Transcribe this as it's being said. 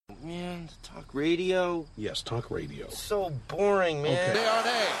radio? Yes, talk radio. So boring, man.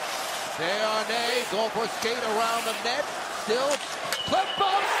 Okay. Desharnais, goal for skate around the net. Still, clip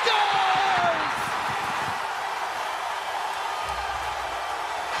ball scores!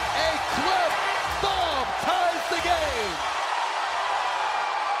 A clip bomb ties the game.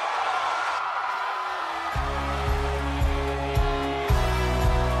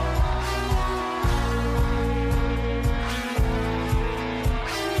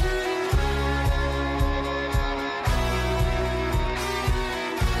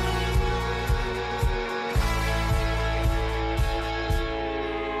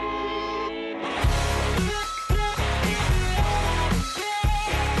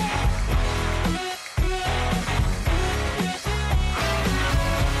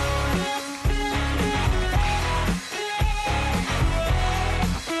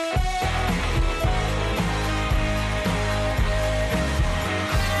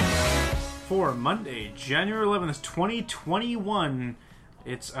 For Monday, January 11th, 2021,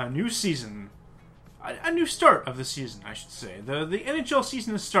 it's a new season. A new start of the season, I should say. The NHL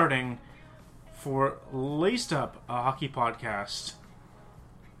season is starting for Laced Up, a hockey podcast.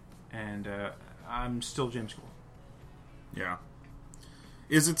 And I'm still James Cole. Yeah.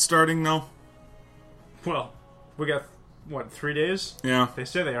 Is it starting, though? Well, we got, 3 days? Yeah. They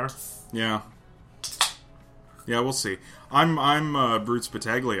say they are. Yeah. Yeah, we'll see. I'm Bruce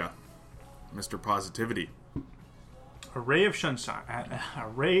Battaglia. Mr. Positivity. A ray of sunshine. A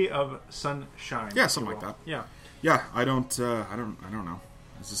ray of sunshine. Yeah, something like that. Yeah. Yeah, I don't know.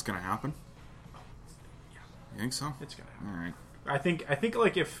 Is this gonna happen? Yeah. You think so? It's gonna happen. All right. I think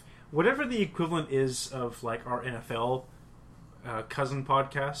like if whatever the equivalent is of like our NFL cousin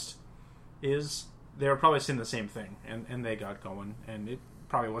podcast is, they were probably saying the same thing, and they got going, and it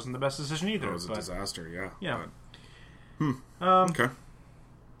probably wasn't the best decision either. It was a disaster, yeah. Yeah. But, okay.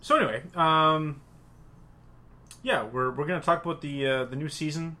 So anyway, yeah, we're going to talk about the new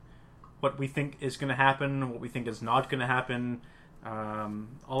season, what we think is going to happen, what we think is not going to happen,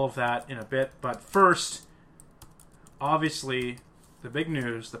 all of that in a bit. But first, obviously, the big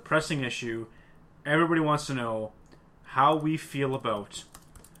news, the pressing issue. Everybody wants to know how we feel about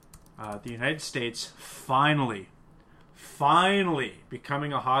the United States finally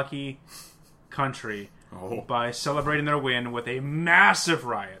becoming a hockey country. Oh. By celebrating their win with a massive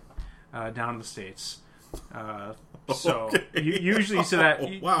riot down in the States. So Okay. usually you see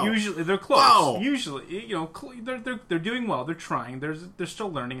that. Wow. Usually they're close. Wow. Usually, they're doing well. They're trying. They're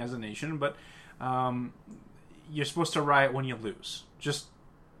still learning as a nation, but you're supposed to riot when you lose. Just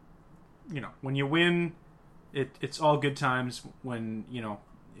when you win, it's all good times. When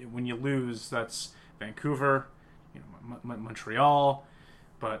you lose, that's Vancouver, Montreal,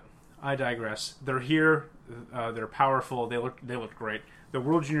 but. I digress. They're here. They're powerful. They look great. The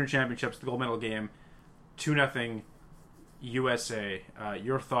World Junior Championships, the gold medal game, 2-0 USA.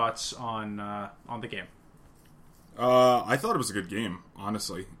 Your thoughts on the game? I thought it was a good game,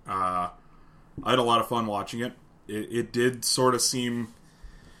 honestly. I had a lot of fun watching it. It did sort of seem,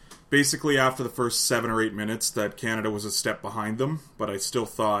 basically after the first 7 or 8 minutes, that Canada was a step behind them, but I still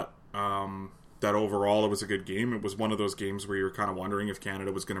thought that overall it was a good game. It was one of those games where you were kind of wondering if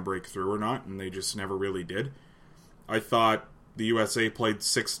Canada was going to break through or not, and they just never really did. I thought the USA played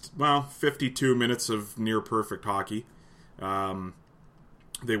 52 minutes of near-perfect hockey.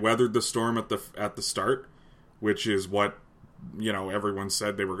 They weathered the storm at the start, which is what everyone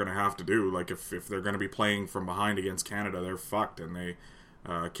said they were going to have to do. Like, if they're going to be playing from behind against Canada, they're fucked. And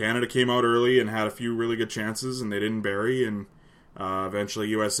Canada came out early and had a few really good chances, and they didn't bury, and eventually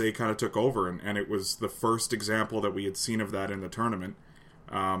USA kind of took over, and it was the first example that we had seen of that in the tournament,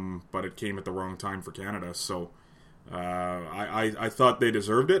 but it came at the wrong time for Canada. So I thought they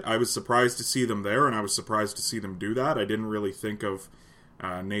deserved it. I was surprised to see them there, and I was surprised to see them do that. I didn't really think of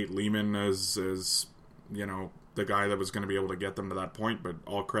Nate Lehman as the guy that was going to be able to get them to that point, but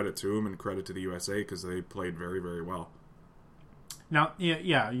all credit to him and credit to the USA because they played very, very well. Now,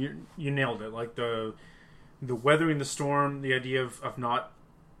 yeah, you nailed it. Like the weathering the storm, the idea of not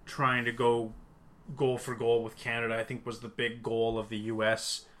trying to go goal for goal with Canada, I think was the big goal of the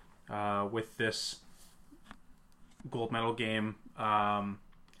U.S. With this gold medal game.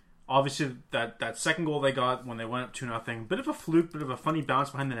 Obviously, that second goal they got when they went up 2-0, bit of a fluke, bit of a funny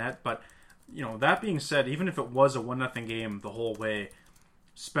bounce behind the net. But that being said, even if it was a 1-0 game the whole way,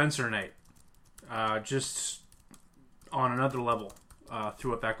 Spencer Knight just on another level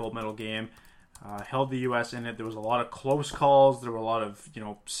throughout that gold medal game. Held the U.S. in it. There was a lot of close calls. There were a lot of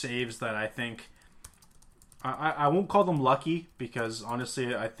saves that I think I won't call them lucky, because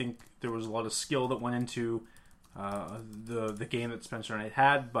honestly I think there was a lot of skill that went into the game that Spencer Knight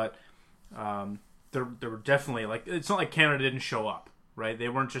had. But there were definitely, like, it's not like Canada didn't show up, right? They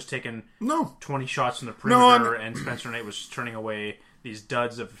weren't just taking 20 shots from the perimeter and Spencer Knight was turning away these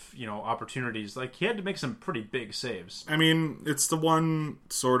duds of, opportunities. Like, he had to make some pretty big saves. I mean, it's the one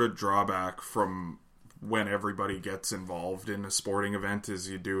sort of drawback from when everybody gets involved in a sporting event is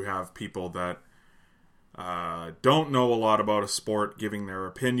you do have people that don't know a lot about a sport giving their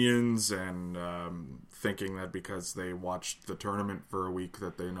opinions and thinking that because they watched the tournament for a week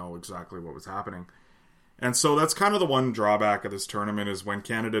that they know exactly what was happening. And so that's kind of the one drawback of this tournament is when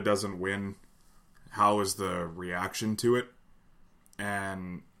Canada doesn't win, how is the reaction to it?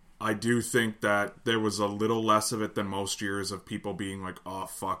 And I do think that there was a little less of it than most years of people being like, oh,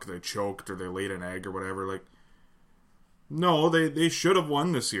 fuck, they choked or they laid an egg or whatever. Like, no, they should have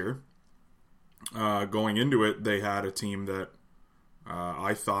won this year. Going into it, they had a team that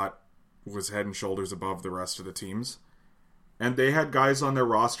I thought was head and shoulders above the rest of the teams. And they had guys on their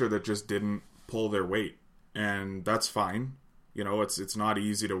roster that just didn't pull their weight. And that's fine. It's not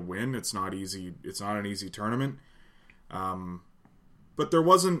easy to win. It's not easy. It's not an easy tournament. But there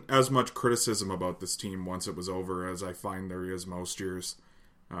wasn't as much criticism about this team once it was over as I find there is most years.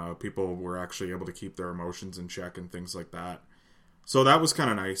 People were actually able to keep their emotions in check and things like that. So that was kind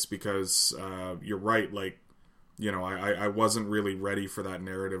of nice because you're right. Like, I wasn't really ready for that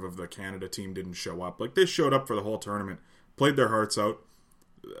narrative of the Canada team didn't show up. Like, they showed up for the whole tournament, played their hearts out.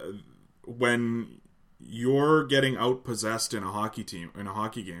 When you're getting outpossessed in a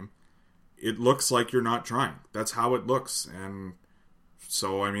hockey game, it looks like you're not trying. That's how it looks. And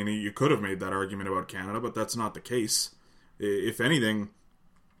so, I mean, you could have made that argument about Canada, but that's not the case. If anything,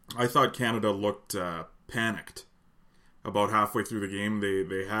 I thought Canada looked panicked about halfway through the game.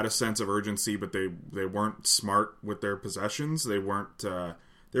 They had a sense of urgency, but they weren't smart with their possessions. They weren't.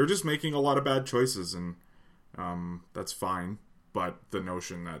 They were just making a lot of bad choices, and that's fine. But the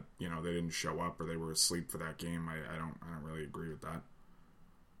notion that they didn't show up or they were asleep for that game, I don't really agree with that.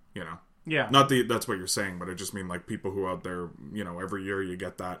 Yeah. That's what you're saying, but I just mean like people who out there, every year you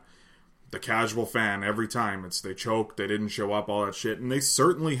get that the casual fan every time it's they choked, they didn't show up, all that shit, and they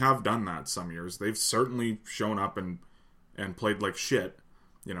certainly have done that some years. They've certainly shown up and played like shit,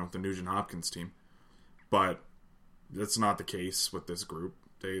 the Nugent Hopkins team. But that's not the case with this group.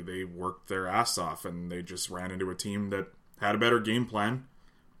 They worked their ass off and they just ran into a team that had a better game plan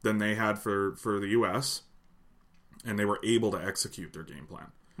than they had for the US, and they were able to execute their game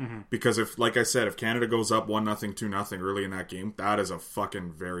plan. Mm-hmm. Because if Canada goes up 1-0, 2-0 early in that game, that is a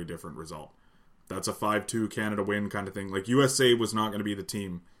fucking very different result. That's a 5-2 Canada win kind of thing. Like, USA was not going to be the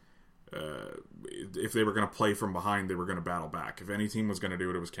team. If they were going to play from behind, they were going to battle back. If any team was going to do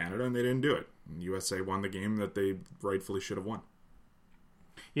it, it was Canada, and they didn't do it. And USA won the game that they rightfully should have won.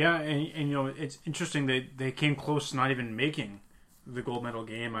 Yeah, and it's interesting that they came close to not even making the gold medal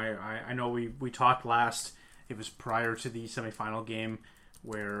game. I know we talked last, it was prior to the semifinal game,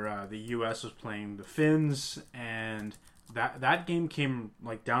 where the U.S. was playing the Finns, and that game came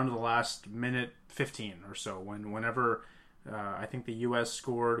like down to the last minute 15 or so. Whenever I think the U.S.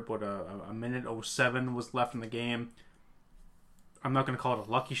 scored, but a minute 07 was left in the game. I'm not going to call it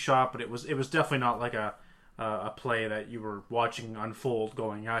a lucky shot, but it was definitely not like a play that you were watching unfold,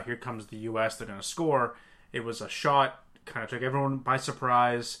 going, here comes the U.S. They're going to score. It was a shot, kind of took everyone by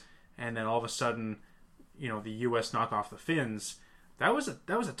surprise, and then all of a sudden, the U.S. knock off the Finns. That was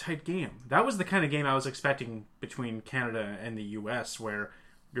a tight game. That was the kind of game I was expecting between Canada and the U.S., where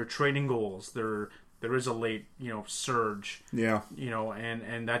you're trading goals. There is a late, surge. Yeah.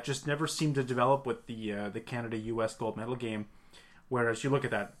 And that just never seemed to develop with the Canada-U.S. gold medal game. Whereas you look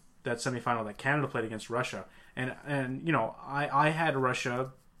at that semifinal that Canada played against Russia, and I had Russia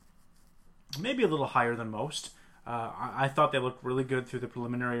maybe a little higher than most. I thought they looked really good through the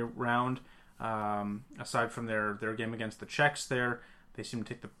preliminary round. Aside from their game against the Czechs there, they seemed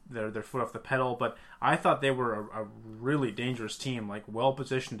to take their foot off the pedal, but I thought they were a really dangerous team, like well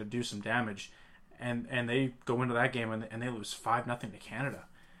positioned to do some damage, and they go into that game and they lose 5-0 to Canada,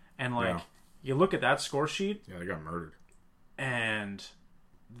 and you look at that score sheet, they got murdered, and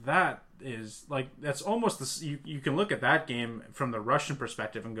that is that's almost this. You can look at that game from the Russian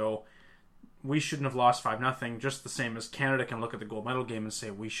perspective and go, we shouldn't have lost 5-0, just the same as Canada can look at the gold medal game and say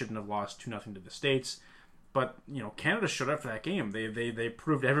we shouldn't have lost 2-0 to the States. But Canada showed up for that game. They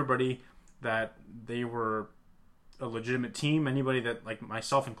proved everybody that they were a legitimate team. Anybody that, like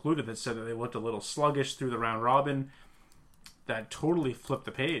myself included, that said that they looked a little sluggish through the round robin, that totally flipped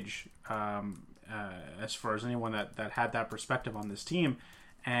the page as far as anyone that had that perspective on this team.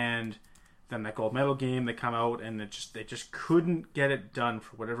 And then that gold medal game, they come out and they just couldn't get it done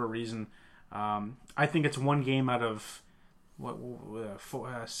for whatever reason. I think it's one game out of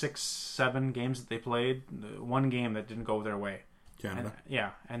 6, 7 games that they played. One game that didn't go their way. Canada.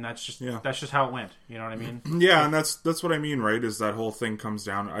 And that's just how it went. You know what I mean? Yeah, and that's what I mean, right? Is that whole thing comes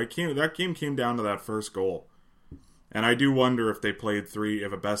down. That game came down to that first goal, and I do wonder if they played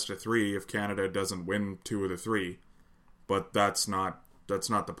a best of 3, if Canada doesn't win 2 of the 3, but that's not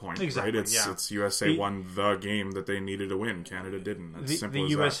the point, exactly, right? It's USA won the game that they needed to win. Canada didn't. That's simple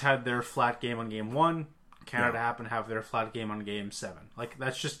the as US that. had their flat game on game 1. Canada happened to have their flat game on game 7. Like,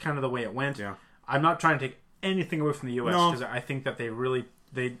 that's just kind of the way it went. Yeah. I'm not trying to take anything away from the US No. because I think that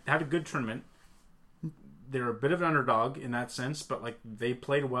they had a good tournament. They're a bit of an underdog in that sense, but like they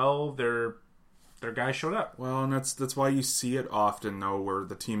played well. Their guys showed up. Well, and that's why you see it often though, where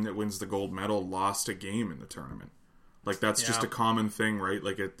the team that wins the gold medal lost a game in the tournament. Like that's just a common thing, right?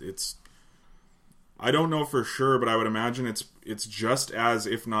 Like it's. I don't know for sure, but I would imagine it's just as,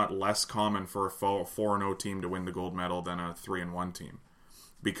 if not less, common for a 4-0 team to win the gold medal than a 3-1 team.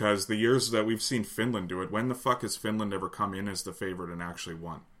 Because the years that we've seen Finland do it, when the fuck has Finland ever come in as the favorite and actually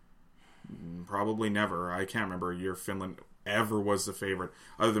won? Probably never. I can't remember a year Finland ever was the favorite,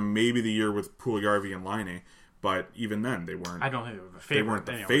 other than maybe the year with Puljujärvi and Laine. But even then, they weren't. I don't think they were the favorite. They weren't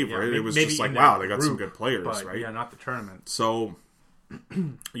the anyway. favorite. Yeah, it was maybe just like, in wow, that they got group, some good players, but, right? Yeah, not the tournament. So,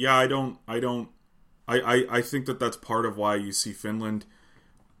 yeah, I think that's part of why you see Finland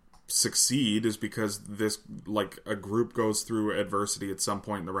succeed, is because this, like, a group goes through adversity at some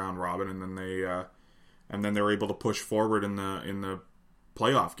point in the round robin, and then they're able to push forward in the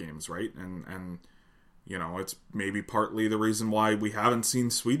playoff games, right? And you know, it's maybe partly the reason why we haven't seen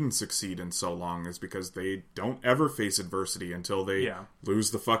Sweden succeed in so long, is because they don't ever face adversity until they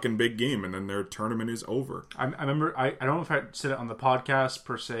lose the fucking big game, and then their tournament is over. I remember, I don't know if I said it on the podcast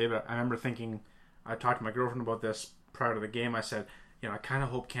per se, but I remember thinking, I talked to my girlfriend about this prior to the game. I said, you know, I kind of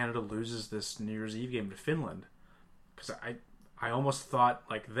hope Canada loses this New Year's Eve game to Finland, because I almost thought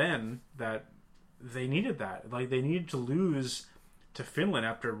like then that they needed that. Like they needed to lose to Finland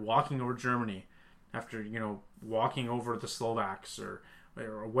after walking over Germany, after, you know, walking over the Slovaks or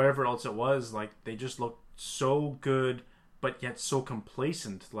whatever else it was. Like they just looked so good, but yet so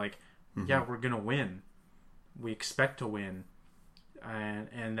complacent. Like, yeah, we're gonna win. We expect to win.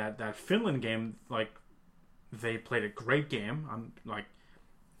 And that Finland game, like, they played a great game.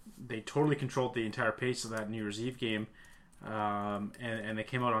 They totally controlled the entire pace of that New Year's Eve game, and they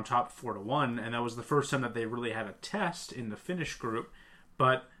came out on top 4-1. And that was the first time that they really had a test in the Finnish group.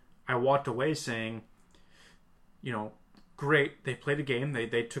 But I walked away saying, you know, great. They played a game.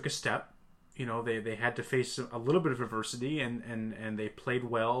 They took a step. You know, they had to face a little bit of adversity, and they played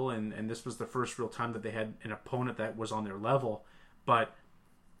well. And this was the first real time that they had an opponent that was on their level. But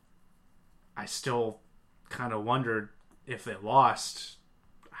I still kind of wondered, if they lost,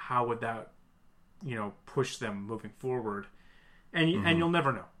 how would that, you know, push them moving forward? And you'll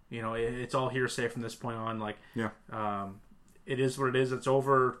never know. You know, it's all hearsay from this point on. Like, it is what it is. It's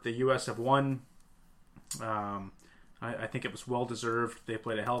over. The U.S. have won. I think it was well deserved. They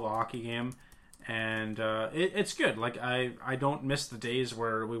played a hell of a hockey game, and it's good. Like I don't miss the days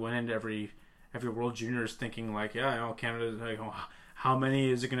where we went into every World Juniors thinking like, yeah, you know, Canada, like, oh, how many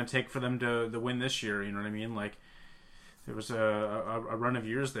is it going to take for them to win this year? You know what I mean? Like, there was a run of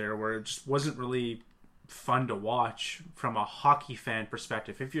years there where it just wasn't really fun to watch from a hockey fan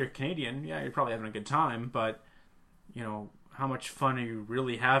perspective. If you're a Canadian, yeah, you're probably having a good time, but, you know, how much fun are you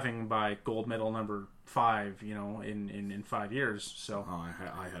really having by gold medal number 5, you know, in 5 years? So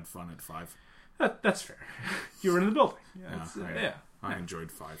I had fun at 5. That's fair. You were in the building. I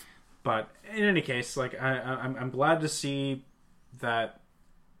enjoyed 5. But in any case, like I'm glad to see that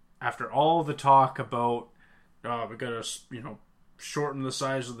after all the talk about, we got to, you know, shorten the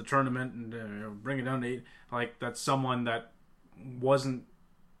size of the tournament and bring it down to 8, like that's someone that wasn't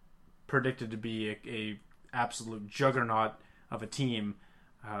predicted to be a absolute juggernaut of a team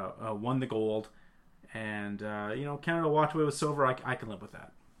won the gold, and you know, Canada walked away with silver. I can live with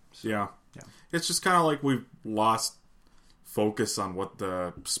that. So, yeah, it's just kind of like we've lost focus on what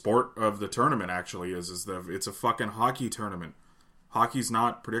the sport of the tournament actually is it's a fucking hockey tournament. Hockey's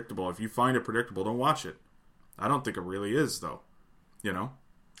not predictable. If you find it predictable, don't watch it. I don't think it really is, though. You know?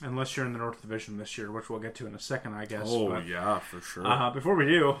 Unless you're in the North Division this year, which we'll get to in a second, I guess. Oh, yeah, for sure. Before we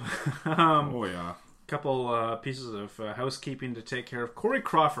do, a couple pieces of housekeeping to take care of. Corey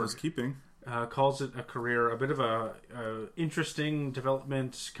Crawford calls it a career, a bit of a interesting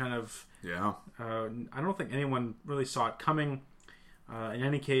development, kind of. Yeah. I don't think anyone really saw it coming. In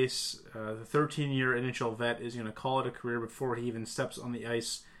any case, the 13-year NHL vet is going to call it a career before he even steps on the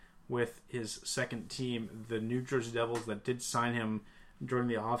ice with his second team, the New Jersey Devils, that did sign him during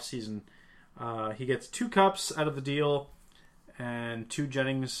the offseason. He gets 2 cups out of the deal, and 2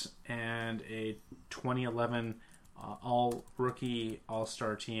 Jennings, and a 2011 All-Rookie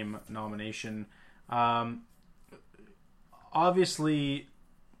All-Star Team nomination. Obviously,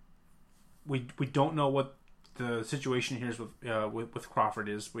 we don't know what the situation here is with Crawford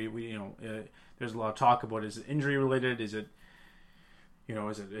is. There's a lot of talk about, is it injury related? Is it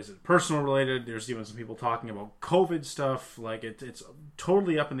personal related? There's even some people talking about COVID stuff. Like it's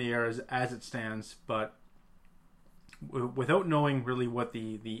totally up in the air as it stands. But without knowing really what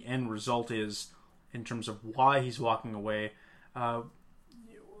the end result is in terms of why he's walking away, how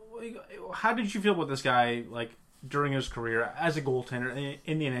did you feel about this guy, like, during his career as a goaltender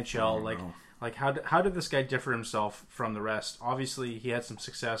in the NHL? Like how did this guy differ himself from the rest? Obviously, he had some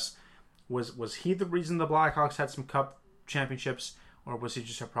success. Was he the reason the Blackhawks had some Cup championships, or was he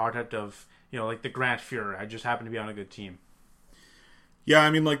just a product of, like the Grant Fuhrer? I just happened to be on a good team. Yeah,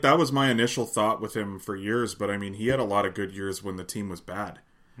 I mean, like, that was my initial thought with him for years, but I mean, he had a lot of good years when the team was bad.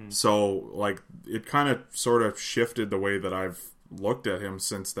 So, like, it kind of sort of shifted the way that I've looked at him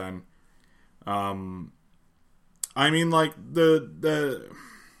since then. I mean, like,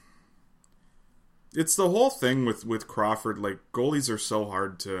 it's the whole thing with Crawford. Like, goalies are so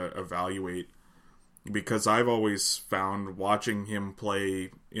hard to evaluate, because I've always found, watching him play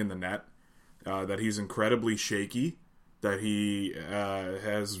in the net, that he's incredibly shaky, that he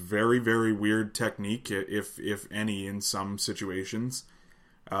has very, very weird technique, if any, in some situations.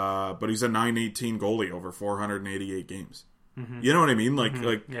 But he's a .918 goalie over 488 games. Mm-hmm. You know what I mean? Like,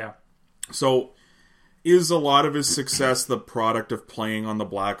 yeah. So, is a lot of his success the product of playing on the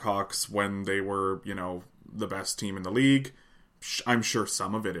Blackhawks when they were, the best team in the league? I'm sure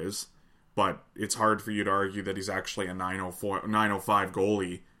some of it is, but it's hard for you to argue that he's actually a 905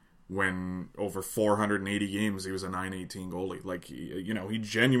 goalie when over 480 games he was a .918 goalie. Like, he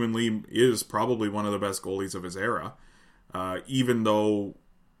genuinely is probably one of the best goalies of his era, even though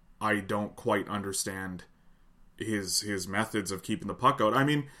I don't quite understand his methods of keeping the puck out. I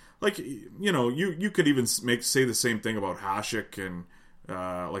mean, like, you could even say the same thing about Hasek and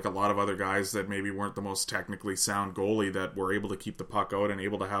like a lot of other guys that maybe weren't the most technically sound goalie that were able to keep the puck out and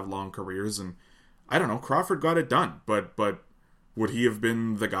able to have long careers. And I don't know, Crawford got it done, but would he have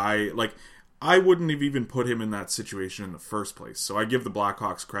been the guy? Like, I wouldn't have even put him in that situation in the first place. So I give the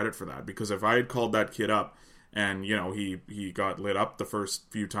Blackhawks credit for that, because if I had called that kid up and, he got lit up the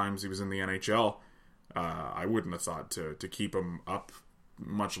first few times he was in the NHL, I wouldn't have thought to keep him up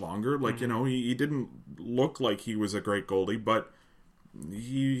much longer. Like, he didn't look like he was a great goalie, but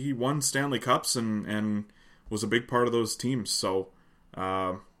he won Stanley Cups and was a big part of those teams. So,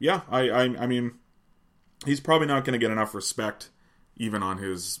 yeah, I mean, he's probably not going to get enough respect, even on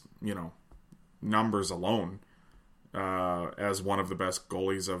his, numbers alone, as one of the best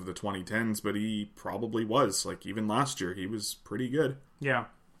goalies of the 2010s, but he probably was. Like, even last year, he was pretty good. Yeah.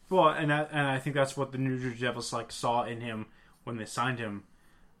 Well, and I think that's what the New Jersey Devils saw in him when they signed him,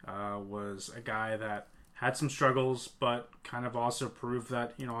 was a guy that had some struggles, but kind of also proved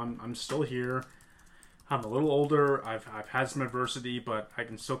that, I'm still here. I'm a little older. I've had some adversity, but I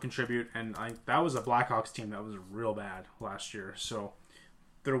can still contribute. And that was a Blackhawks team that was real bad last year. So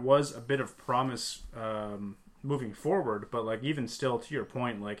there was a bit of promise moving forward, but even still, to your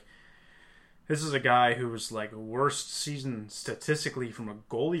point, this is a guy who was worst season statistically from a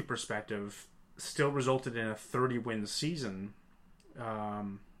goalie perspective, still resulted in a 30-win season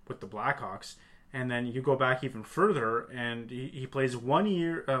with the Blackhawks. And then you go back even further, and he plays one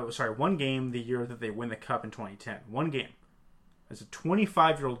game the year that they win the Cup in 2010. One game. As a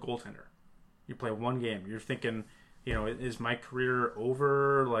 25-year-old goaltender, you play one game. You're thinking, is my career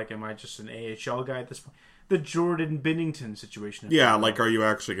over? Am I just an AHL guy at this point? The Jordan Binnington situation. Yeah, are you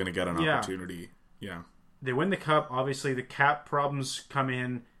actually going to get an opportunity? Yeah. They win the Cup. Obviously, the cap problems come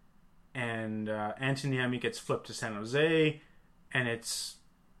in, and Antti Niemi gets flipped to San Jose, and it's,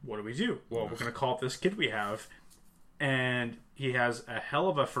 what do we do? Well, we're going to call up this kid we have, and he has a hell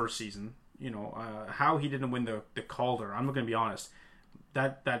of a first season. How he didn't win the Calder, I'm not going to be honest.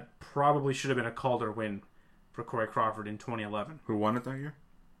 That probably should have been a Calder win for Corey Crawford in 2011. Who won it that year?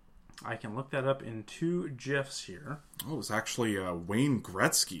 I can look that up in 2 GIFs here. Oh, it was actually Wayne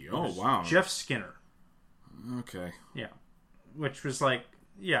Gretzky. Oh, wow. Jeff Skinner. Okay. Yeah. Which was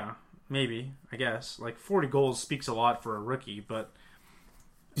maybe, I guess. 40 goals speaks a lot for a rookie, but...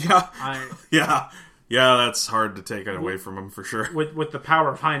 Yeah. Yeah, that's hard to take it away from him, for sure. With the power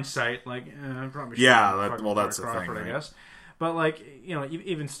of hindsight, I probably should that's the thing, I guess. But,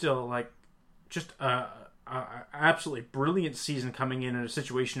 even still, just absolutely brilliant season coming in a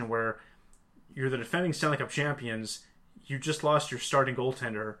situation where you're the defending Stanley Cup champions, you just lost your starting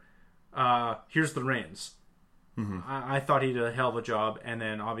goaltender, here's the reins. I thought he did a hell of a job. And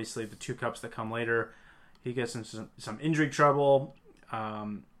then obviously the 2 cups that come later, he gets into some injury trouble.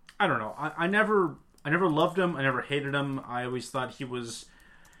 I don't know. I never loved him. I never hated him. I always thought he was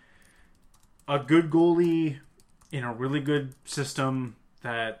a good goalie in a really good system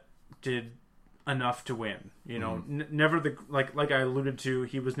that did enough to win. You know, never the like I alluded to.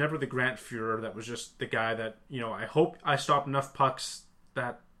 He was never the Grant Fuhrer that was just the guy that, you know, I hope I stop enough pucks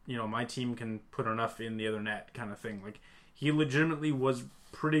that, you know, my team can put enough in the other net kind of thing. Like, he legitimately was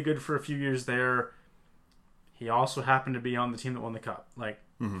pretty good for a few years there. He also happened to be on the team that won the cup. Like,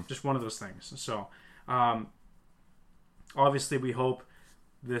 just one of those things. So, obviously we hope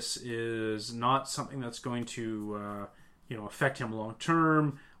this is not something that's going to, you know, affect him long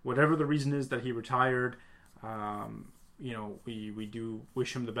term. Whatever the reason is that he retired, you know, we do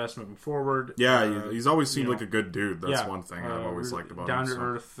wish him the best moving forward. Yeah, he's always seemed like a good dude. That's one thing I've always liked about him. Down to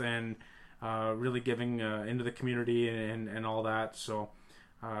earth and really giving into the community and all that. So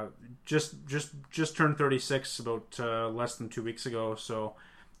just turned 36 about less than 2 weeks ago. So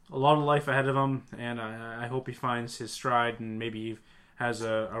a lot of life ahead of him, and I hope he finds his stride and maybe has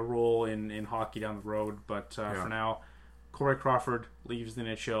a role in hockey down the road. But for now, Corey Crawford leaves the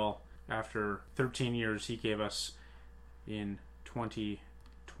NHL after 13 years he gave us in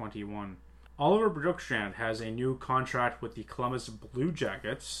 2021. Oliver Bjorkstrand has a new contract with the Columbus Blue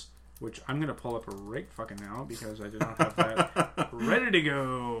Jackets, which I'm going to pull up right fucking now because I did not have that ready to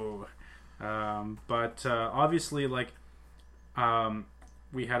go. But obviously, like,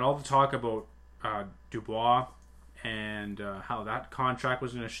 we had all the talk about Dubois and how that contract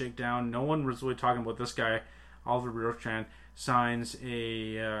was going to shake down. No one was really talking about this guy. Oliver Bjorkstrand signs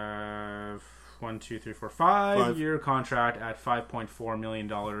a 5-year contract at $5.4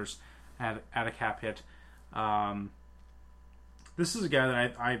 million at a cap hit. This is a guy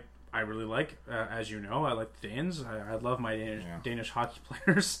that I really like. As you know, I like the Danes. I love my Danish hockey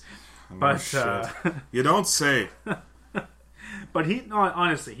players. But you don't say. But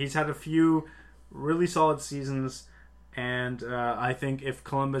honestly, he's had a few really solid seasons, and I think if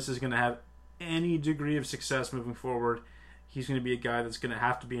Columbus is going to have any degree of success moving forward, he's going to be a guy that's going to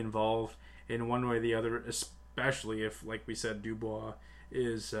have to be involved in one way or the other, especially if, like we said, Dubois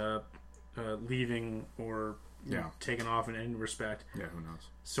is leaving or taken off in any respect. Yeah, who knows?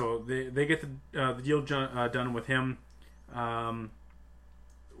 So they get the deal done with him.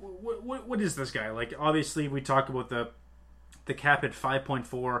 What is this guy? Like, obviously, we talk about the cap at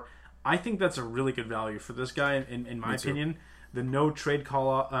 5.4. I think that's a really good value for this guy, in my opinion. The no trade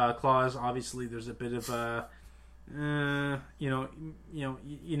clause, obviously, there's a bit of a,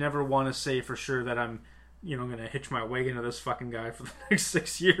 you never want to say for sure that I'm, going to hitch my wagon to this fucking guy for the next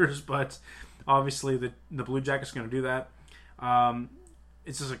 6 years, but obviously the Blue Jackets are going to do that.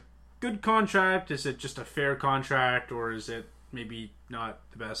 Is this a good contract? Is it just a fair contract, or is it maybe not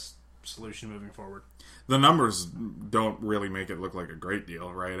the best solution moving forward? The numbers don't really make it look like a great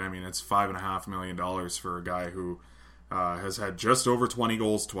deal, right? I mean, it's $5.5 million for a guy who has had just over 20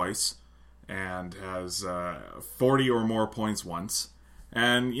 goals twice and has 40 or more points once.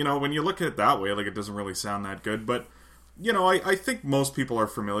 And, when you look at it that way, like, it doesn't really sound that good. But, I think most people are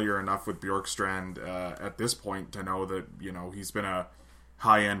familiar enough with Bjorkstrand at this point to know that, he's been a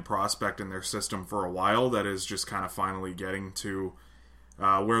high-end prospect in their system for a while that is just kind of finally getting to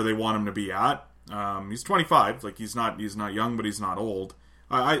where they want him to be at. He's 25. Like, he's not young, but he's not old.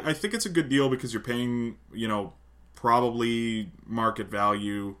 I think it's a good deal because you're paying, probably market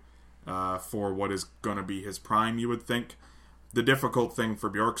value for what is going to be his prime, you would think. The difficult thing for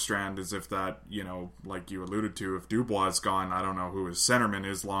Bjorkstrand is if that, like you alluded to, if Dubois is gone, I don't know who his centerman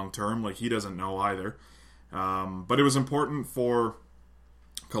is long term. Like, he doesn't know either. But it was important for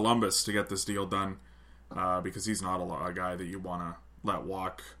Columbus to get this deal done because he's not a guy that you want to let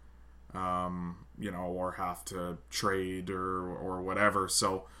walk, or have to trade or whatever.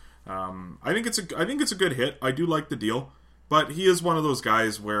 So I think it's a good hit. I do like the deal, but he is one of those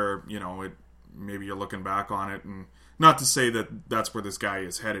guys where maybe you're looking back on it, and not to say that that's where this guy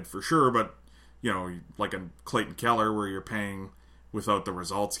is headed for sure, but like a Clayton Keller where you're paying without the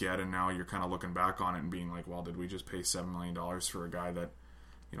results yet, and now you're kind of looking back on it and being like, well, did we just pay $7 million for a guy that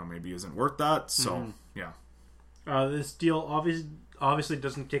maybe isn't worth that? So yeah. This deal obviously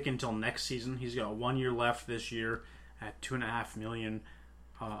doesn't kick in until next season. He's got 1 year left this year at $2.5 million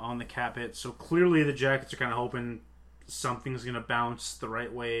on the cap hit. So clearly the Jackets are kind of hoping something's going to bounce the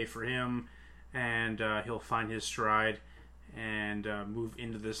right way for him, and he'll find his stride and move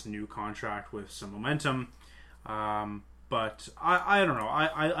into this new contract with some momentum. But I don't know.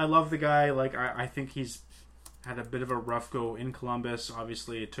 I love the guy. Like, I think he's had a bit of a rough go in Columbus.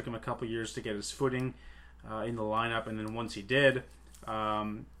 Obviously, it took him a couple years to get his footing. in the lineup, and then once he did,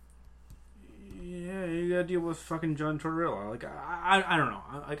 you gotta deal with fucking John Tortorella. Like, I don't know.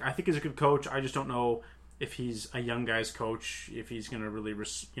 I think he's a good coach. I just don't know if he's a young guy's coach, if he's gonna really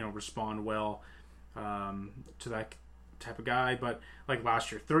respond well to that type of guy. But like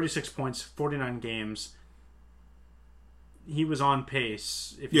last year, 36 points, 49 games. He was on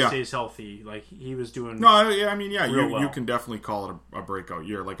pace if he stays healthy. Like, he was doing. No, I mean, well. you can definitely call it a breakout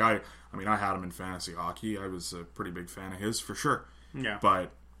year. Like, I had him in fantasy hockey. I was a pretty big fan of his for sure. Yeah,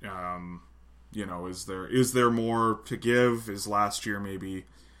 but is there more to give? Is last year maybe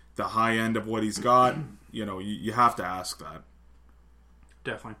the high end of what he's got? You have to ask that.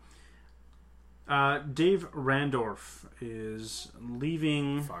 Definitely. Dave Randorf is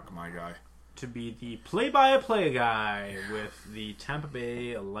leaving. Fuck my guy. To be the play-by-play guy with the Tampa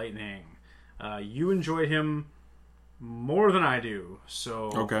Bay Lightning. You enjoy him more than I do,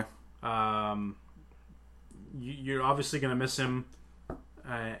 so okay. You're obviously going to miss him,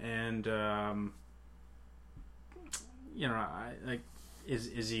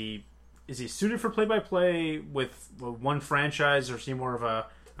 is he suited for play-by-play with one franchise, or is he more of a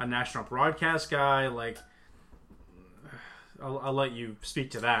national broadcast guy? Like, I'll let you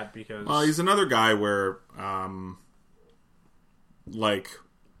speak to that, because he's another guy where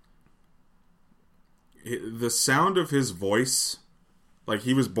the sound of his voice, like,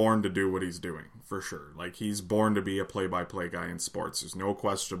 he was born to do what he's doing, for sure. Like, he's born to be a play-by-play guy in sports. There's no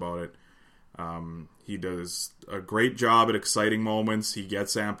question about it. He does a great job at exciting moments. He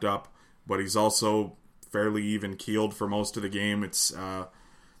gets amped up, but he's also fairly even-keeled for most of the game.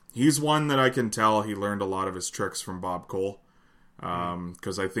 He's one that I can tell he learned a lot of his tricks from Bob Cole.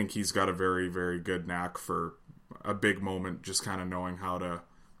 Because I think he's got a very, very good knack for a big moment, just kind of knowing how to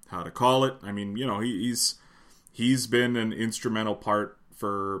call it. I mean, he's been an instrumental part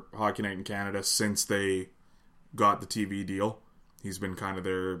for Hockey Night in Canada since they got the TV deal. He's been kind of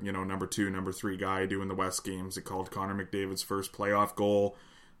their, number 2, number 3 guy doing the West games. He called Connor McDavid's first playoff goal.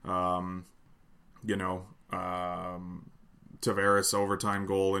 Tavares overtime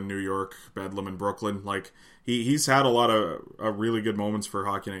goal in New York, Bedlam in Brooklyn. Like, he's had a lot of really good moments for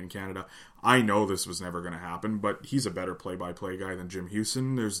Hockey Night in Canada. I know this was never going to happen, but he's a better play-by-play guy than Jim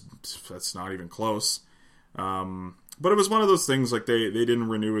Houston. That's not even close. But it was one of those things, like, they didn't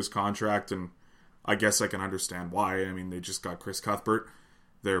renew his contract, and I guess I can understand why. I mean, they just got Chris Cuthbert.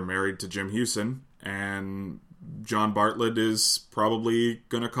 They're married to Jim Houston, and John Bartlett is probably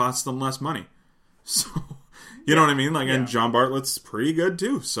going to cost them less money. So... You know what I mean? Like, and John Bartlett's pretty good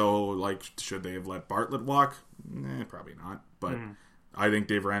too. So, like, should they have let Bartlett walk? Probably not. But I think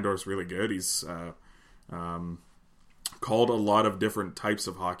Dave Randorf's really good. He's called a lot of different types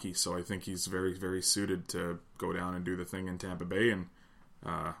of hockey, so I think he's very, very suited to go down and do the thing in Tampa Bay. And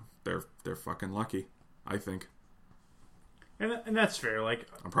they're fucking lucky, I think. And that's fair. Like,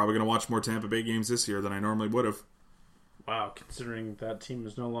 I'm probably going to watch more Tampa Bay games this year than I normally would have. Wow, considering that team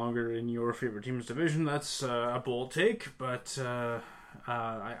is no longer in your favorite team's division, that's a bold take, but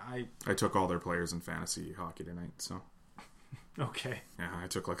I took all their players in fantasy hockey tonight, so... Okay. Yeah, I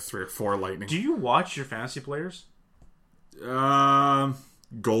took like 3 or 4 Lightning. Do you watch your fantasy players?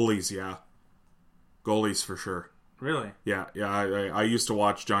 Goalies, yeah. Goalies for sure. Really? Yeah. I used to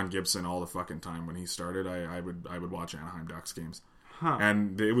watch John Gibson all the fucking time when he started. I would watch Anaheim Ducks games. Huh.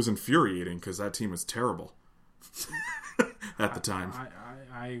 And it was infuriating because that team was terrible. At the time,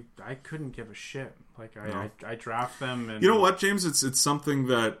 I couldn't give a shit. Like, I draft them, and you know what, James? It's something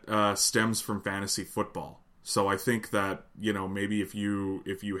that stems from fantasy football. So I think that maybe if you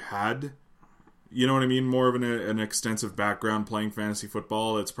had, what I mean, more of an extensive background playing fantasy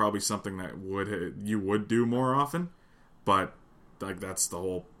football, it's probably something that you would do more often. But like that's the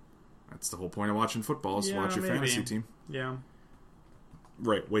whole point of watching football is to watch your fantasy team. Yeah.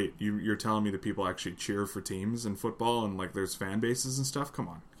 Right, wait, you're telling me that people actually cheer for teams in football and, like, there's fan bases and stuff? Come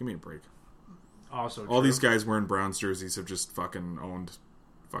on, give me a break. Also all these guys wearing Browns jerseys have just fucking owned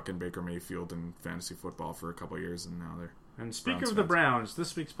fucking Baker Mayfield in fantasy football for a couple of years, and now they're... And speaking of the Browns,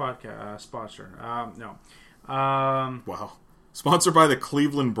 this week's podcast sponsor. No. Wow. Sponsored by the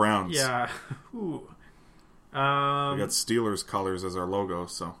Cleveland Browns. Yeah. Ooh. We got Steelers colors as our logo,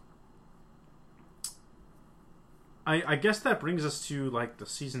 so... I guess that brings us to, like, the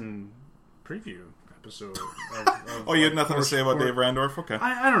season preview episode. Oh, you had nothing to say about Dave Randorf? Okay.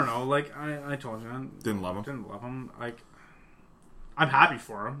 I don't know. Like, I told you. Didn't love him. Like, I'm happy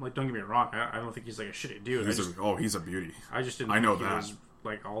for him. Like, don't get me wrong. I don't think he's, like, a shitty dude. He's a beauty. I just didn't think he was,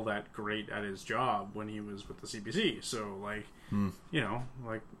 like, all that great at his job when he was with the CBC. So, like,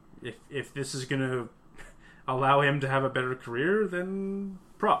 like, if this is going to allow him to have a better career, then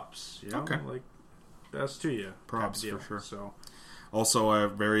props. You know? Okay. Like, best to you. Props, type of for sure. So, Also,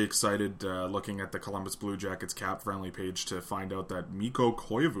 I'm very excited looking at the Columbus Blue Jackets cap-friendly page to find out that Mikko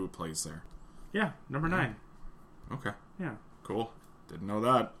Koivu plays there. yeah, number 9. Okay, Yeah, cool. Didn't know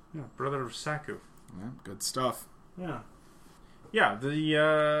that. yeah, brother of Saku. Yeah, good stuff. Yeah. Yeah,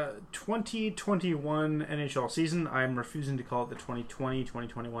 the 2021 NHL season, I'm refusing to call it the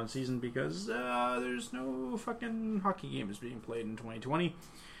 2020-2021 season because there's no fucking hockey games being played in 2020.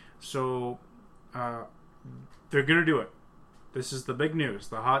 So, they're going to do it. This is the big news.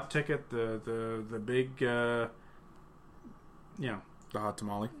 The hot ticket, the big, The hot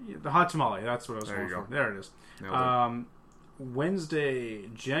tamale. the hot tamale. That's what I was There going you for. go. There it is. Nailed it. Wednesday,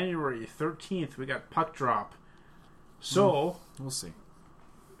 January 13th, we got puck drop. So... We'll see.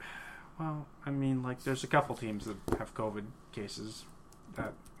 Well, I mean, like, there's a couple teams that have COVID cases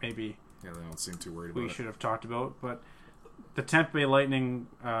that maybe Yeah, they don't seem too worried we about it. should have talked about, but the Tampa Bay Lightning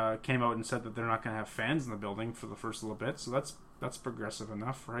came out and said that they're not going to have fans in the building for the first little bit, so that's progressive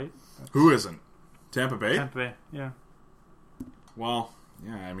enough, right? Who isn't? Tampa Bay? Tampa Bay, yeah. Well,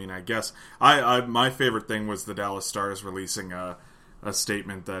 yeah, I mean, I guess. I my favorite thing was the Dallas Stars releasing a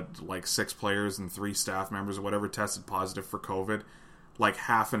statement that, like, 6 players and 3 staff members or whatever tested positive for COVID, like,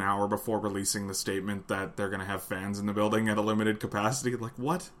 half an hour before releasing the statement that they're going to have fans in the building at a limited capacity. Like,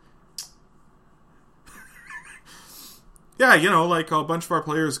 what? Yeah, you know, like, a bunch of our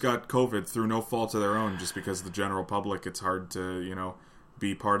players got COVID through no fault of their own just because the general public, it's hard to, you know,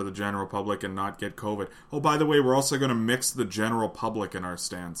 be part of the general public and not get COVID. Oh, by the way, we're also going to mix the general public in our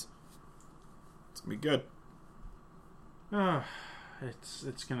stands. It's going to be good.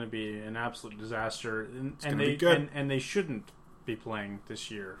 It's going to be an absolute disaster, and gonna they be good. And they shouldn't be playing this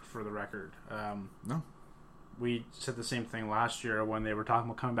year, for the record. No. We said the same thing last year when they were talking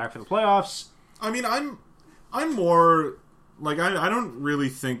about coming back for the playoffs. I mean, I'm more... Like, I don't really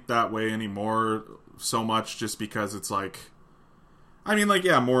think that way anymore so much just because it's like... I mean, like,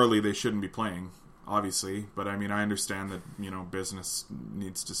 yeah, morally they shouldn't be playing, obviously. But, I mean, I understand that, you know, business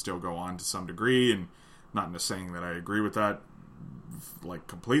needs to still go on to some degree. And not saying that I agree with that, like,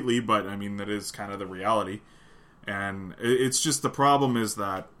 completely. But, I mean, that is kind of the reality. And it's just the problem is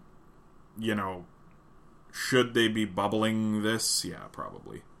that, you know, should they be bubbling this? Yeah,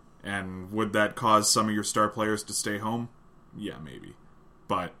 probably. And would that cause some of your star players to stay home? Yeah, maybe.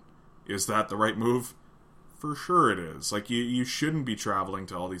 But is that the right move? For sure it is. Like, you shouldn't be traveling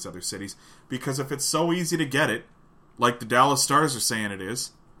to all these other cities, because if it's so easy to get it, like the Dallas Stars are saying it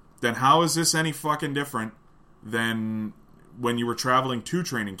is, then how is this any fucking different than when you were traveling to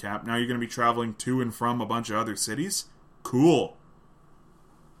training camp? Now you're going to be traveling to and from a bunch of other cities? Cool.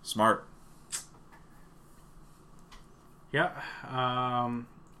 Smart. Yeah,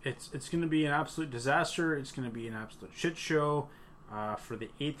 it's going to be an absolute disaster. It's going to be an absolute shit show. For the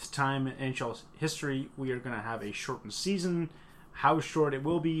 8th time in NHL history, we are going to have a shortened season. How short it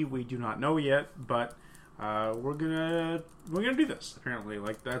will be, we do not know yet. But we're gonna do this. Apparently,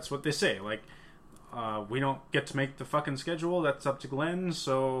 like, that's what they say. Like, we don't get to make the fucking schedule. That's up to Glenn.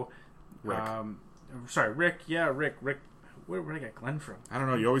 So, Rick. Rick. Yeah, Rick. Where did I get Glenn from? I don't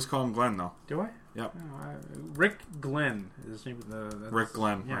know. You always call him Glenn, though. Do I? Yep. No, Rick Glenn is his name. Rick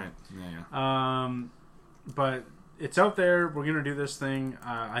Glenn, yeah. right. Yeah. But it's out there. We're gonna do this thing.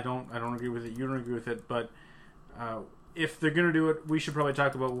 I don't agree with it. You don't agree with it. But if they're gonna do it, we should probably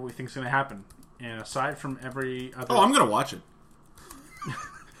talk about what we think is gonna happen. And aside from every other, I'm gonna watch it.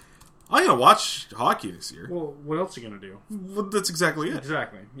 I'm gonna watch hockey this year. well, what else are you gonna do? Well, that's exactly it.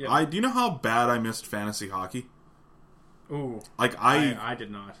 Exactly. Yeah. Do you know how bad I missed fantasy hockey? Ooh. Like I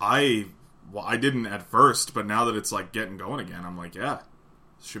did not. I didn't at first, but now that it's like getting going again, I'm like, yeah,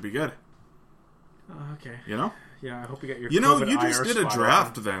 this should be good. Okay. You know? Yeah. I hope you get your. You know, COVID you just IR did a spot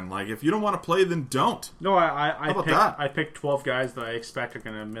draft open. then. Like, if you don't want to play, then don't. No, I How about picked, that? I picked 12 guys that I expect are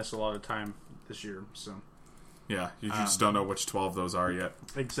gonna miss a lot of time this year. So. Yeah, you just don't know which 12 those are yet.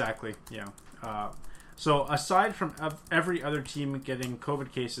 Exactly. Yeah. So aside from every other team getting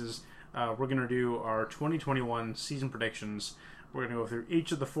COVID cases, we're going to do our 2021 season predictions. We're going to go through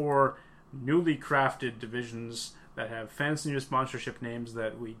each of the 4 newly crafted divisions that have fancy new sponsorship names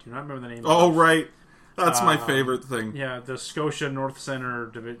that we do not remember the names Oh, of. right. That's my favorite thing. Yeah, the Scotia North Center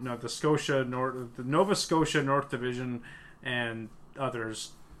Division, no, the Nova Scotia North Division, and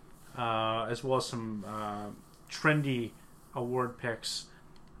others, as well as some trendy award picks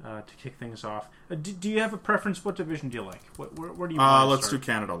to kick things off. Do you have a preference? What division do you like? Where do you want to Let's start? do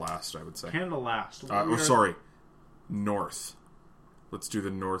Canada last, I would say. Canada last. Sorry. North. Let's do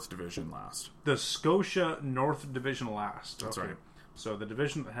the North Division last. The Scotia North Division last. That's okay. right. So the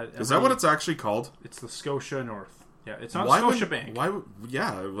division that has... Is that what it's actually called? It's the Scotia North. Yeah, it's not Why Scotiabank. Why?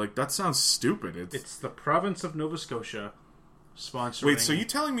 Yeah, like that sounds stupid. It's the province of Nova Scotia sponsoring. Wait, so you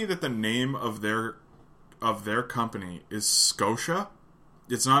telling me that the name of their company is Scotia?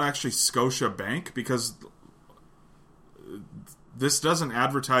 It's not actually Scotia Bank, because this doesn't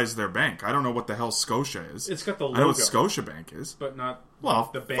advertise their bank. I don't know what the hell Scotia is. It's got the logo. I know what Scotia Bank is, but not well,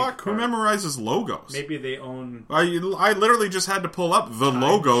 the bank fuck. Who part. memorizes logos? Maybe they own. I literally just had to pull up the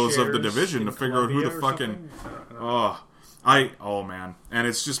logos of the shares division in to figure out who the Colombia or fucking. something? I don't know. Oh man, and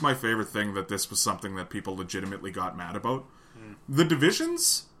it's just my favorite thing that this was something that people legitimately got mad about. The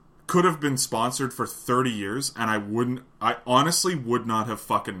divisions could have been sponsored for 30 years, and I honestly would not have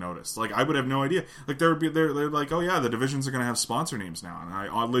fucking noticed. Like, I would have no idea. Like, they're like, oh yeah, the divisions are gonna have sponsor names now, and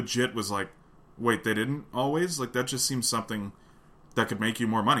I legit was like, wait, they didn't always? Like, that just seems something that could make you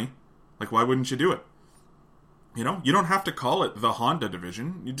more money. Like, why wouldn't you do it? You know, you don't have to call it the Honda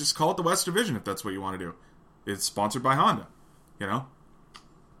division. You just call it the West Division if that's what you want to do. It's sponsored by Honda. You know.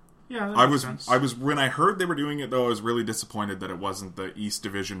 Yeah, that I makes was sense. when I heard they were doing it though, I was really disappointed that it wasn't the East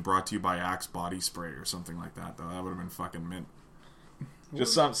Division brought to you by Axe Body Spray or something like that. Though that would have been fucking mint.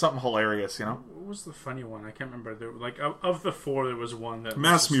 Just something hilarious, you know. What was the funny one? I can't remember. There, like of the four, there was one that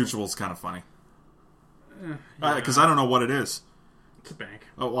Mass was Mutual's kind of funny yeah. because I don't know what it is. It's a bank.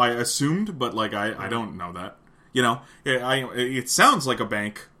 Oh, I assumed, but like I don't know that. You know, it sounds like a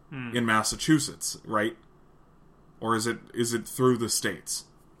bank in Massachusetts, right? Or is it through the states?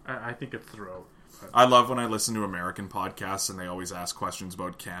 I think it's throughout. I love when I listen to American podcasts and they always ask questions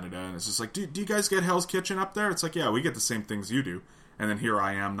about Canada, and it's just like, do you guys get Hell's Kitchen up there? It's like, yeah, we get the same things you do. And then here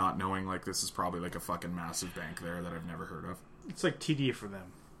I am not knowing, like, this is probably like a fucking massive bank there that I've never heard of. It's like TD for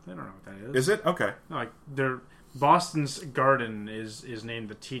them. They don't know what that is. Is it? Okay. No, like their Boston's Garden is named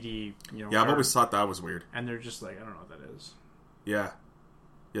the TD. You know. Yeah, I've always thought that was weird. And they're just like, I don't know what that is. Yeah.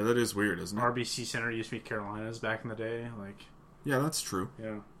 Yeah, that is weird, isn't it? RBC Center used to be Carolinas back in the day. Like, Yeah, that's true.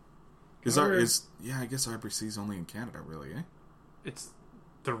 yeah. I guess RBC's only in Canada, really, eh? It's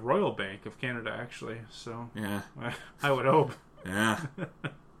the Royal Bank of Canada, actually. So Yeah. I would hope. Yeah.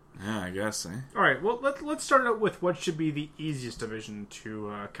 Yeah, I guess, eh? All right. Well, let's start out with what should be the easiest division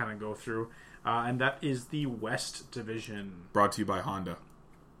to kind of go through, and that is the West Division. Brought to you by Honda.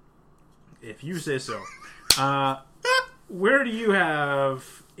 If you say so. Where do you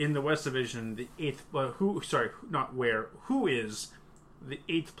have in the West Division the eighth? Who is the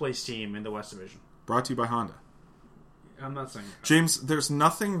 8th place team in the West Division? Brought to you by Honda. I'm not saying that. James, there's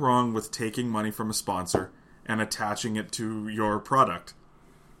nothing wrong with taking money from a sponsor and attaching it to your product.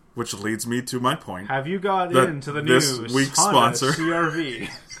 Which leads me to my point. Have you got that into the this news? week's Honda sponsor- CRV.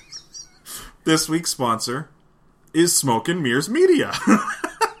 This week's sponsor is Smoke and Mirrors Media.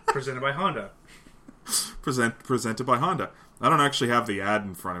 Presented by Honda. Presented by Honda. I don't actually have the ad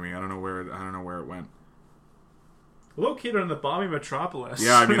in front of me. I don't know where it went. Located in the balmy metropolis.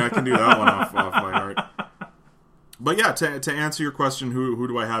 Yeah, I mean, I can do that one off by heart. But yeah, to answer your question, who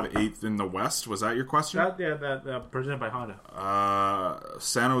do I have 8th in the West? Was that your question? That presented by Honda.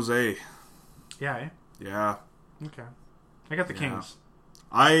 San Jose. Yeah. Eh? Yeah. Okay. I got the Kings.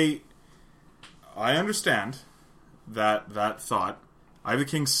 I understand that thought. I have the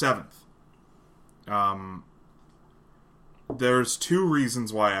Kings 7th. There's 2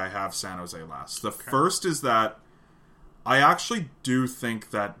 reasons why I have San Jose last. The first is that I actually do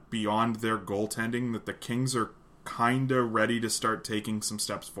think that beyond their goaltending, that the Kings are kind of ready to start taking some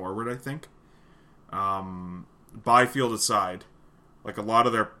steps forward, I think. Byfield aside, like a lot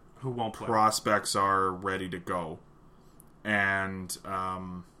of their Who won't play? prospects are ready to go. And,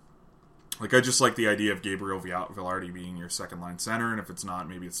 like, I just like the idea of Gabriel Vilardi being your second-line center, and if it's not,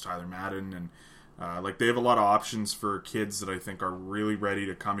 maybe it's Tyler Madden. And, like, they have a lot of options for kids that I think are really ready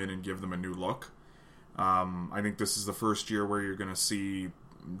to come in and give them a new look. I think this is the first year where you're going to see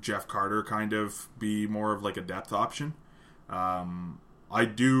Jeff Carter kind of be more of like a depth option. I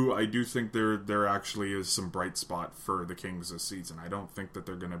do think there actually is some bright spot for the Kings this season. I don't think that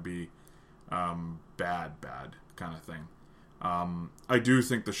they're going to be bad kind of thing. I do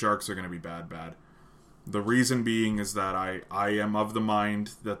think the Sharks are going to be bad. The reason being is that I am of the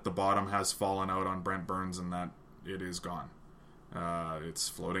mind that the bottom has fallen out on Brent Burns and that it is gone. It's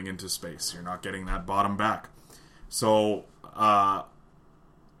floating into space. You're not getting that bottom back. So,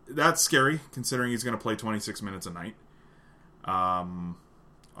 that's scary, considering he's going to play 26 minutes a night.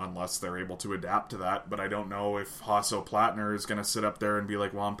 Unless they're able to adapt to that. But I don't know if Hasso Plattner is going to sit up there and be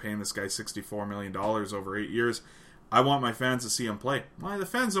like, well, I'm paying this guy $64 million over 8 years. I want my fans to see him play. Well, the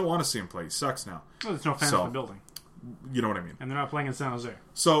fans don't want to see him play. He sucks now. Well, there's no fans in the building. You know what I mean. And they're not playing in San Jose.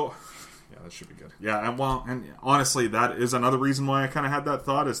 So, Yeah, that should be good. Yeah, and honestly, that is another reason why I kind of had that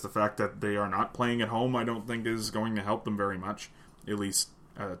thought, is the fact that they are not playing at home. I don't think is going to help them very much, at least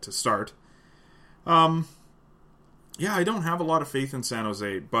to start. Yeah, I don't have a lot of faith in San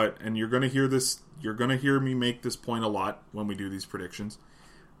Jose, and you're going to hear this. You're going to hear me make this point a lot when we do these predictions.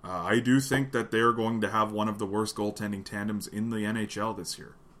 I do think that they're going to have one of the worst goaltending tandems in the NHL this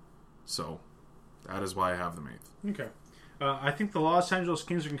year. So, that is why I have them 8th. Okay. I think the Los Angeles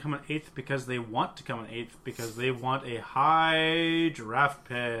Kings are going to come in 8th because they want to come in 8th because they want a high draft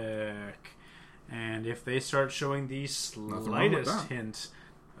pick. And if they start showing the slightest hint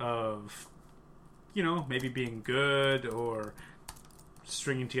of, maybe being good or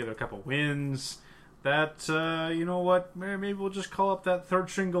stringing together a couple wins, that, maybe we'll just call up that third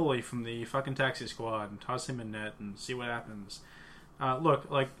string goalie from the fucking taxi squad and toss him in net and see what happens. Look,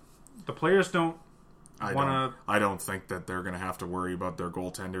 the players don't I don't think that they're going to have to worry about their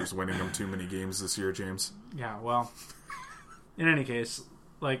goaltenders winning them too many games this year, James. Yeah, well, in any case,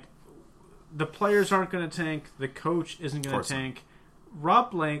 the players aren't going to tank. The coach isn't going to tank. Rob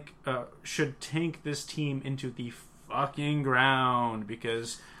Blank should tank this team into the fucking ground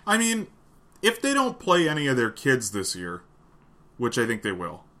because... I mean, if they don't play any of their kids this year, which I think they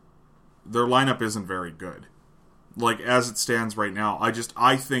will, their lineup isn't very good. As it stands right now,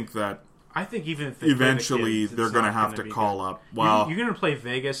 I think that... I think even if they eventually they're going to have to call good. Up. Well, you're going to play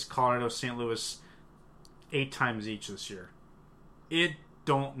Vegas, Colorado, St. Louis 8 times each this year. It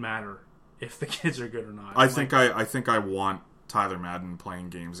don't matter if the kids are good or not. I think I want Tyler Madden playing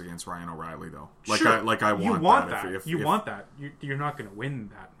games against Ryan O'Reilly though. Sure. I want that. If you want that. You're not going to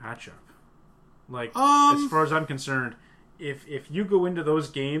win that matchup. As far as I'm concerned, if you go into those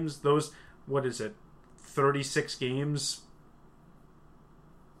games, 36 games.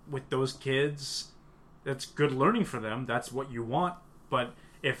 With those kids, that's good learning for them. That's what you want. But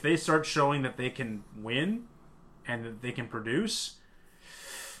if they start showing that they can win and that they can produce,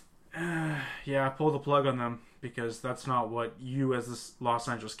 pull the plug on them because that's not what you as the Los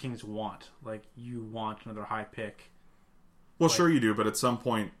Angeles Kings want. You want another high pick. Well, sure you do, but at some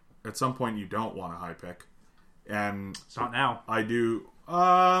point you don't want a high pick. And it's not now. I do.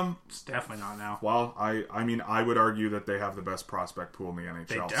 It's definitely not now. Well, I mean, I would argue that they have the best prospect pool in the NHL.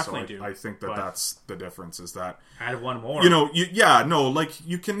 They definitely do. I think that's the difference. Is that add one more?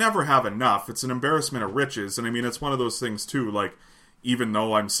 You can never have enough. It's an embarrassment of riches, and I mean, it's one of those things too. Even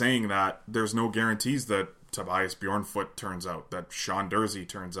though I'm saying that, there's no guarantees that Tobias Bjornfoot turns out, that Sean Durzi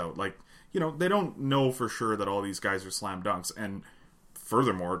turns out. They don't know for sure that all these guys are slam dunks, and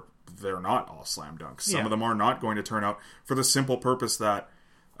furthermore, they're not all slam dunks. Some of them are not going to turn out for the simple purpose that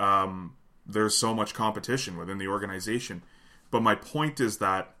there's so much competition within the organization. But my point is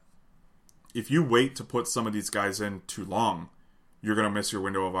that if you wait to put some of these guys in too long, you're going to miss your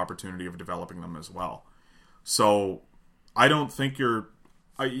window of opportunity of developing them as well. So I don't think you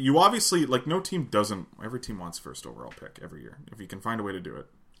obviously, no team doesn't, every team wants first overall pick every year. If you can find a way to do it,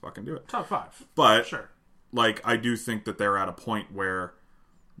 fucking do it. Top 5. But, sure. I do think that they're at a point where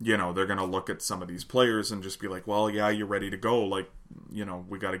they're going to look at some of these players and just be like, well, yeah, you're ready to go.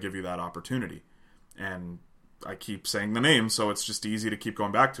 We got to give you that opportunity. And I keep saying the name, so it's just easy to keep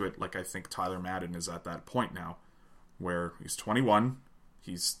going back to it. I think Tyler Madden is at that point now where he's 21.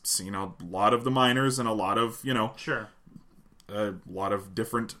 He's seen a lot of the minors and a lot of, sure, a lot of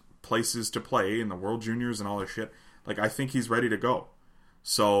different places to play in the World Juniors and all this shit. I think he's ready to go.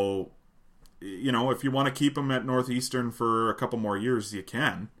 So... if you want to keep him at Northeastern for a couple more years, you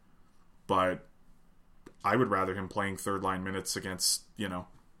can. But I would rather him playing third line minutes against,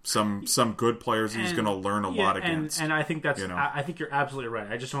 some good players he's going to learn a lot against. And I think I think you're absolutely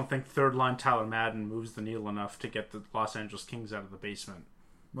right. I just don't think third line Tyler Madden moves the needle enough to get the Los Angeles Kings out of the basement.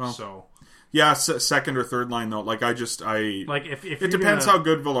 Well, so yeah, second or third line though. If it depends how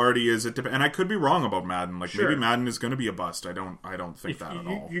good Velarde is. And I could be wrong about Madden. Sure. Maybe Madden is going to be a bust. I don't think that at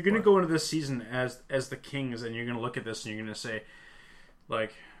all. You're going to go into this season as the Kings, and you're going to look at this and you're going to say,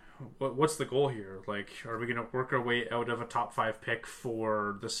 what's the goal here? Are we going to work our way out of a top 5 pick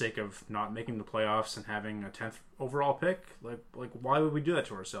for the sake of not making the playoffs and having a 10th overall pick? Why would we do that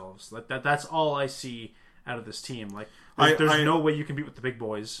to ourselves? That's all I see out of this team. There's no way you can beat with the big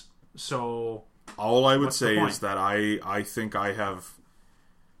boys. So all I would say is that I think I have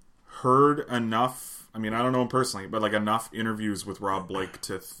heard enough. I mean, I don't know him personally, but enough interviews with Rob Blake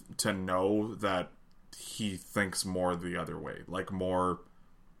to know that he thinks more the other way, more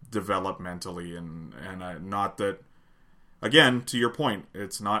developmentally, and not that. Again, to your point,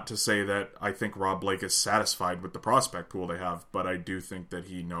 it's not to say that I think Rob Blake is satisfied with the prospect pool they have, but I do think that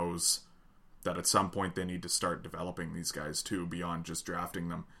he knows that at some point they need to start developing these guys too, beyond just drafting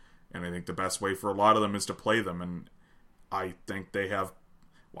them. And I think the best way for a lot of them is to play them. And I think they have...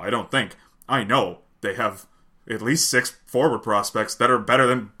 Well, I don't think. I know they have at least 6 forward prospects that are better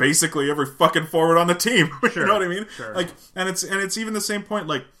than basically every fucking forward on the team. Sure. You know what I mean? Sure. Like, and it's even the same point.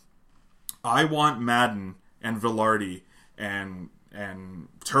 Like, I want Madden and Velarde and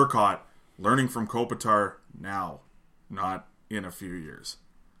Turcotte learning from Kopitar now, not in a few years.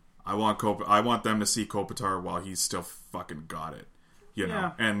 I want them to see Kopitar while he's still fucking got it, you know.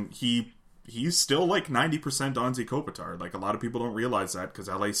 Yeah. And he's still like 90% Anze Kopitar. Like, a lot of people don't realize that because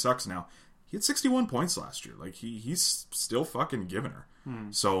LA sucks now. He had 61 points last year. Like, he's still fucking giving her.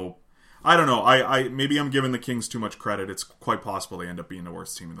 So I don't know. I maybe I'm giving the Kings too much credit. It's quite possible they end up being the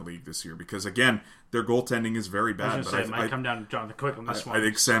worst team in the league this year because, again, their goaltending is very bad. I was going to say, it might come down to Jonathan Quick on this one. I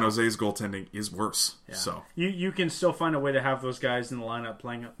think San Jose's goaltending is worse. Yeah. So you can still find a way to have those guys in the lineup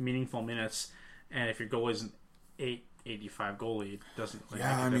playing meaningful minutes, and if your goalie's an 885 goalie, it doesn't make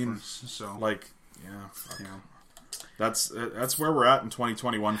a difference. So like, fuck. That's where we're at in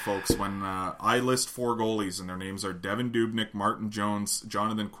 2021, folks. When I list 4 goalies and their names are Devin Dubnyk, Martin Jones,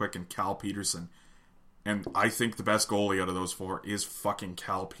 Jonathan Quick, and Cal Peterson, and I think the best goalie out of those 4 is fucking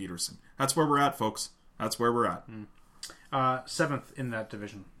Cal Peterson. That's where we're at, folks. That's where we're at. 7th in that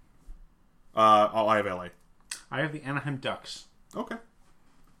division. I have LA. I have the Anaheim Ducks. Okay.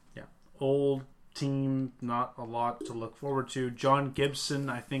 Yeah, old team, not a lot to look forward to. John Gibson,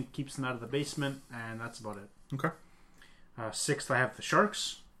 I think, keeps them out of the basement, and that's about it. Okay. 6th, I have the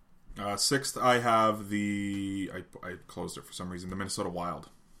Sharks. 6th, I have the... I closed it for some reason. The Minnesota Wild.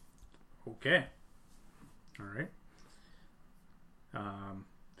 Okay. All right.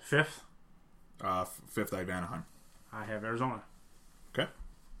 5th, 5th, I have Anaheim. I have Arizona. Okay.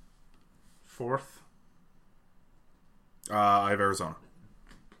 4th, I have Arizona.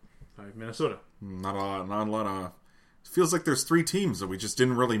 I have Minnesota. Not a lot of... It feels like there's 3 teams that we just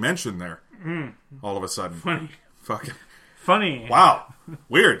didn't really mention there. All of a sudden. Funny. Fucking... Funny. Wow.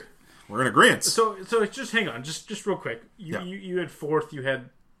 Weird. We're in agreement. So just hang on, just real quick. You had 4th. You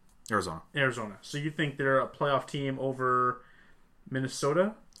had Arizona. So you think they're a playoff team over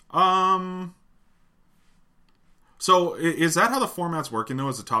Minnesota? So is that how the format's working though?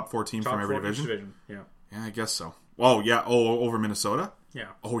 As a top 4 team from every division? Yeah. Yeah, I guess so. Oh yeah. Oh, over Minnesota? Yeah.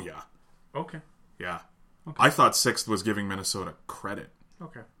 Oh yeah. Okay. Yeah. Okay. I thought 6th was giving Minnesota credit.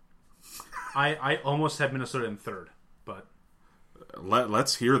 Okay. I almost had Minnesota in 3rd, but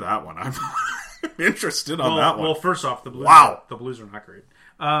let's hear that one. I'm interested on that one. Well, first off, the Blues. Wow. The Blues are not great.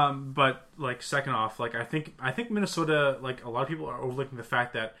 But like second off, like I think Minnesota, like a lot of people are overlooking the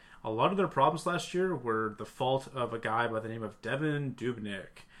fact that a lot of their problems last year were the fault of a guy by the name of Devin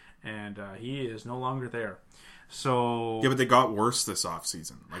Dubnyk, and he is no longer there. So yeah, but they got worse this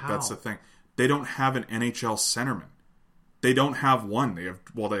offseason. Like, that's the thing. They don't have an NHL centerman. They don't have one. They have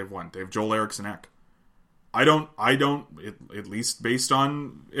one. They have Joel Eriksson-Ek. I don't, at least based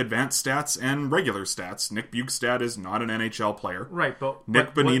on advanced stats and regular stats, Nick Bjugstad is not an NHL player. Right, but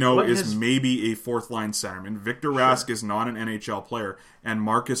Nick Bonino is maybe a 4th-line centerman. Victor Rask is not an NHL player. And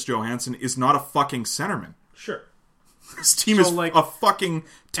Marcus Johansson is not a fucking centerman. Sure. This team is a fucking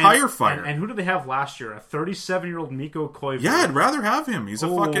tire fire. And who did they have last year? A 37-year-old Mikko Koivu. Yeah, I'd rather have him. He's a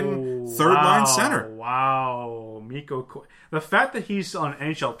fucking 3rd-line center. Wow, Mikko Koivu. The fact that he's on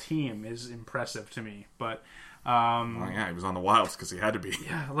an NHL team is impressive to me, but... well, yeah, he was on the Wilds because he had to be.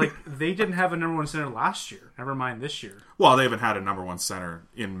 Yeah, like, they didn't have a number 1 center last year. Never mind this year. Well, they haven't had a number 1 center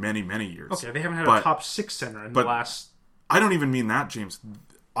in many, many years. Okay, they haven't had a top 6 center in the last... I don't even mean that, James.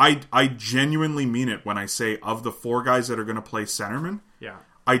 I genuinely mean it when I say of the 4 guys that are going to play centerman,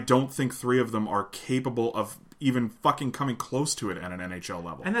 I don't think 3 of them are capable of even fucking coming close to it at an NHL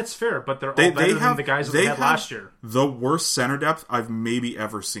level. And that's fair, but they're all better than the guys that they had last year. The worst center depth I've maybe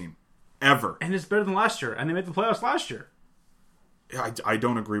ever seen. Ever. And it's better than last year, and they made the playoffs last year. I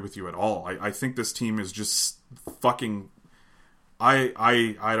don't agree with you at all. I think this team is just fucking... I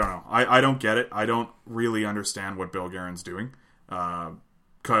don't know. I don't get it. I don't really understand what Bill Guerin's doing.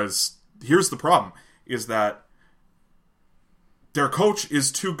 Because here's the problem, is that their coach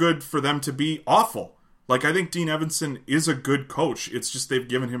is too good for them to be awful. Like, I think Dean Evanson is a good coach. It's just they've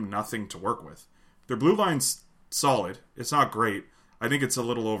given him nothing to work with. Their blue line's solid. It's not great. I think it's a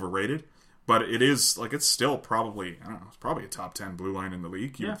little overrated. But it is, like, it's still probably, I don't know, it's probably a top 10 blue line in the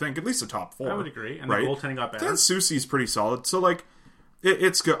league. You would think, at least a top 4. I would agree. And right? the goaltending got better. Then Soucy's pretty solid. So, like,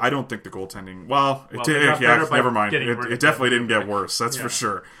 it's good. I don't think the goaltending, never mind. It definitely didn't get worse. That's for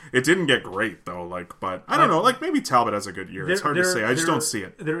sure. It didn't get great, though. Like, but I don't know. Like, maybe Talbot has a good year. It's hard to say. I just don't see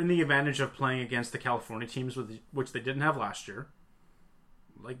it. They're in the advantage of playing against the California teams, which they didn't have last year.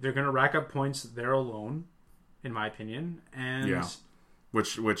 Like, they're going to rack up points there alone, in my opinion. And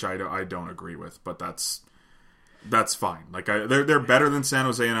which I don't agree with, but that's fine. Like they're better than San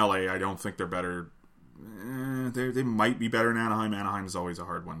Jose and LA. I don't think they're better. They might be better than Anaheim. Anaheim is always a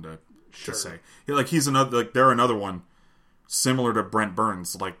hard one to say. Like he's another. Like they're another one similar to Brent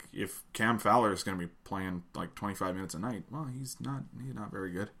Burns. Like if Cam Fowler is going to be playing like 25 minutes a night, well, he's not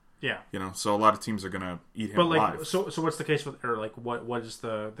very good. Yeah, so a lot of teams are going to eat him but like, alive. so what's the case with, or like what is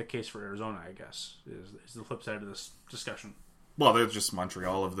the case for Arizona? I guess is the flip side of this discussion. Well, they're just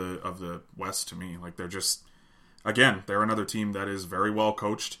Montreal of the West to me. Like they're just, again, they're another team that is very well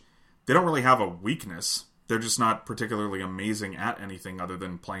coached. They don't really have a weakness. They're just not particularly amazing at anything other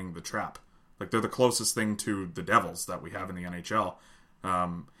than playing the trap. Like they're the closest thing to the Devils that we have in the NHL.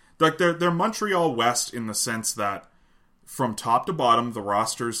 Like they're Montreal West in the sense that from top to bottom, the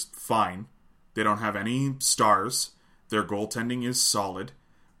roster's fine. They don't have any stars. Their goaltending is solid,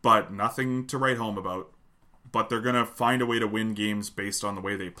 but nothing to write home about. But they're going to find a way to win games based on the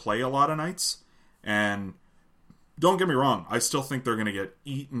way they play a lot of nights. And don't get me wrong, I still think they're going to get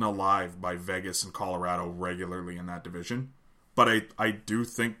eaten alive by Vegas and Colorado regularly in that division. But I do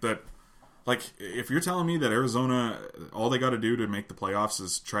think that, like, if you're telling me that Arizona, all they got to do to make the playoffs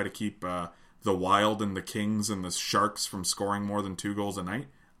is try to keep the Wild and the Kings and the Sharks from scoring more than 2 goals a night,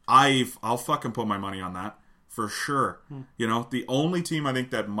 I'll fucking put my money on that for sure. The only team I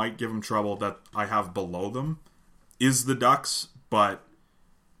think that might give them trouble that I have below them is the Ducks, but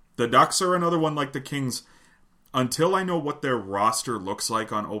the Ducks are another one like the Kings. Until I know what their roster looks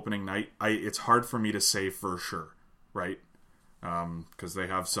like on opening night, it's hard for me to say for sure, right? Because they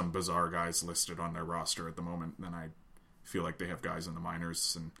have some bizarre guys listed on their roster at the moment, and I feel like they have guys in the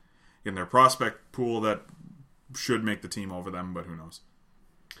minors and in their prospect pool that should make the team over them, but who knows?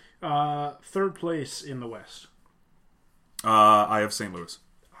 Third place in the West. I have St. Louis.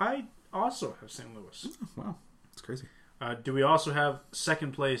 I also have St. Louis. Wow, that's crazy. Do we also have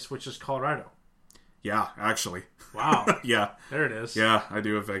second place, which is Colorado? Yeah, actually. Wow. Yeah. There it is. Yeah, I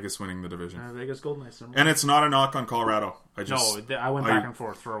do have Vegas winning the division. Vegas Golden Knights. And it's not a knock on Colorado. I went back and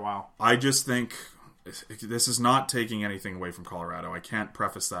forth for a while. I just think this is not taking anything away from Colorado. I can't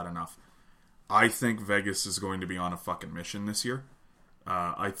preface that enough. I think Vegas is going to be on a fucking mission this year.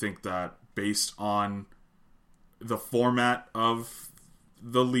 I think that based on the format of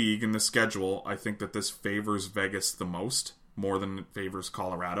the league and the schedule, I think that this favors Vegas the most, more than it favors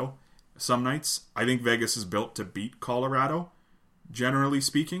Colorado. Some nights, I think Vegas is built to beat Colorado, generally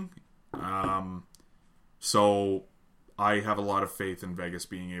speaking. So I have a lot of faith in Vegas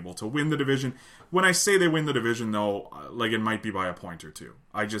being able to win the division. When I say they win the division, though, like it might be by a point or two.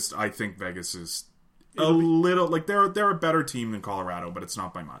 I think Vegas is a little like they're a better team than Colorado, but it's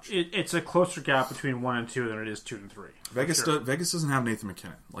not by much. It's a closer gap between 1 and 2 than it is 2 and 3. Vegas doesn't have Nathan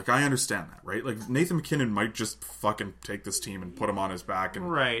McKinnon. Like I understand that, right? Like Nathan McKinnon might just fucking take this team and put him on his back, and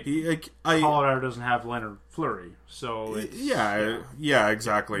right. Colorado doesn't have Leonard Fleury, so yeah,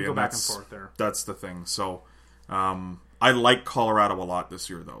 exactly. Go back and forth there. That's the thing. So I like Colorado a lot this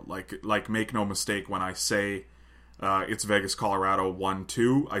year, though. Like make no mistake when I say it's Vegas, Colorado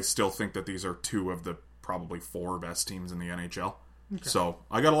 1-2. I still think that these are 2 of the probably 4 best teams in the NHL. Okay. So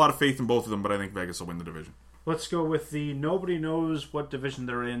I got a lot of faith in both of them, but I think Vegas will win the division. Let's go with the nobody knows what division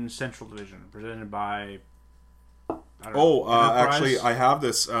they're in, Central Division, presented by... actually, I have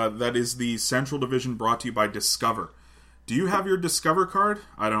this. That is the Central Division brought to you by Discover. Do you have your Discover card?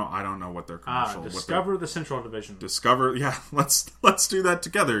 I don't know what their commercial. Discover the Central Division. Discover, yeah. Let's do that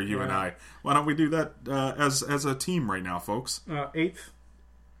together, you and I. Why don't we do that as a team right now, folks? 8th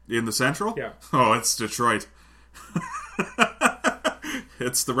in the Central. Yeah. Oh, it's Detroit.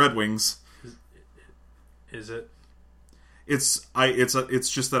 It's the Red Wings. Is it? It's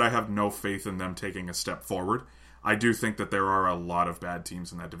just that I have no faith in them taking a step forward. I do think that there are a lot of bad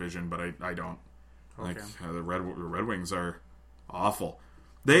teams in that division, but I don't. Okay. Like the Red Wings are awful.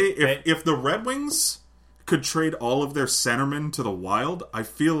 If the Red Wings could trade all of their centermen to the Wild, I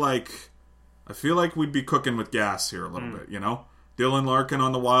feel like we'd be cooking with gas here a little bit. Dylan Larkin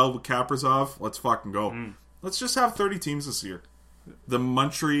on the Wild with Kaprizov. Let's fucking go. Let's just have 30 teams this year. The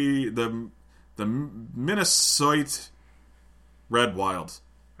Minnesota Red Wild.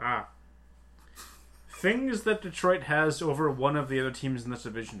 Things that Detroit has over one of the other teams in this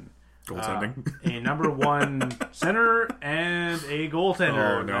division. Goaltending. A number 1 center and a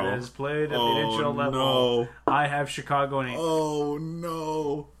goaltender that has played at the NHL level. No. I have Chicago in 8th. Oh,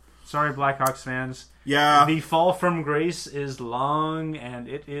 no. Sorry, Blackhawks fans. Yeah. The fall from grace is long and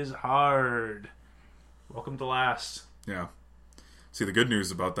it is hard. Welcome to last. Yeah. See, the good news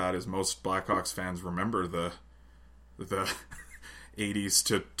about that is most Blackhawks fans remember the 80s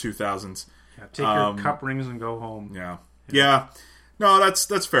to 2000s. Yeah, take your cup rings and go home. Yeah. No,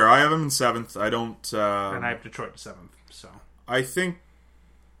 that's fair. I have him in 7th. I don't. And I have Detroit 7th. So I think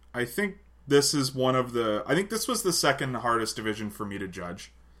this is one of the. I think this was the second hardest division for me to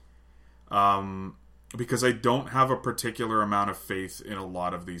judge. Because I don't have a particular amount of faith in a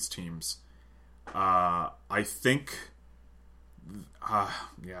lot of these teams. I think.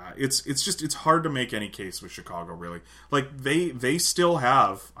 Yeah, it's hard to make any case with Chicago, really. Like they still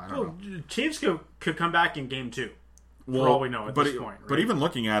have. I don't know. Chiefs could come back in game 2. For all we know at this point. Right? But even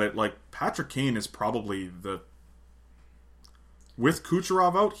looking at it, like Patrick Kane is probably with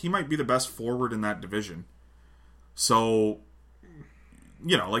Kucherov out, he might be the best forward in that division. So,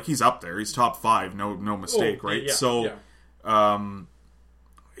 like he's up there. He's top 5, no mistake, right? Yeah, so,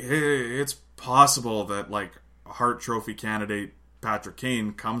 it's possible that like Hart Trophy candidate Patrick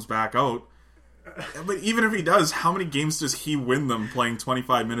Kane comes back out. But even if he does, how many games does he win them playing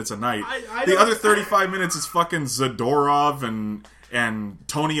 25 minutes a night? The other 35 minutes is fucking Zadorov and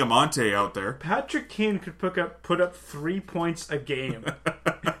Tony Amonte out there. Patrick Kane could put up 3 points a game.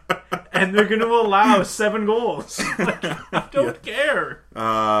 And they're going to allow 7 goals. Like, I don't care.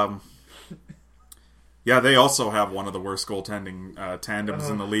 Yeah, they also have one of the worst goaltending tandems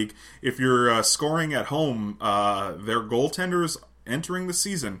in the league. If you're scoring at home, their goaltenders entering the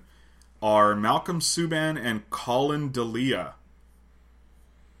season are Malcolm Subban and Colin Delia.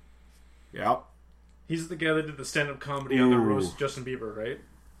 Yeah. He's the guy that did the stand-up comedy on the roast Justin Bieber, right?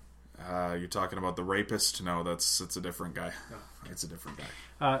 You're talking about the rapist? No, it's a different guy. Oh, okay. It's a different guy.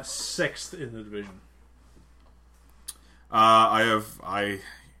 6th in the division.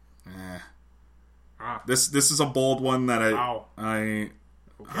 This is a bold one that I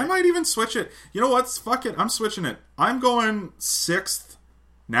might even switch it. You know what? Fuck it. I'm switching it. I'm going 6th.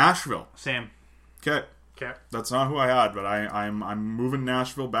 Nashville. Sam. Okay. That's not who I had, but I'm moving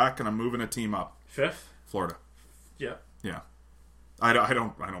Nashville back and I'm moving a team up. 5th. Florida. Yeah. I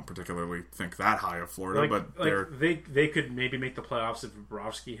don't particularly think that high of Florida, but they could maybe make the playoffs if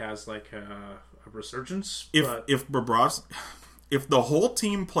Bobrovsky has like a resurgence. If Bobrovsky, if the whole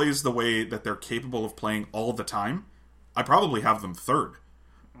team plays the way that they're capable of playing all the time, I probably have them 3rd.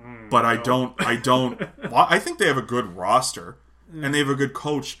 But I don't. Well, I think they have a good roster. And they have a good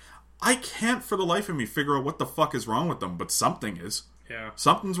coach. I can't for the life of me figure out what the fuck is wrong with them, but something is. Yeah.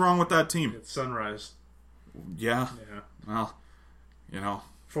 Something's wrong with that team. It's Sunrise. Yeah. Well,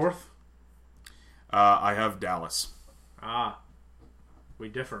 4th? I have Dallas. We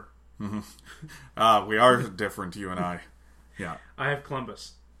differ. Mm-hmm. We are different, you and I. Yeah. I have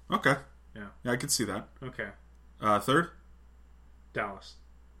Columbus. Okay. Yeah, I could see that. Okay. 3rd? Dallas.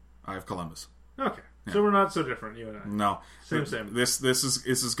 I have Columbus. Okay. Yeah. So we're not so different, you and I. No. Same. This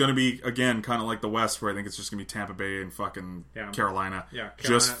is going to be, again, kind of like the West, where I think it's just going to be Tampa Bay and fucking Carolina. Yeah.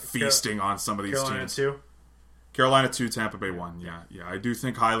 Just feasting on some of these Carolina teams. 2? Carolina 2, Tampa Bay 1. Yeah. I do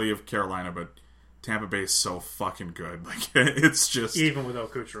think highly of Carolina, but Tampa Bay is so fucking good. Like, it's just... Even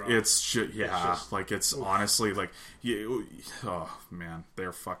without Kucherov. It's just... It's honestly, like... oh, man.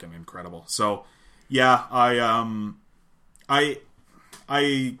 They're fucking incredible. So, yeah,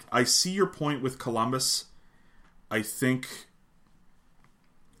 I see your point with Columbus. I think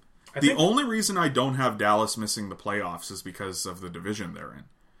the only reason I don't have Dallas missing the playoffs is because of the division they're in.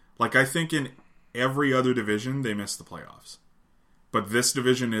 Like, I think in every other division, they miss the playoffs. But this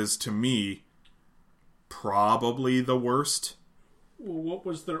division is, to me, probably the worst. Well, what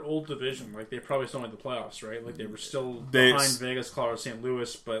was their old division? Like, they probably still made the playoffs, right? Like, they were still behind Vegas, Colorado, St.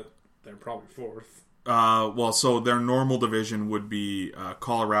 Louis, but they're probably 4th. So their normal division would be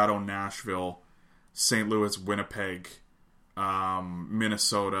Colorado, Nashville, St. Louis, Winnipeg,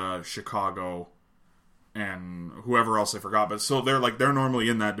 Minnesota, Chicago, and whoever else I forgot. But so they're normally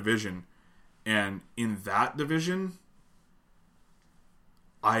in that division, and in that division,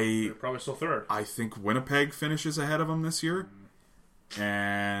 they're probably still 3rd. I think Winnipeg finishes ahead of them this year,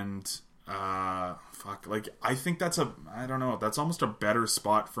 and I think that's I don't know. That's almost a better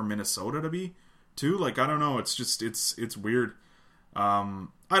spot for Minnesota to be. Too, like, I don't know, it's just it's weird. I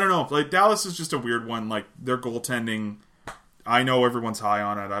don't know, like, Dallas is just a weird one. Like, their goaltending, I know everyone's high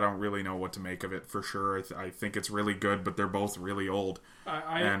on it. I don't really know what to make of it for sure. I think it's really good, but they're both really old.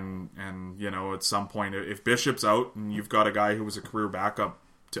 And at some point, if Bishop's out and you've got a guy who was a career backup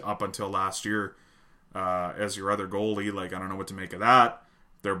up until last year as your other goalie, like, I don't know what to make of that.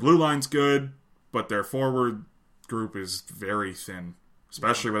 Their blue line's good, but their forward group is very thin,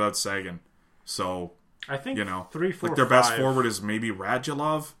 especially without Sagan. So, I think 3, 4, like, their best forward is maybe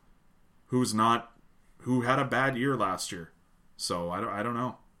Radulov, who had a bad year last year. So I don't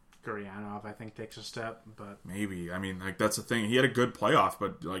know. Gurianov, I think, takes a step, but maybe. I mean, like, that's the thing. He had a good playoff,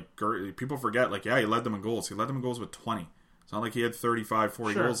 but like, people forget, like, yeah, he led them in goals. He led them in goals with 20. It's not like he had 35,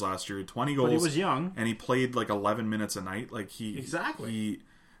 40 Sure. goals last year. He had 20 goals. But he was young. And he played like 11 minutes a night. Like Exactly.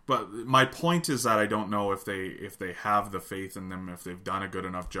 But my point is that I don't know if they have the faith in them, if they've done a good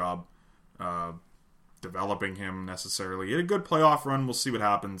enough job developing him necessarily. He had a good playoff run. We'll see what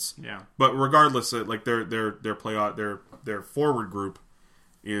happens. Yeah. But regardless, like their playoff their forward group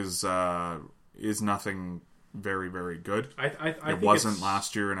is nothing very, very good. I it think wasn't it's,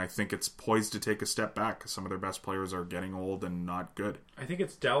 last year, and I think it's poised to take a step back because some of their best players are getting old and not good. I think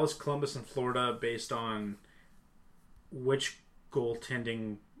it's Dallas, Columbus, and Florida based on which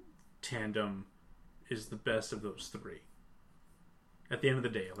goaltending tandem is the best of those three. At the end of the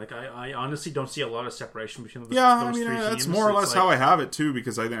day, like I honestly don't see a lot of separation between those, Yeah, those I mean, three that's teams. more or It's less like, how I have it too,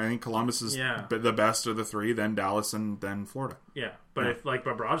 because I think Columbus is Yeah. the best of the three, then Dallas, and then Florida. Yeah, but Yeah. if like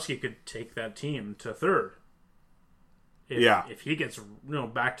Bobrovsky could take that team to third, if he gets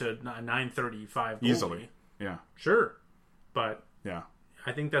back to 935 Easily. Yeah, sure, but yeah.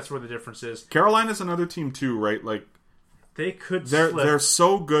 I think that's where the difference is. Carolina's another team too, right? Like They could they're slip.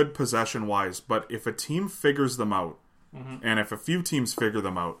 so good possession wise, but if a team figures them out, and if a few teams figure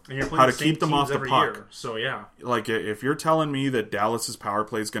them out, and you're playing how to the same keep them off teams the every puck. year. So yeah, Like, if you're telling me that Dallas's power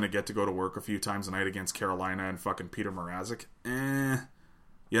play is going to get to go to work a few times a night against Carolina and fucking Peter Mrazek,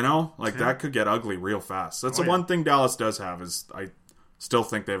 that could get ugly real fast. That's the one thing Dallas does have is I still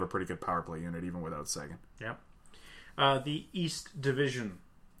think they have a pretty good power play unit even without Sagan. yeah. The East Division.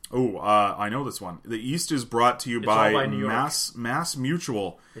 Oh, I know this one. The East is brought to you It's all by by New York. Mass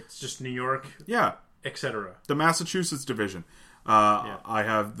Mutual. It's just New York, Yeah, etc. the Massachusetts division. Yeah. I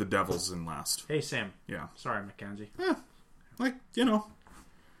have the Devils in last. Hey Sam. Yeah. Sorry, Mackenzie.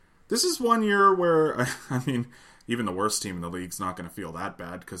 This is one year where, I mean, even the worst team in the league's not going to feel that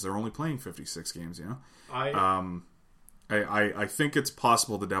bad because they're only playing 56 games, I think it's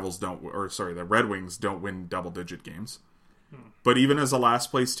possible the Red Wings don't win double-digit games. But even as a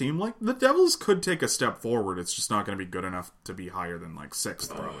last-place team, like, the Devils could take a step forward. It's just not going to be good enough to be higher than, like,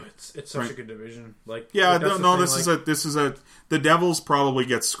 6th, probably. It's such a good division. Like Yeah, that's the no, thing, this is a the Devils probably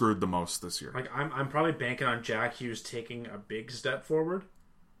get screwed the most this year. like I'm probably banking on Jack Hughes taking a big step forward.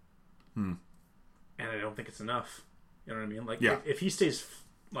 And I don't think it's enough. You know what I mean? Like Yeah. if he stays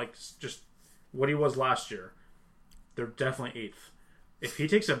like just what he was last year, they're definitely 8th. If he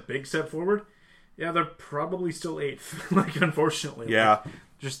takes a big step forward, yeah, they're probably still 8th. Like unfortunately, Yeah. like,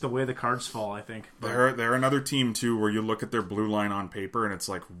 just the way the cards fall, I think. But, They're another team too where you look at their blue line on paper and it's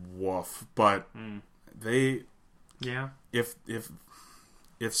like woof, but they yeah, if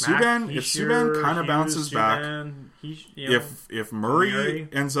Subban kind of bounces back, if Murray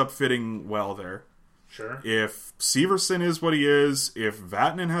ends up fitting well there, sure, if Severson is what he is, if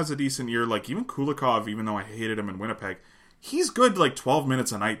Vatanen has a decent year, like even Kulikov, even though I hated him in Winnipeg, he's good like 12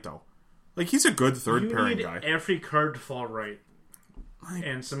 minutes a night though. Like he's a good third pairing need guy. every card to fall right.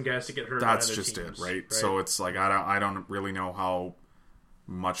 And some guys to get hurt. That's by other just teams, it, right? So it's like I don't really know how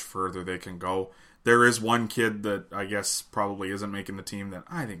much further they can go. There is one kid that I guess probably isn't making the team that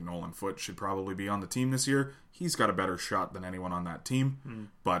I think Nolan Foote should probably be on the team this year. He's got a better shot than anyone on that team.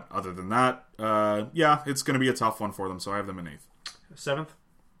 But other than that, it's going to be a tough one for them. So I have them in 7th.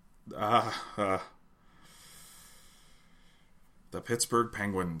 The Pittsburgh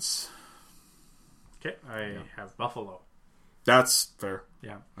Penguins. Okay, I have Buffalo. That's fair.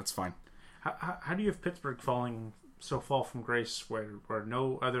 Yeah. That's fine. How do you have Pittsburgh fall from grace where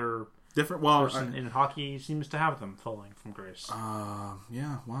no other Different. Well, person in hockey seems to have them falling from grace?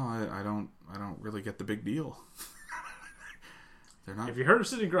 yeah. Well, I don't really get the big deal. They're not. Have you heard of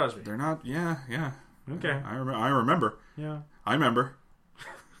Sidney Crosby? They're not. Yeah. Okay. I remember. Yeah. I remember.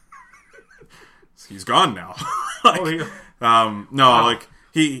 He's gone now. No, Wow. like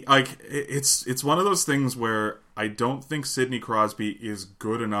it's one of those things where I don't think Sidney Crosby is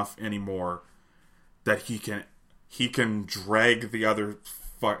good enough anymore that he can drag the other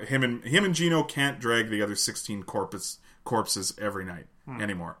him and Gino can't drag the other 16 corpses every night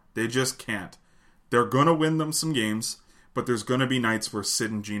anymore. They just can't. They're gonna win them some games, but there's gonna be nights where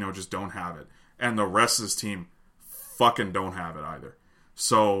Sid and Gino just don't have it, and the rest of his team fucking don't have it either.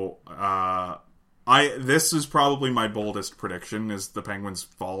 So this is probably my boldest prediction, is the Penguins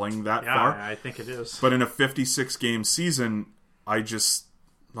falling that far. I think it is. But in a 56 game season, I just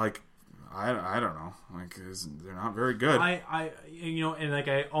I don't know. Like they're not very good.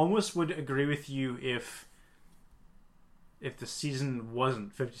 I almost would agree with you if the season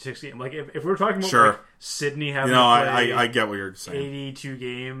wasn't 56 games. Like if we're talking about like Sydney having I get what you're saying. 82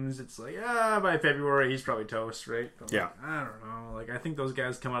 games, it's like by February he's probably toast, right? But yeah. I don't know. Like I think those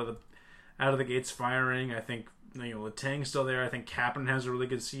guys come out of the gates firing. I think Letang's still there. I think Kapanen has a really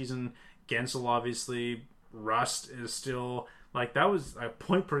good season. Gensel obviously Rust is still like that was a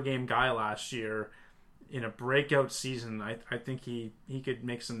point per game guy last year in a breakout season. I think he could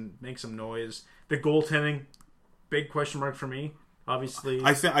make some noise. The goaltending, big question mark for me. Obviously,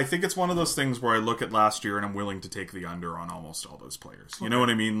 I think it's one of those things where I look at last year and I'm willing to take the under on almost all those players. You know what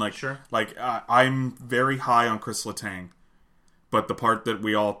I mean? Like, sure. Like I'm very high on Chris Letang, but the part that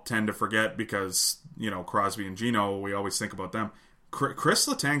we all tend to forget because Crosby and Gino, we always think about them. Chris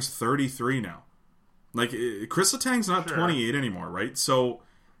Letang's 33 now. Like Chris Letang's not 28 anymore, right? So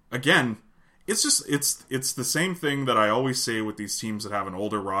again, it's just it's the same thing that I always say with these teams that have an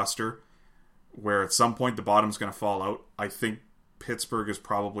older roster, where at some point the bottom's going to fall out. I think Pittsburgh is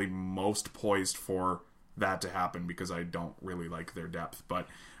probably most poised for that to happen because I don't really like their depth. But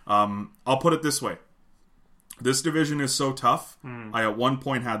I'll put it this way. This division is so tough, I at one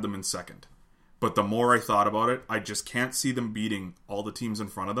point had them in second. But the more I thought about it, I just can't see them beating all the teams in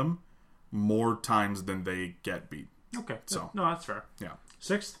front of them more times than they get beat. Okay. So no, that's fair. Yeah.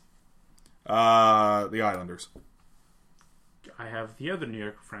 Sixth? The Islanders. I have the other New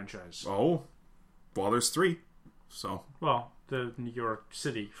York franchise. Oh. Well, there's three. So. Well, the New York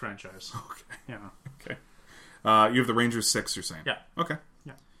City franchise. Okay. Yeah. Okay. You have the Rangers 6, you're saying? Yeah. Okay.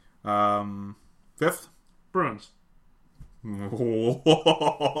 Yeah. Fifth? Bruins.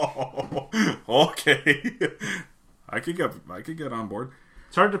 Okay. I could get on board.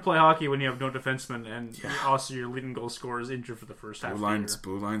 It's hard to play hockey when you have no defenseman and also your leading goal scorer is injured for the first half of the year.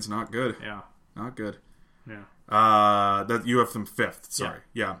 Blue line's not good. Yeah. Not good. Yeah. That you have them fifth. Sorry.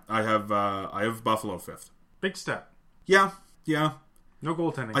 Yeah. I have Buffalo fifth. Big step. Yeah. No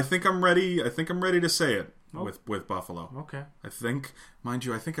goaltending. I think I'm ready to say it with Buffalo. Okay. I think I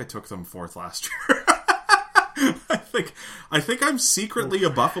took them fourth last year. I think I'm secretly a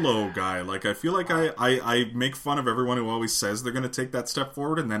Buffalo guy. Like, I feel like I make fun of everyone who always says they're going to take that step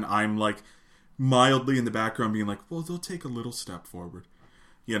forward, and then I'm like mildly in the background being like, well, they'll take a little step forward.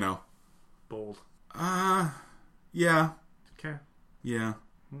 Bold. Yeah. Okay. Yeah.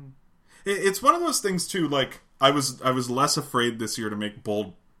 It's one of those things too. Like, I was less afraid this year to make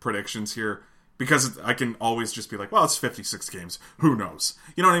bold predictions here because I can always just be like, well, it's 56 games. Who knows?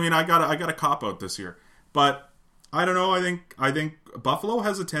 You know what I mean? I got a cop out this year, but I don't know. I think Buffalo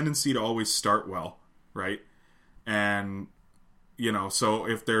has a tendency to always start well, right? And so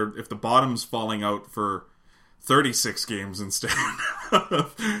if the bottom's falling out for 36 games instead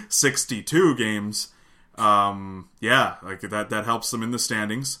of 62 games, like that helps them in the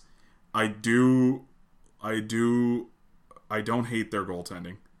standings. I don't hate their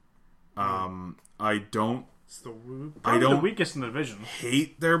goaltending. It's the weakest in the division.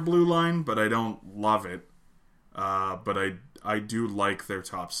 Hate their blue line, but I don't love it. But I do like their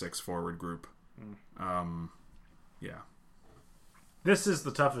top six forward group. Yeah. This is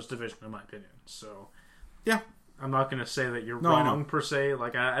the toughest division in my opinion. So yeah, I'm not going to say that you're wrong per se.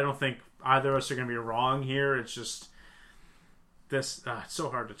 Like I don't think either of us are going to be wrong here. It's just this. It's so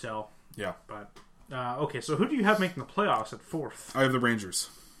hard to tell. Yeah. But okay, so who do you have making the playoffs at fourth? I have the Rangers.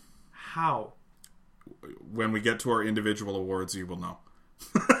 How? When we get to our individual awards, you will know.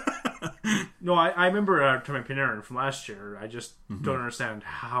 No, I remember Artemi Panarin from last year. I just don't understand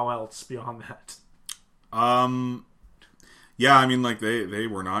how else beyond that. Yeah, I mean, like they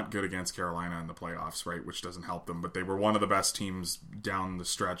were not good against Carolina in the playoffs, right? Which doesn't help them, but they were one of the best teams down the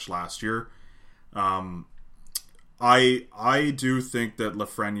stretch last year. I do think that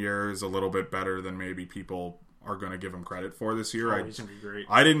Lafreniere is a little bit better than maybe people are going to give him credit for this year. He's going to be great.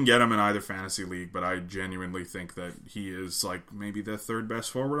 I didn't get him in either fantasy league, but I genuinely think that he is like maybe the third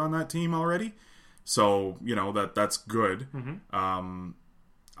best forward on that team already. So, that's good. Mm-hmm.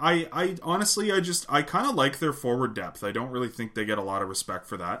 I honestly, I kind of like their forward depth. I don't really think they get a lot of respect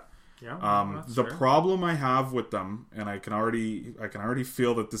for that. Yeah, the fair. Problem I have with them, and I can already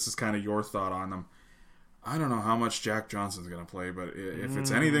feel that this is kind of your thought on them. I don't know how much Jack Johnson's going to play, but if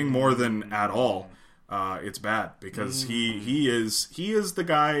it's anything more than at all, it's bad because he is the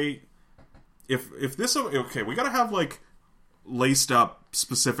guy. If this okay, we got to have like laced up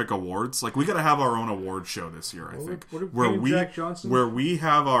specific awards. Like we got to have our own award show this year. I think where we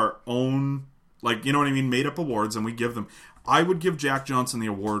have our own, like, you know what I mean, made up awards, and we give them. I would give Jack Johnson the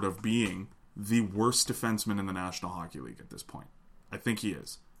award of being the worst defenseman in the National Hockey League at this point. I think he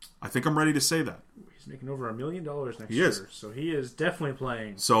is. I think I'm ready to say that. He's making over $1 million next year. So he is definitely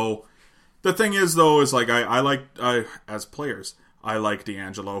playing. So the thing is, though, is like I like as players, I like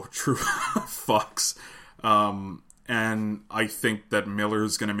D'Angelo, True Fox, and I think that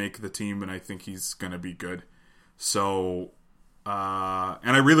Miller's going to make the team, and I think he's going to be good. So,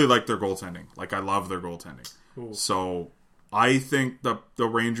 and I really like their goaltending. Like I love their goaltending. Ooh. So I think the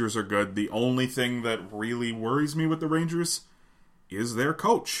Rangers are good. The only thing that really worries me with the Rangers is their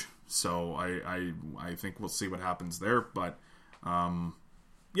coach. So I think we'll see what happens there. But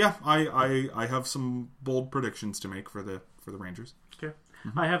yeah, I have some bold predictions to make for the Rangers. Okay.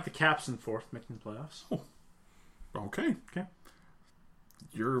 I have the Caps in fourth, making the playoffs. Oh. Okay. Okay.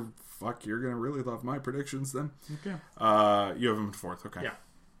 You're gonna really love my predictions then. Okay. You have them in fourth. Okay. Yeah.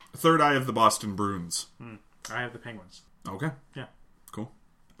 Third, I have the Boston Bruins. I have the Penguins. Okay. Yeah. Cool.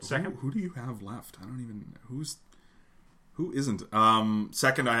 Second? Who do you have left? I don't even... Who isn't?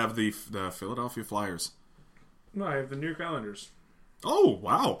 Second, I have the Philadelphia Flyers. No, I have the New York Islanders. Oh,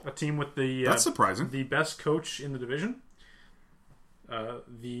 wow. A team with the... That's surprising. The best coach in the division. The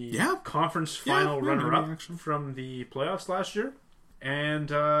Yeah. conference final maybe, runner-up actually. from the playoffs last year.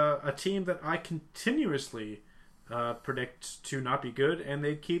 And a team that I continuously... predict to not be good, and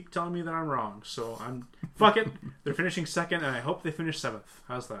they keep telling me that I'm wrong. So I'm fuck it. They're finishing second, and I hope they finish seventh.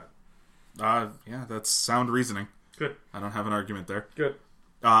 How's that? Yeah, that's sound reasoning. Good. I don't have an argument there. Good.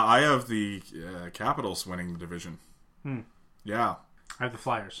 I have the Capitals winning the division. Yeah. I have the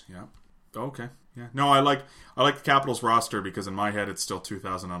Flyers. Yeah. Okay. Yeah. No, I like the Capitals roster because in my head it's still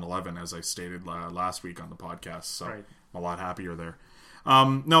 2011, as I stated last week on the podcast. So Right. I'm a lot happier there.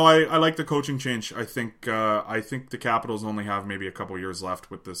 No, I like the coaching change. I think the Capitals only have maybe a couple years left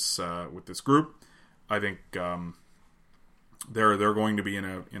with this group. I think they're going to be in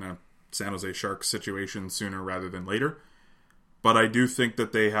a San Jose Sharks situation sooner rather than later. But I do think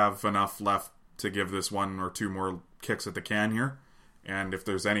that they have enough left to give this one or two more kicks at the can here. And if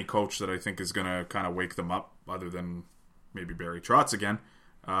there's any coach that I think is going to kind of wake them up, other than maybe Barry Trotz again,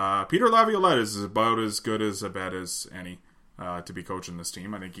 Peter Laviolette is about as good as a bet as any. To be coaching this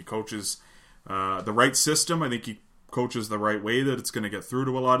team. I think he coaches the right system. I think he coaches the right way that it's going to get through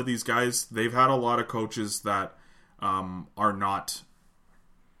to a lot of these guys. They've had a lot of coaches that are not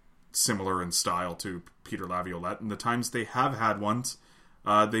similar in style to Peter Laviolette, and the times they have had ones,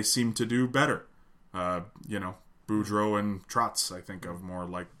 they seem to do better. Boudreau and Trotz, I think of more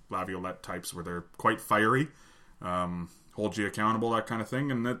like Laviolette types where they're quite fiery, hold you accountable, that kind of thing,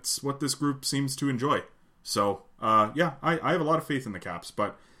 and that's what this group seems to enjoy. So, yeah, I have a lot of faith in the Caps,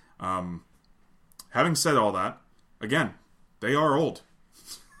 but having said all that, again, they are old.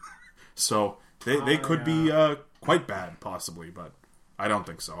 So, they could be quite bad, possibly, but I don't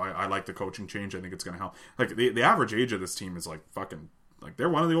think so. I like the coaching change. I think it's going to help. Like, the average age of this team is they're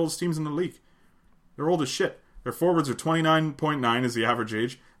one of the oldest teams in the league. They're old as shit. Their forwards are 29.9 is the average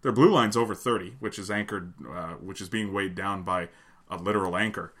age. Their blue line's over 30, which is which is being weighed down by a literal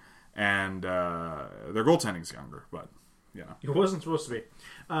anchor. And their goaltending's younger, but it wasn't supposed to be.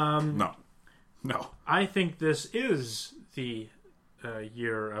 No. I think this is the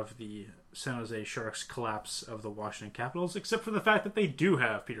year of the San Jose Sharks collapse of the Washington Capitals, except for the fact that they do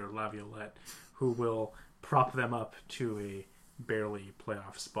have Peter Laviolette, who will prop them up to a barely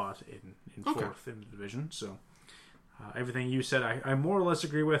playoff spot in fourth in the division. So everything you said, I more or less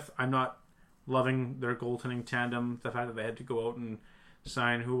agree with. I'm not loving their goaltending tandem. The fact that they had to go out and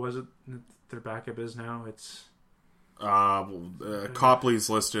sign, who was it their backup is now? It's Copley's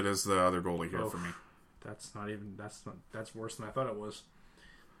listed as the other goalie here for me. That's worse than I thought it was.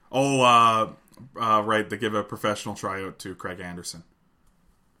 Right, they give a professional tryout to Craig Anderson.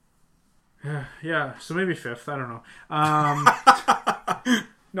 Yeah, so maybe fifth, I don't know.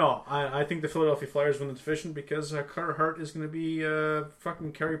 No, I think the Philadelphia Flyers win the division because Carter Hart is going to be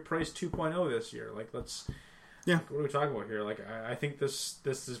fucking Carey Price 2.0 this year. Like, what are we talking about here? Like, I think this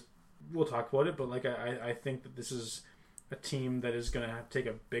is... We'll talk about it, but like I think that this is a team that is going to have to take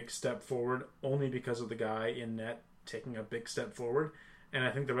a big step forward only because of the guy in net taking a big step forward. And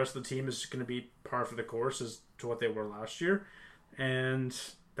I think the rest of the team is going to be par for the course as to what they were last year. And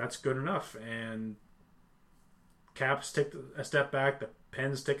that's good enough. And Caps take a step back. The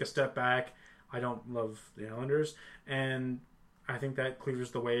Pens take a step back. I don't love the Islanders. And I think that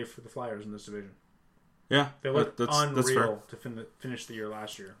clears the way for the Flyers in this division. Yeah, They looked unreal that's fair. to finish the year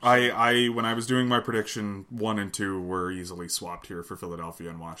last year. So. I when I was doing my prediction, 1 and 2 were easily swapped here for Philadelphia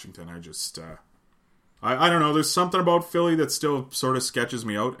and Washington. I just I don't know. There's something about Philly that still sort of sketches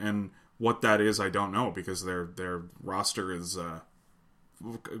me out, and what that is, I don't know, because their roster is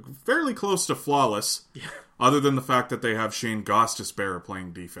fairly close to flawless. Yeah. Other than the fact that they have Shane Gostisbehere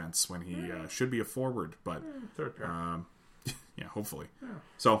playing defense when he should be a forward, but third pair. Yeah, hopefully. Yeah.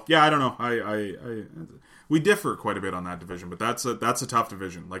 So yeah, I don't know. I we differ quite a bit on that division, but that's a tough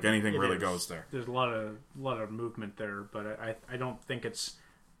division. Like anything really goes there. There's a lot of movement there, but I don't think it's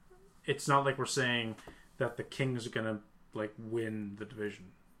not like we're saying that the Kings are gonna like win the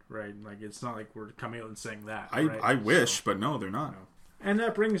division, right? Like, it's not like we're coming out and saying that. I right? wish, but no, they're not. And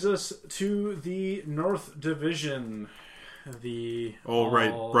that brings us to the North Division.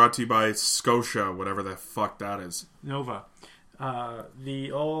 Brought to you by Scotia, whatever the fuck that is. Nova.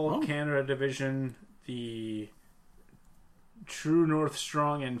 The All-Canada Division, the True North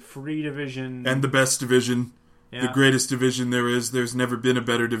Strong and Free Division. And the best division. Yeah. The greatest division there is. There's never been a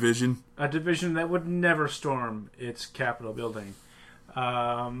better division. A division that would never storm its Capitol building.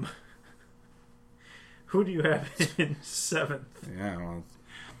 Who do you have in 7th? Yeah, well...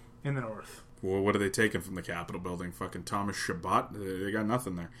 In the North. Well, what are they taking from the Capitol building? Fucking Thomas Chabot? They got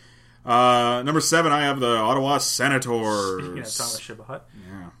nothing there. Number 7, I have the Ottawa Senators. Speaking of Thomas Chabot.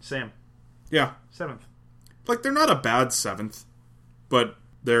 Yeah. Sam. Yeah. 7th. Like, they're not a bad 7th, but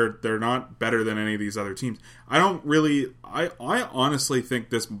they're not better than any of these other teams. I honestly think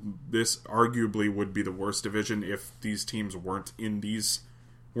this arguably would be the worst division if these teams weren't in these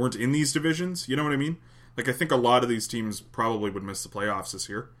divisions. You know what I mean? Like, I think a lot of these teams probably would miss the playoffs this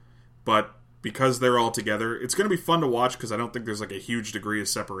year, but because they're all together, it's going to be fun to watch because I don't think there's like a huge degree of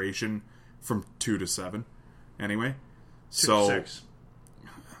separation from 2 to 7. Anyway, 2 to 6.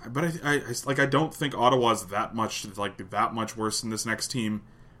 But I don't think Ottawa's that much worse than this next team.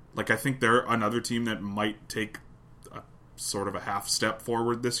 Like, I think they're another team that might take a sort of a half step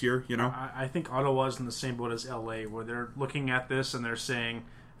forward this year. You know, I think Ottawa's in the same boat as LA, where they're looking at this and they're saying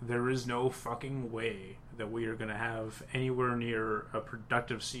there is no fucking way that we are going to have anywhere near a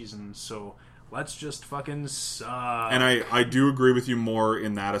productive season. So let's just fucking suck. And I do agree with you more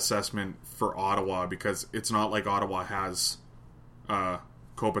in that assessment for Ottawa because it's not like Ottawa has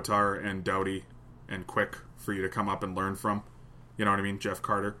Kopitar and Doughty and Quick for you to come up and learn from. You know what I mean? Jeff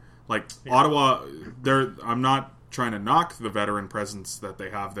Carter. Like, yeah. Ottawa, I'm not trying to knock the veteran presence that they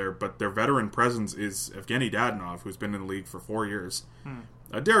have there, but their veteran presence is Evgeny Dadonov, who's been in the league for 4 years.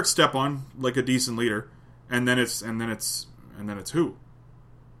 Derek Stepan, like a decent leader, and then it's who?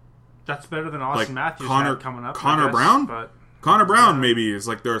 That's better than Austin Matthews coming up. Connor guess, Brown? But Connor Brown maybe is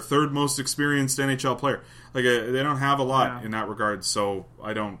like their third most experienced NHL player. Like, they don't have a lot in that regard, so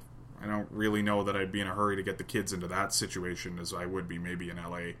I don't really know that I'd be in a hurry to get the kids into that situation as I would be maybe in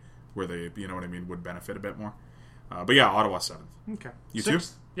LA, where they, you know what I mean, would benefit a bit more. But yeah, Ottawa 7th. Okay. You 6th? too?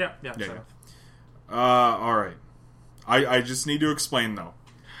 Yeah, 7th. Yeah. All right. I just need to explain, though.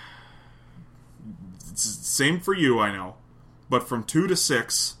 Same for you, I know. But from 2 to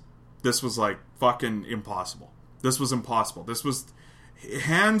 6, this was like fucking impossible. This was impossible. This was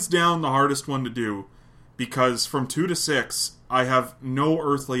hands down the hardest one to do because from 2 to 6, I have no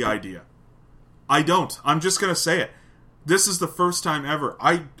earthly idea. I don't. I'm just going to say it. This is the first time ever.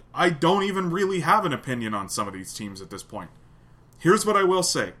 I don't even really have an opinion on some of these teams at this point. Here's what I will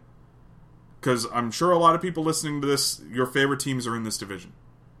say. Because I'm sure a lot of people listening to this, your favorite teams are in this division.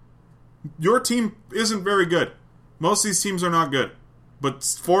 Your team isn't very good. Most of these teams are not good. But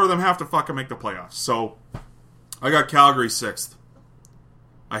 4 of them have to fucking make the playoffs. So, I got Calgary 6th.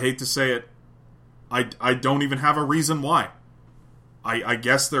 I hate to say it. I don't even have a reason why. I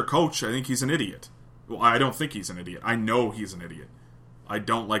guess their coach, I think he's an idiot. Well, I don't think he's an idiot. I know he's an idiot. I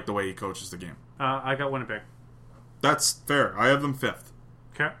don't like the way he coaches the game. I got Winnipeg. That's fair. I have them 5th.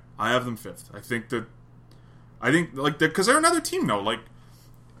 Okay. I have them 5th. I think, because they're another team, though. Like,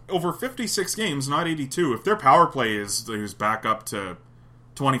 over 56 games, not 82. If their power play is back up to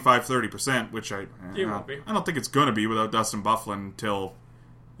 25-30%, which I don't think it's going to be without Dustin Byfuglien till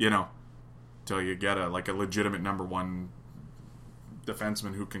you get a legitimate number 1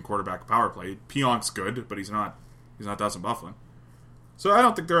 defenseman who can quarterback a power play. Pionk's good, but he's not Dustin Byfuglien. So I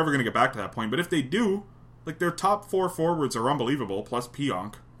don't think they're ever going to get back to that point. But if they do, like, their top 4 forwards are unbelievable, plus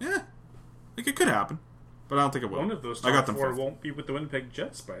Pionk. Yeah, like, it could happen. But I don't think it will. One of those top 4 won't be with the Winnipeg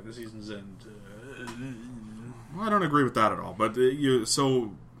Jets by the season's end. Well, I don't agree with that at all. But who do you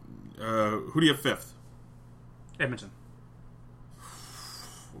have 5th? Edmonton.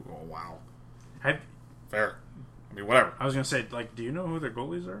 Oh, wow. Fair. I mean, whatever. I was going to say, like, do you know who their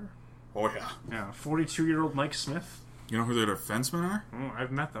goalies are? Oh, yeah. Yeah, 42-year-old Mike Smith. You know who their defensemen are? Oh,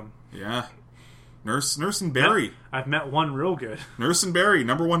 I've met them. Yeah. Nurse and Barry. Yeah, I've met one real good. Nurse and Barry,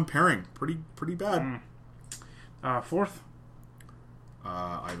 number 1 pairing. Pretty bad. 4th?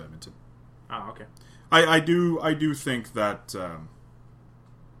 I have Edmonton. Oh, okay. I do think that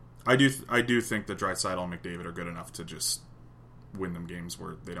I do think that Draisaitl and McDavid are good enough to just win them games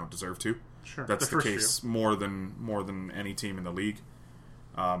where they don't deserve to. Sure, that's the case more than any team in the league.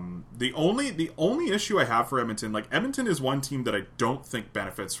 The only issue I have for Edmonton, like, Edmonton is one team that I don't think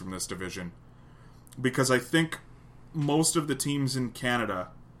benefits from this division because I think most of the teams in Canada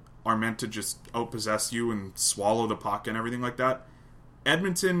are meant to just outpossess you and swallow the puck and everything like that.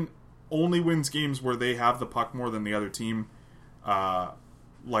 Edmonton only wins games where they have the puck more than the other team,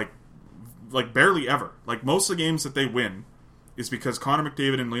 like barely ever. Like, most of the games that they win is because Connor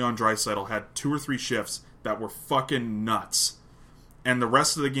McDavid and Leon Draisaitl had 2 or 3 shifts that were fucking nuts, and the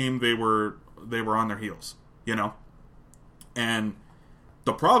rest of the game they were on their heels, you know. And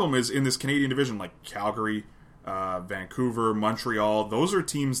the problem is, in this Canadian division, like Calgary, Vancouver, Montreal, those are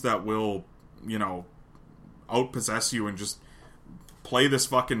teams that will, you know, outpossess you and just play this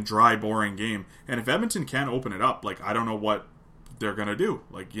fucking dry, boring game. And if Edmonton can't open it up, like, I don't know what they're gonna do.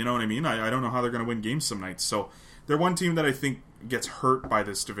 Like, you know what I mean? I don't know how they're gonna win games some nights. So they're one team that I think gets hurt by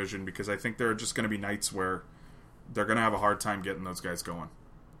this division, because I think there are just gonna be nights where they're gonna have a hard time getting those guys going,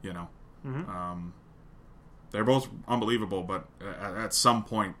 you know. Mm-hmm. They're both unbelievable, but at some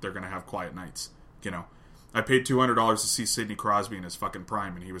point they're gonna have quiet nights, you know. I paid $200 to see Sidney Crosby in his fucking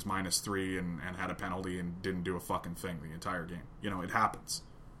prime, and he was -3 and had a penalty and didn't do a fucking thing the entire game. You know, it happens.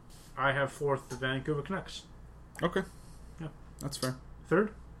 I have 4th the Vancouver Canucks. Okay. Yeah. That's fair.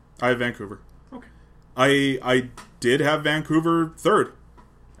 3rd? I have Vancouver. Okay. I did have Vancouver 3rd,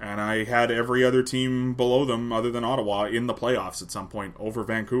 and I had every other team below them other than Ottawa in the playoffs at some point over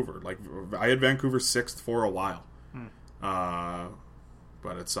Vancouver. Like, I had Vancouver 6th for a while.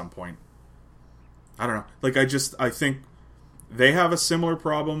 But at some point, I don't know. Like, I think they have a similar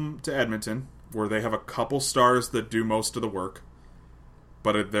problem to Edmonton, where they have a couple stars that do most of the work,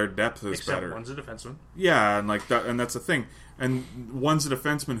 but their depth is Except better. one's a defenseman. Yeah, and like that, and that's the thing. And one's a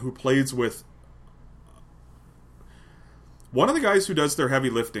defenseman who plays with. One of the guys who does their heavy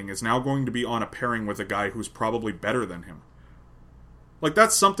lifting is now going to be on a pairing with a guy who's probably better than him. Like,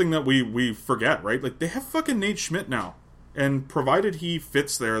 that's something that we forget, right? Like, they have fucking Nate Schmidt now, and provided he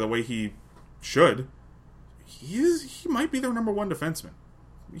fits there the way he should, he might be their number 1 defenseman.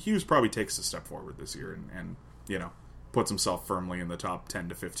 Hughes probably takes a step forward this year and you know, puts himself firmly in the top 10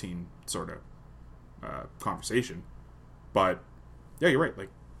 to 15 sort of conversation. But yeah, you're right. Like,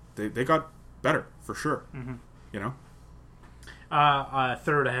 they got better for sure. Mm-hmm. You know.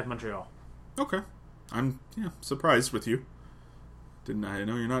 3rd I have Montreal. Okay, I'm surprised with you. I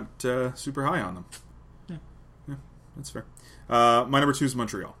know you're not super high on them. Yeah, that's fair. My number 2 is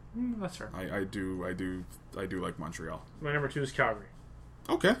Montreal. That's fair. I do like Montreal. My number 2 is Calgary.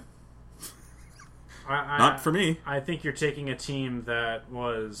 Okay. Not for me. I think you're taking a team that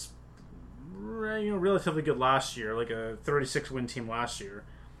was, relatively good last year, like a 36-win team last year,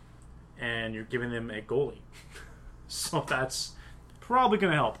 and you're giving them a goalie. So that's probably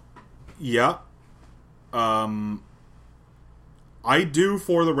going to help. Yeah. I do,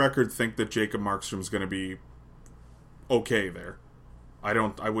 for the record, think that Jacob Markstrom's going to be okay there.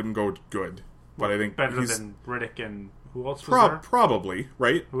 I wouldn't go good, but I think better than Riddick and who else was there? Probably,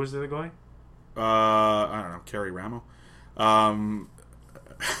 right? Who was the other guy? I don't know, Kerry Ramo.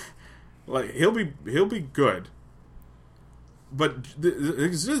 Like, he'll be good. But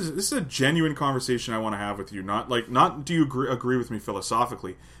this is a genuine conversation I want to have with you. Not do you agree with me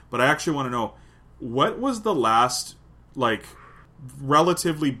philosophically, but I actually want to know, what was the last, like,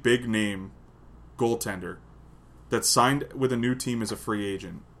 relatively big name goaltender that signed with a new team as a free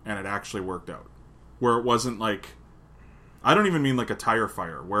agent and it actually worked out? Where it wasn't like, I don't even mean like a tire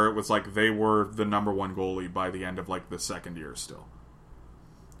fire, where it was like they were the number 1 goalie by the end of like the second year still.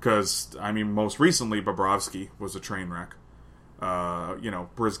 Because, I mean, most recently Bobrovsky was a train wreck.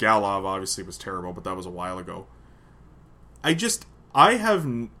 Brizgalov obviously was terrible, but that was a while ago. I have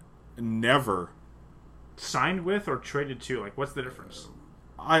never signed with or traded to. Like, what's the difference?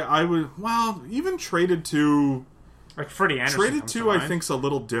 I would, even traded to, like Freddie Anderson. Traded to, I think, is a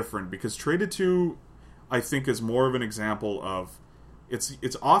little different, because traded to, I think, is more of an example of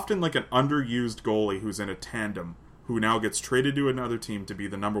it's often like an underused goalie who's in a tandem who now gets traded to another team to be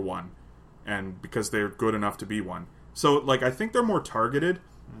the number 1, and because they're good enough to be one. So, like, I think they're more targeted,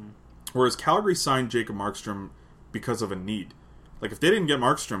 whereas Calgary signed Jacob Markstrom because of a need. Like, if they didn't get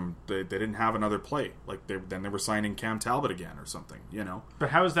Markstrom, they didn't have another play. Like, then they were signing Cam Talbot again or something, you know? But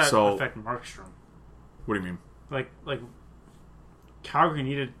how does that affect Markstrom? What do you mean? Like Calgary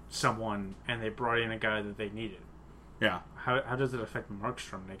needed someone, and they brought in a guy that they needed. Yeah. How does it affect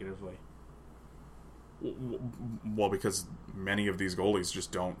Markstrom negatively? Well, because many of these goalies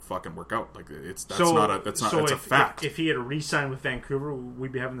just don't fucking work out. Like, it's a fact. If he had re-signed with Vancouver, would we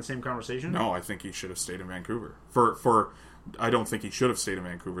be having the same conversation? No, I think he should have stayed in Vancouver. I don't think he should have stayed in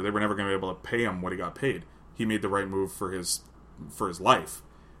Vancouver. They were never going to be able to pay him what he got paid. He made the right move for his life.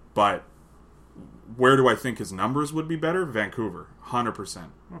 But where do I think his numbers would be better? Vancouver, 100%.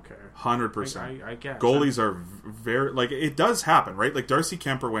 Okay, 100%. I guess goalies are very, like, it does happen, right? Like, Darcy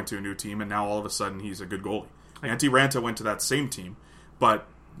Kemper went to a new team, and now all of a sudden he's a good goalie. Antti Ranta went to that same team, But,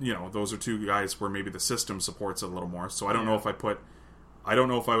 those are two guys where maybe the system supports it a little more. So I don't know if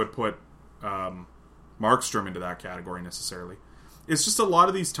I would put Markstrom into that category necessarily. It's just a lot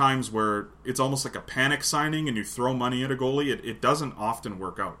of these times where it's almost like a panic signing and you throw money at a goalie. It doesn't often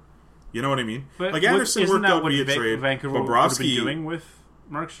work out. You know what I mean? But like Anderson worked out via trade. Vancouver would have been doing with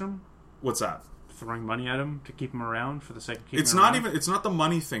Markstrom? What's that? Throwing money at him to keep him around for the sake of keeping It's him not around? even. It's not the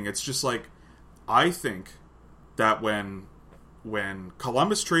money thing. It's just like I think that when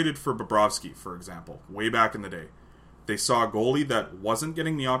Columbus traded for Bobrovsky, for example, way back in the day, they saw a goalie that wasn't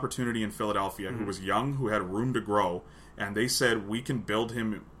getting the opportunity in Philadelphia, who was young, who had room to grow, and they said we can build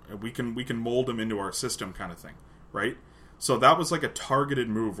him, we can mold him into our system, kind of thing, right? So that was like a targeted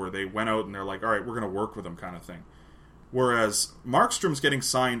move where they went out and they're like, all right, we're going to work with him, kind of thing. Whereas Markstrom's getting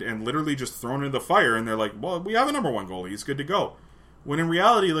signed and literally just thrown into the fire, and they're like, well, we have a number one goalie, he's good to go. When in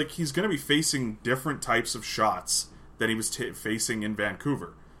reality, like, he's going to be facing different types of shots than he was facing in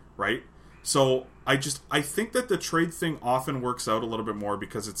Vancouver, right? So I think that the trade thing often works out a little bit more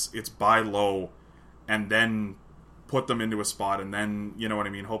because it's buy low and then put them into a spot, and then, you know what I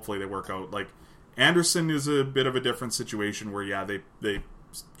mean, hopefully they work out. Like, Anderson is a bit of a different situation where, yeah, they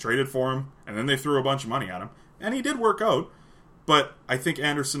traded for him, and then they threw a bunch of money at him, and he did work out, but I think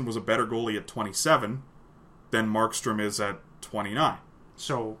Anderson was a better goalie at 27 than Markstrom is at 29.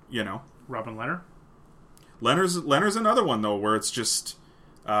 So, Robin Lehner? Lehner's another one, though, where it's just...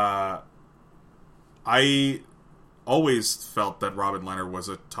 I always felt that Robin Lehner was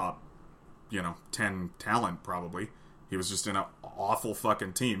a top, 10 talent, probably. He was just in an awful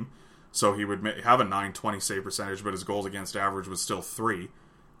fucking team. So he would have a .920 save percentage, but his goals against average was still 3.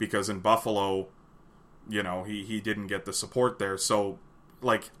 Because in Buffalo, he didn't get the support there. So,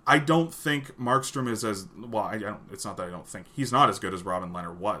 like, I don't think Markstrom is as... Well, it's not that I don't think. He's not as good as Robin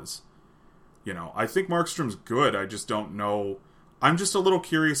Lehner was. I think Markstrom's good. I just don't know... I'm just a little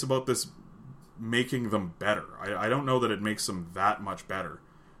curious about this making them better. I don't know that it makes them that much better.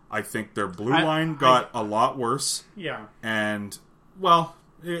 I think their blue line got a lot worse. Yeah. And, well,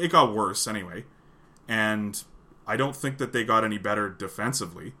 it got worse anyway. And I don't think that they got any better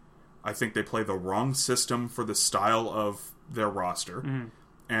defensively. I think they play the wrong system for the style of their roster. Mm-hmm.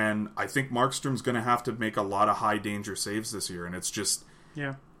 And I think Markstrom's going to have to make a lot of high danger saves this year. And it's just...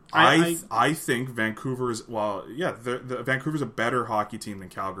 Yeah. I think Vancouver's... Well, yeah, Vancouver's a better hockey team than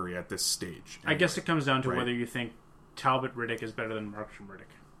Calgary at this stage. Anyway. I guess it comes down to whether you think Talbot Riddick is better than Markstrom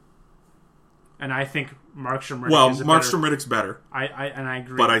Riddick. And I think Markstrom Riddick is Markstrom Riddick's better. I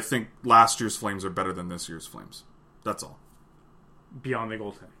agree. But I think last year's Flames are better than this year's Flames. That's all. Beyond the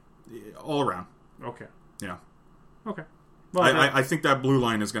goaltending. All around. Okay. Yeah. Okay. Well, I think that blue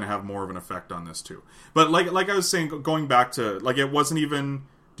line is going to have more of an effect on this too. But like I was saying, going back to... Like, it wasn't even...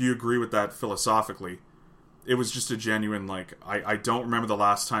 Do you agree with that philosophically? It was just a genuine, like... I don't remember the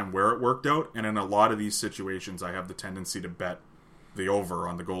last time where it worked out, and in a lot of these situations, I have the tendency to bet the over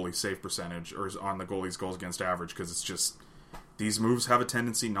on the goalie save percentage, or on the goalie's goals against average, because it's just... These moves have a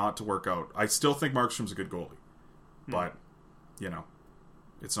tendency not to work out. I still think Markstrom's a good goalie. But,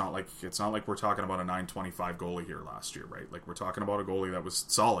 It's not like we're talking about a .925 goalie here last year, right? Like, we're talking about a goalie that was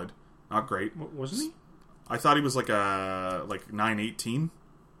solid, not great. Wasn't he? I thought he was like a .918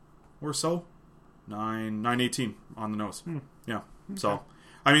 or so, 918 on the nose. Yeah. Okay. So,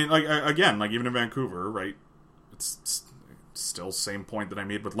 I mean, like, again, like, even in Vancouver, right? It's still same point that I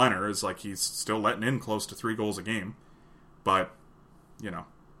made with Lehner, is like he's still letting in close to 3 goals a game, but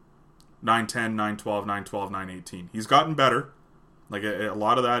 910, 912, 912, 918. He's gotten better. Like, a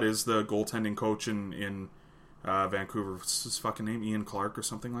lot of that is the goaltending coach in Vancouver. What's his fucking name? Ian Clark or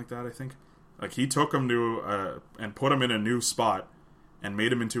something like that, I think. Like, he took him to and put him in a new spot and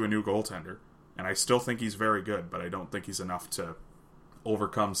made him into a new goaltender. And I still think he's very good, but I don't think he's enough to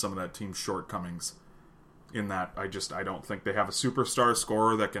overcome some of that team's shortcomings. In that, I don't think they have a superstar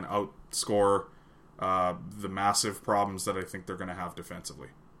scorer that can outscore the massive problems that I think they're going to have defensively.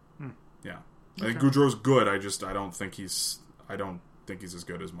 Yeah. I think Goudreau's good. I don't think he's as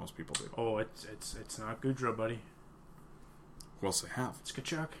good as most people do. Oh, it's not Goudreau, buddy. Who else they have? It's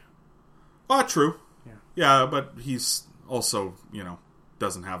Tkachuk. Oh, true. Yeah. Yeah, but he's also,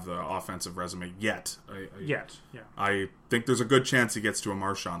 doesn't have the offensive resume yet. Yet, yeah. I think there's a good chance he gets to a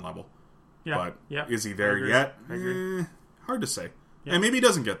Marchand level. Yeah. But is he there yet? I agree. Hard to say. Yeah. And maybe he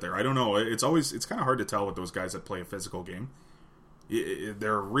doesn't get there. I don't know. It's kind of hard to tell with those guys that play a physical game.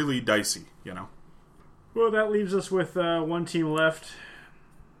 They're really dicey, Well, that leaves us with one team left.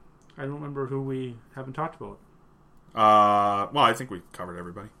 I don't remember who we haven't talked about. Well, I think we covered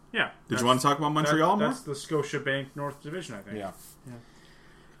everybody. Yeah. Did you want to talk about Montreal more? That's the Scotiabank North Division, I think.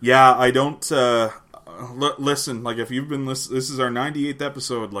 Yeah, I don't... listen, like, if you've been listening, this is our 98th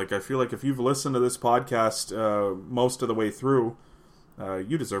episode. Like, I feel like if you've listened to this podcast most of the way through,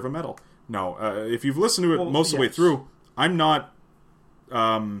 you deserve a medal. No, if you've listened to it most of the way through, I'm not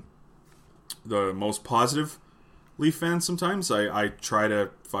the most positive Leaf fan sometimes. I try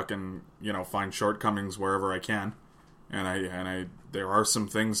to fucking, find shortcomings wherever I can. And I there are some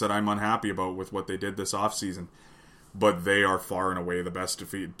things that I'm unhappy about with what they did this offseason. But they are far and away the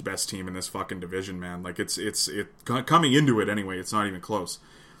best team in this fucking division, man. Like, it's coming into it anyway. It's not even close.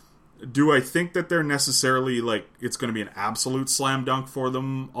 Do I think that they're necessarily, like, it's going to be an absolute slam dunk for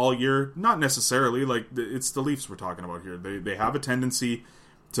them all year? Not necessarily. Like, it's the Leafs we're talking about here. They have a tendency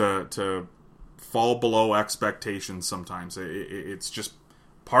to fall below expectations sometimes. It's just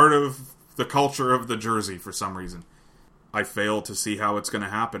part of the culture of the jersey for some reason. I fail to see how it's going to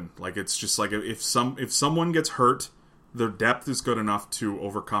happen. Like, it's just like, if someone gets hurt, their depth is good enough to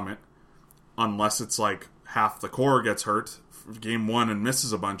overcome it, unless it's like half the core gets hurt for game one and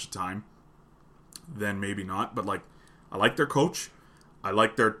misses a bunch of time, then maybe not. But, like, I like their coach. I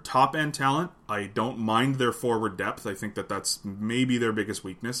like their top end talent. I don't mind their forward depth. I think that that's maybe their biggest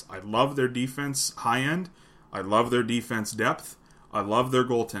weakness. I love their defense high end. I love their defense depth. I love their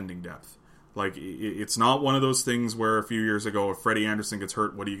goaltending depth. Like, it's not one of those things where a few years ago, if Freddie Anderson gets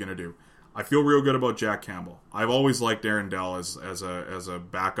hurt, what are you going to do? I feel real good about Jack Campbell. I've always liked Aaron Dell as a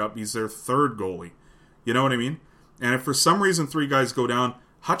backup. He's their third goalie. You know what I mean? And if for some reason three guys go down,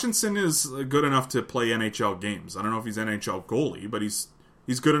 Hutchinson is good enough to play NHL games. I don't know if he's NHL goalie, but he's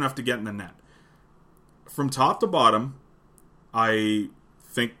good enough to get in the net. From top to bottom, I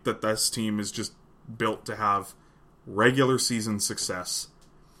think that this team is just built to have regular season success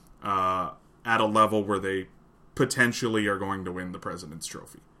at a level where they potentially are going to win the President's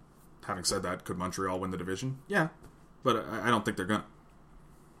Trophy. Having said that, could Montreal win the division? Yeah, but I don't think they're gonna.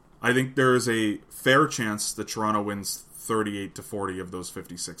 I think there is a fair chance that Toronto wins 38 to 40 of those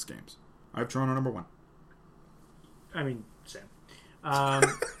 56 games. I have Toronto number one. I mean, same.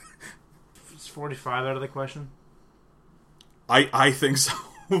 Is 45 out of the question? I think so.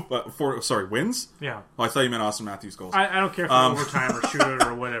 Wins? Yeah. Oh, I thought you meant Austin Matthews goals. I don't care if it's overtime or shootout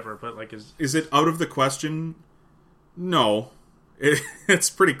or whatever, but, like, is it out of the question? No.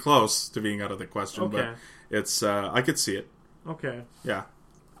 It's pretty close to being out of the question, okay. But it's I could see it. Okay. Yeah.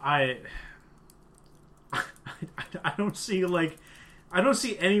 I don't see, like, I don't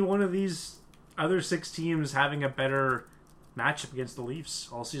see any one of these other six teams having a better matchup against the Leafs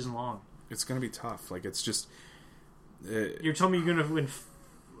all season long. It's going to be tough. Like, it's just you're telling me you're going to win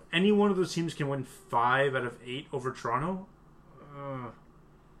any one of those teams can win 5 out of 8 over Toronto?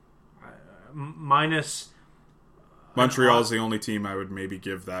 Minus Montreal's the only team I would maybe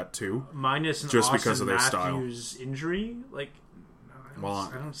give that to. Minus just Austin because of their Matthews' style. Injury? Like, I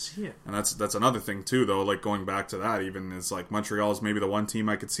don't see it. And that's another thing too, though. Like, going back to that, even is like Montreal is maybe the one team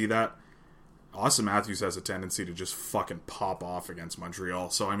I could see that. Austin Matthews has a tendency to just fucking pop off against Montreal.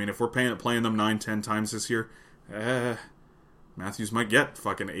 So I mean, if we're playing them 9-10 times this year, Matthews might get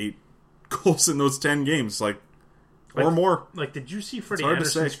fucking 8 goals in those 10 games, like or more. Like, did you see Freddie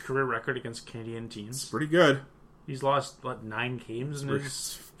Anderson's career record against Canadian teams? It's pretty good. He's lost 9 games in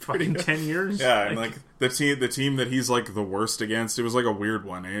his fucking 10 years. Yeah, and like the team that he's like the worst against, it was like a weird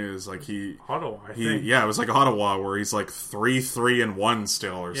one. It was like Ottawa. I think. Yeah, it was like Ottawa where he's like 3-3-1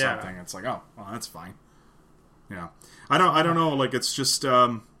 still or something. It's like, oh, well, that's fine. Yeah, I don't know. Like, it's just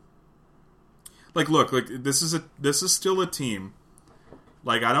like, look, like this is still a team.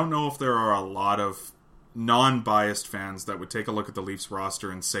 Like, I don't know if there are a lot of non-biased fans that would take a look at the Leafs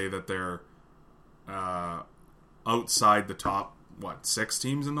roster and say that they're outside the top 6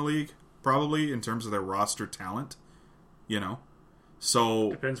 teams in the league, probably, in terms of their roster talent,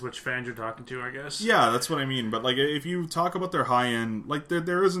 so depends which fans you're talking to, I guess. Yeah, that's what I mean. But like, if you talk about their high end, like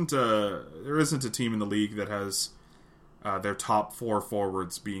there isn't a team in the league that has their top 4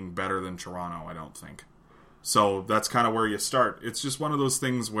 forwards being better than Toronto, I don't think. So that's kind of where you start. It's just one of those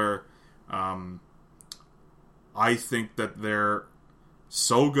things where I think that they're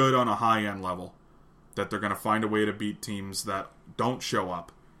so good on a high end level that they're going to find a way to beat teams that don't show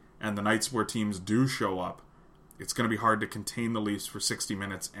up. And the nights where teams do show up, it's going to be hard to contain the Leafs for 60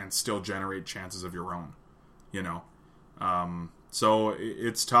 minutes and still generate chances of your own, So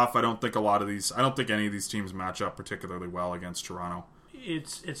it's tough. I don't think any of these teams match up particularly well against Toronto.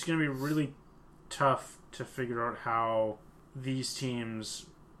 It's going to be really tough to figure out how these teams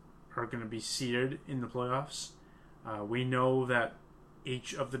are going to be seeded in the playoffs. We know that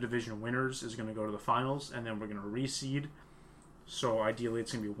each of the division winners is going to go to the finals, and then we're going to reseed. So ideally,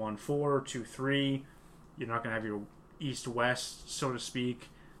 it's going to be 1-4, 2-3. You're not going to have your East-West, so to speak.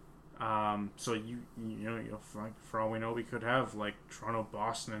 So you know, for all we know, we could have like Toronto,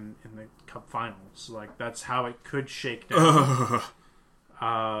 Boston in the Cup Finals. Like that's how it could shake down.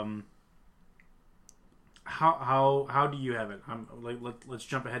 How do you have it? Let's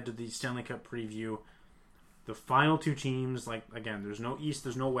jump ahead to the Stanley Cup preview. The final two teams, like again, there's no East,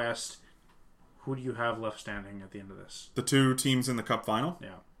 there's no West. Who do you have left standing at the end of this? The two teams in the Cup final?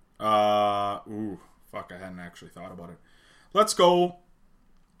 Yeah. Fuck, I hadn't actually thought about it. Let's go.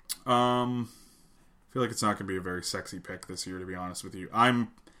 I feel like it's not going to be a very sexy pick this year, to be honest with you.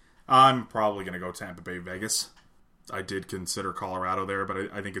 I'm probably going to go Tampa Bay, Vegas. I did consider Colorado there,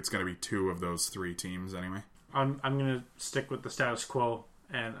 but I think it's going to be two of those three teams anyway. I'm going to stick with the status quo,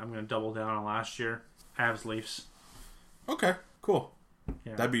 and I'm going to double down on last year. Avs Leafs. Okay, cool.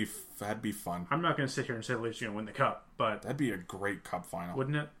 Yeah. That'd be fun. I'm not going to sit here and say the Leafs are going to win the Cup, but That'd be a great Cup final.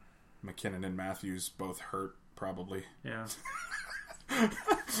 wouldn't it? McKinnon and Matthews both hurt, probably. Yeah.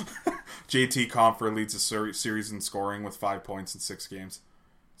 JT Compher leads the series in scoring with 5 points in 6 games.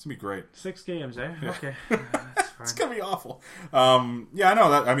 It's going to be great. 6 games, eh? Yeah. Okay. That's fine. It's going to be awful. Yeah, I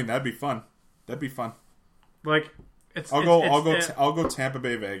know. That'd be fun. That'd be fun. Like, I'll go Tampa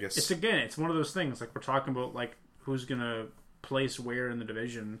Bay, Vegas. It's one of those things. Like, we're talking about, like, who's going to place where in the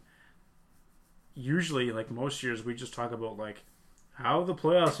division. Usually, like most years, we just talk about, like, how the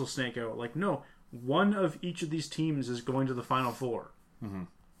playoffs will snake out. Like, no, one of each of these teams is going to the Final Four. Mm-hmm.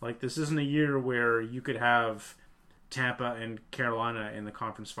 Like, this isn't a year where you could have Tampa and Carolina in the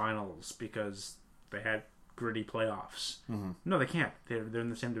conference finals because they had gritty playoffs. Mm-hmm. No, they can't. They're in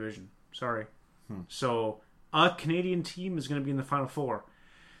the same division. Sorry. So, a Canadian team is going to be in the Final Four.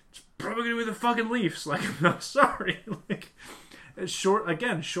 It's probably going to be the fucking Leafs. Like, I'm sorry. Like, short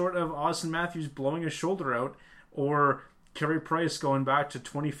of Austin Matthews blowing his shoulder out or Carey Price going back to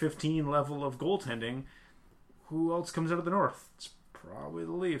 2015 level of goaltending, who else comes out of the North? It's probably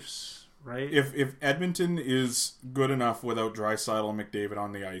the Leafs, right? If Edmonton is good enough without Draisaitl and McDavid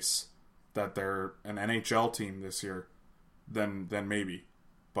on the ice that they're an NHL team this year, then maybe.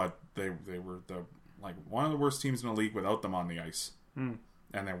 But they were one of the worst teams in the league without them on the ice. And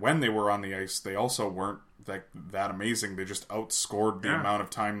then when they were on the ice, they also weren't that amazing. They just outscored the amount of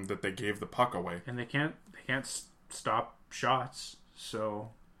time that they gave the puck away. And they can't stop shots. So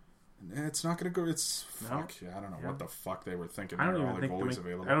it's not going to go. It's fuck. Yeah, I don't know what the fuck they were thinking. I don't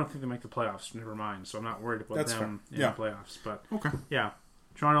think they make the playoffs. Never mind. So I'm not worried about them in the playoffs. But okay, yeah,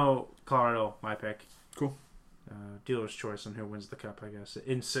 Toronto, Colorado, my pick. Cool. Dealer's choice on who wins the Cup, I guess,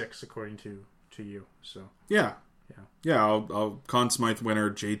 in 6 according to you. So yeah. I'll Conn Smythe winner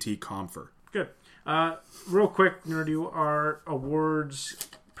JT Compher. Good. Real quick, we're gonna do our awards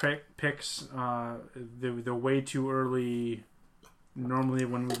picks. They're way too early. Normally,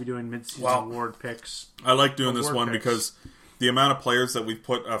 when we'll be doing mid-season award picks, I like doing this one because the amount of players that we've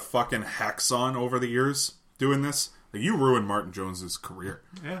put a fucking hex on over the years doing this. Like, you ruined Martin Jones's career.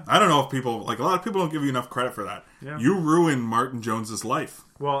 Yeah. I don't know if people, like, a lot of people don't give you enough credit for that. Yeah. You ruined Martin Jones's life.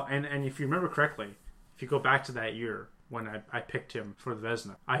 Well, and if you remember correctly, if you go back to that year when I picked him for the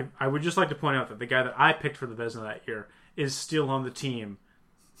Vezina, I would just like to point out that the guy that I picked for the Vezina that year is still on the team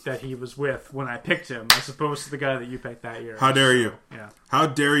that he was with when I picked him, as opposed to the guy that you picked that year. How dare you? Yeah. How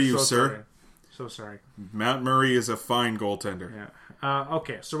dare you, sir? Sorry. So sorry. Matt Murray is a fine goaltender. Yeah.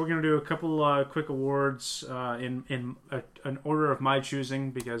 Okay, so we're going to do a couple quick awards in an order of my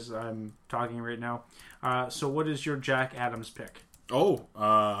choosing because I'm talking right now. So what is your Jack Adams pick?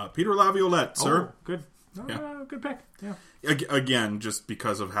 Peter Laviolette, sir. Oh, good. Good pick. Yeah. Again, just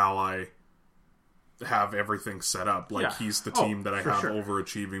because of how I have everything set up. Like, he's the team that I have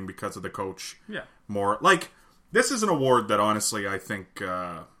overachieving because of the coach. Yeah. More. Like, this is an award that, honestly, I think,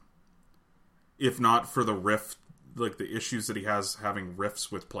 if not for the rift, like, the issues that he has having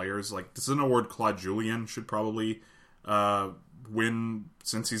rifts with players, like, this is an award Claude Julien should probably win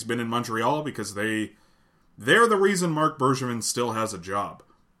since he's been in Montreal, because they're the reason Marc Bergevin still has a job,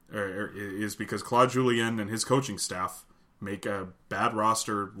 is because Claude Julien and his coaching staff make a bad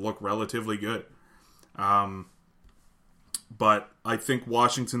roster look relatively good. But I think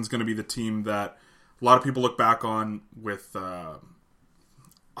Washington's going to be the team that a lot of people look back on with,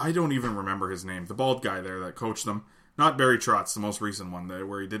 I don't even remember his name, the bald guy there that coached them. Not Barry Trotz, the most recent one,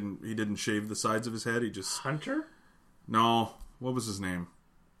 where he didn't shave the sides of his head. He just Hunter? No, what was his name?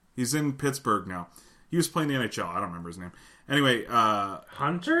 He's in Pittsburgh now. He was playing the NHL. I don't remember his name. Anyway,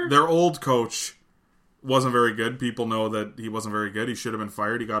 Hunter? Their old coach wasn't very good. People know that he wasn't very good. He should have been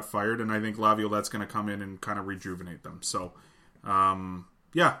fired. He got fired, and I think Laviolette's going to come in and kind of rejuvenate them. So, I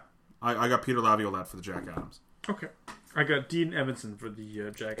got Peter Laviolette for the Jack Adams. Okay. I got Dean Evanson for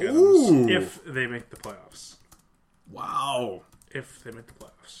the Jack Adams if they make the playoffs. Wow. If they make the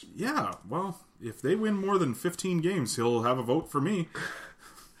playoffs. playoffs. Yeah, well, if they win more than 15 games, he'll have a vote for me.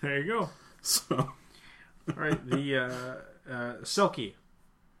 There you go. So, All right, the Selke.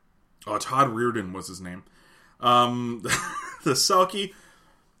 oh, Todd Reardon was his name. The Selke.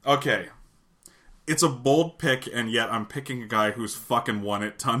 Okay. It's a bold pick, and yet I'm picking a guy who's fucking won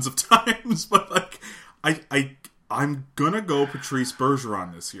it tons of times. But, like, I'm gonna go Patrice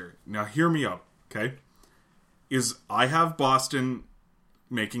Bergeron this year. Now, hear me out, okay? I have Boston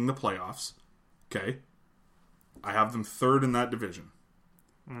making the playoffs, okay? I have them third in that division.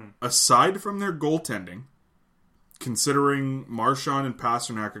 Aside from their goaltending, considering Marchand and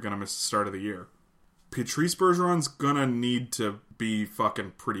Pasternak are gonna miss the start of the year, Patrice Bergeron's gonna need to be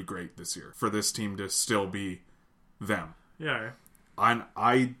fucking pretty great this year for this team to still be them. Yeah.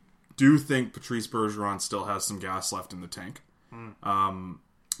 I do think Patrice Bergeron still has some gas left in the tank.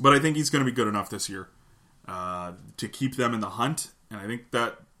 But I think he's going to be good enough this year to keep them in the hunt. And I think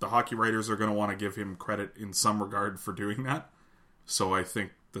that the hockey writers are going to want to give him credit in some regard for doing that. So I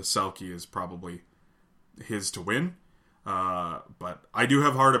think the Selke is probably his to win. But I do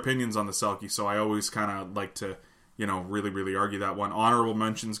have hard opinions on the Selke, so I always kind of like to, really, really argue that one. Honorable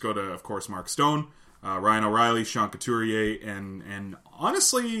mentions go to, of course, Mark Stone, Ryan O'Reilly, Sean Couturier, and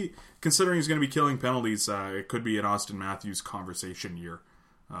honestly, considering he's going to be killing penalties, it could be an Austin Matthews conversation year.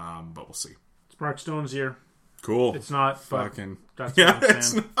 But we'll see. It's Mark Stone's year. Cool. It's not, but fucking. that's Yeah, what I'm it's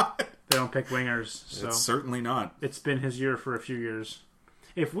saying. not. They don't pick wingers, so It's certainly not. it's been his year for a few years.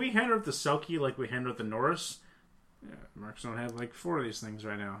 If we hand out the Selke like we hand out the Norris, Mark Stone had like 4 of these things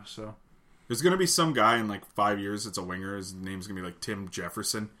right now, so... There's going to be some guy in like 5 years that's a winger. His name's going to be like Tim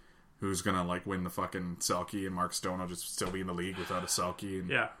Jefferson, who's going to like win the fucking Selke, and Mark Stone will just still be in the league without a Selke. And,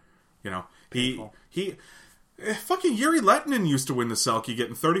 Yeah. Fucking Yuri Lettinen used to win the Selke,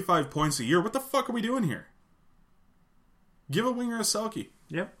 getting 35 points a year. What the fuck are we doing here? Give a winger a Selke.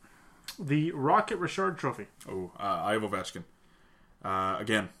 Yep. The Rocket Richard Trophy. Oh, I have Ovechkin.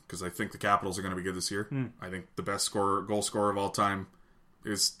 Again, because I think the Capitals are going to be good this year. I think the best goal scorer of all time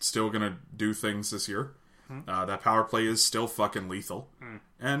is still going to do things this year. That power play is still fucking lethal.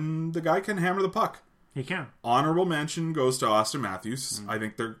 And the guy can hammer the puck. He can. Honorable mention goes to Austin Matthews. I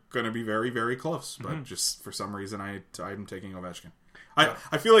think they're going to be very, very close. But just for some reason, I'm taking Ovechkin.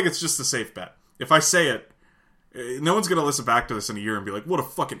 I feel like it's just a safe bet. If I say it, no one's going to listen back to this in a year and be like, what a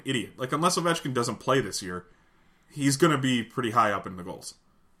fucking idiot. Like, unless Ovechkin doesn't play this year, he's going to be pretty high up in the goals.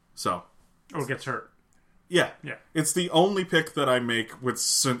 So. Or gets hurt. Yeah. Yeah. It's the only pick that I make with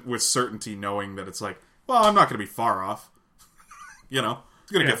certainty, knowing that it's like, well, I'm not going to be far off. He's going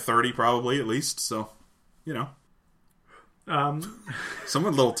to get 30 probably at least. So,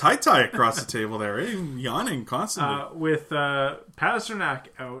 Someone a little tie across the table there, eh? Yawning constantly. With Pasternak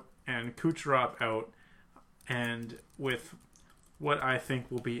out and Kucherov out, and with what I think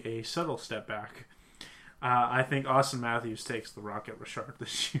will be a subtle step back, I think Austin Matthews takes the Rocket Richard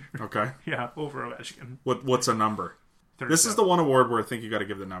this year. Okay. Yeah, over Ovechkin. What's a number? 37. This is the one award where I think you got to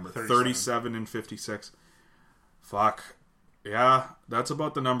give the number. 37 and 56. Fuck. Yeah, that's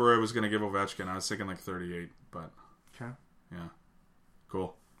about the number I was going to give Ovechkin. I was thinking like 38, but... Okay. Yeah.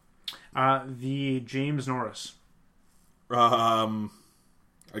 Cool. The James Norris.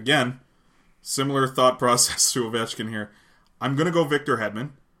 Again, similar thought process to Ovechkin here. I'm going to go Victor Hedman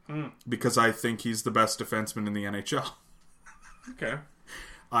because I think he's the best defenseman in the NHL. Okay.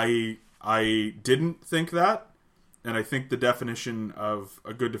 I didn't think that, and I think the definition of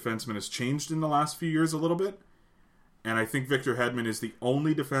a good defenseman has changed in the last few years a little bit. And I think Victor Hedman is the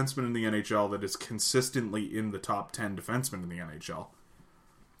only defenseman in the NHL that is consistently in the top 10 defensemen in the NHL.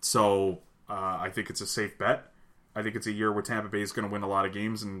 So I think it's a safe bet. I think it's a year where Tampa Bay is going to win a lot of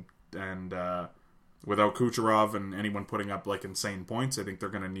games, and without Kucherov and anyone putting up like insane points, I think they're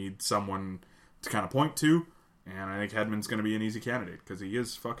going to need someone to kind of point to. And I think Hedman's going to be an easy candidate because he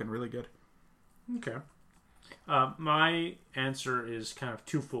is fucking really good. Okay. My answer is kind of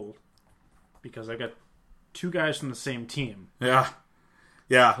twofold because I got 2 guys from the same team. Yeah.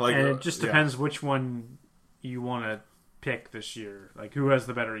 Like, and it just depends which one you want to pick this year. Like, who has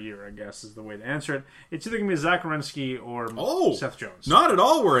the better year, I guess, is the way to answer it. It's either going to be Zach Werenski or Seth Jones. Not at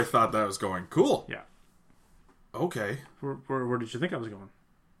all where I thought that was going. Cool. Yeah. Okay. Where did you think I was going?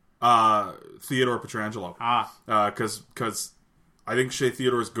 Theodore Pietrangelo. Because I think Shea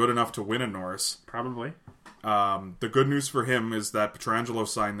Theodore is good enough to win a Norris. Probably. The good news for him is that Pietrangelo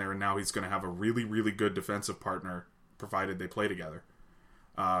signed there, and now he's going to have a really, really good defensive partner, provided they play together.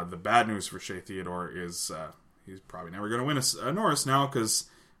 The bad news for Shea Theodore is he's probably never going to win a Norris now, because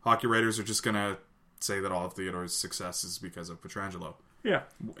hockey writers are just going to say that all of Theodore's success is because of Pietrangelo. Yeah.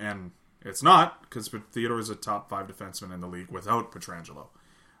 And it's not, because Theodore is a top 5 defenseman in the league without Pietrangelo.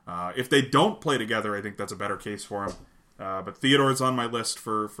 If they don't play together, I think that's a better case for him. But Theodore's on my list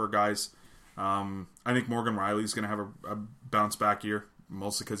for guys. I think Morgan Riley's going to have a bounce back year,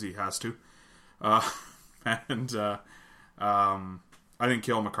 mostly because he has to. And I think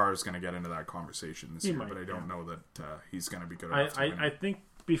Cale Makar is going to get into that conversation this year, but I don't know that he's going to be good enough to win. I think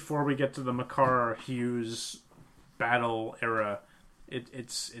before we get to the Makar-Hughes battle era,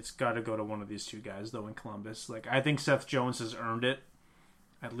 it's got to go to one of these two guys, though, in Columbus. Like, I think Seth Jones has earned it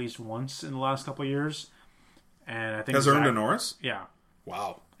at least once in the last couple of years. And I think earned a Norris? Yeah.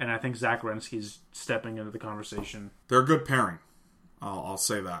 Wow. And I think Zach Werenski's stepping into the conversation. They're a good pairing. I'll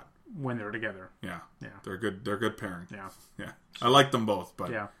say that. When they're together. Yeah. They're good pairing. Yeah. I like them both,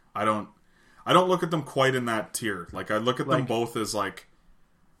 but I don't look at them quite in that tier. Like, I look at them both as like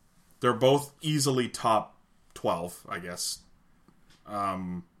they're both easily top 12, I guess.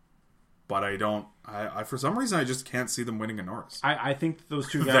 But I don't. I for some reason I just can't see them winning a Norris. I think those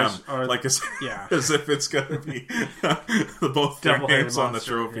two guys are like as if it's gonna be both their names on the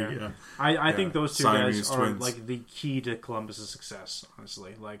trophy. Yeah. I think those two Siamese guys twins. are like the key to Columbus's success.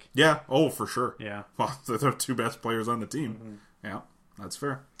 Honestly, like for sure. Yeah, well, they're the two best players on the team. Mm-hmm. Yeah, that's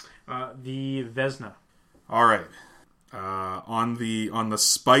fair. The Vezina. All right, on the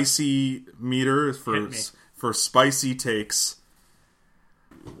spicy meter for spicy takes.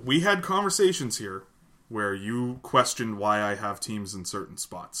 We had conversations here where you questioned why I have teams in certain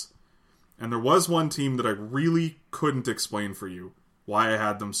spots. And there was one team that I really couldn't explain for you why I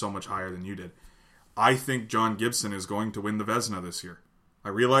had them so much higher than you did. I think John Gibson is going to win the Vezina this year. I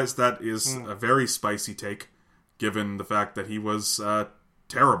realize that is a very spicy take, given the fact that he was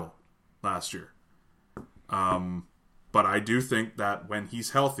terrible last year. But I do think that when he's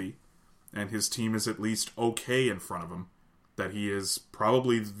healthy, and his team is at least okay in front of him, that he is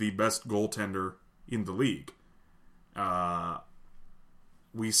probably the best goaltender in the league.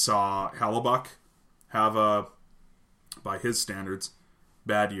 We saw Hellebuck have by his standards,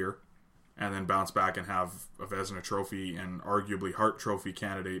 bad year, and then bounce back and have a Vezina Trophy and arguably Hart Trophy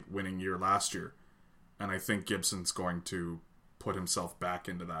candidate winning year last year. And I think Gibson's going to put himself back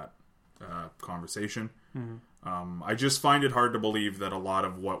into that conversation. Mm-hmm. I just find it hard to believe that a lot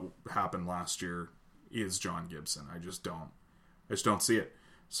of what happened last year is John Gibson. I just don't see it.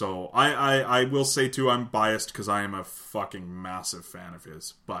 So I will say too, I'm biased because I am a fucking massive fan of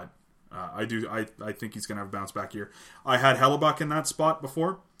his. But I think he's gonna have a bounce back year. I had Hellebuck in that spot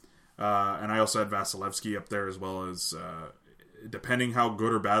before, and I also had Vasilevsky up there as well as depending how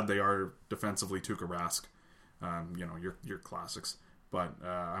good or bad they are defensively, Tuukka Rask. Your classics. But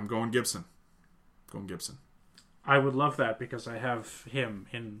I'm going Gibson. I would love that because I have him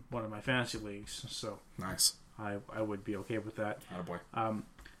in one of my fantasy leagues. So nice. I would be okay with that. Attaboy.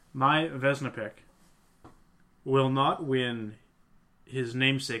 My Vezina pick will not win his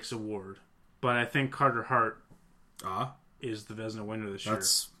namesake's award, but I think Carter Hart is the Vezina winner this year.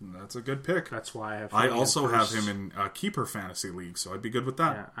 That's a good pick. That's why I have. I also have him in a keeper fantasy league, so I'd be good with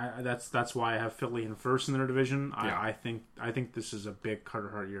that. Yeah, that's why I have Philly in first in their division. Yeah. I think this is a big Carter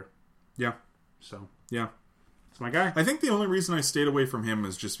Hart year. Yeah. So yeah, it's my guy. I think the only reason I stayed away from him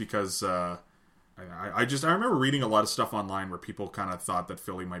is just because. I remember reading a lot of stuff online where people kind of thought that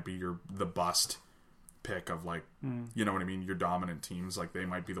Philly might be the bust pick of you know what I mean, your dominant teams, like they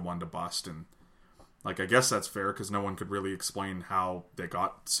might be the one to bust, and like I guess that's fair because no one could really explain how they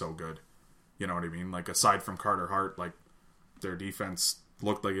got so good. You know what I mean? Like aside from Carter Hart, like their defense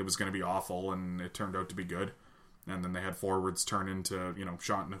looked like it was going to be awful, and it turned out to be good. And then they had forwards turn into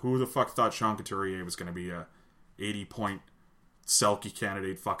Sean. Who the fuck thought Sean Couturier was going to be a 80-point Selke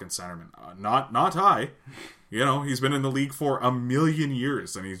candidate fucking centerman? Not high. He's been in the league for a million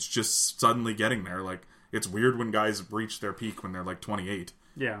years and he's just suddenly getting there. Like, it's weird when guys reach their peak when they're like 28.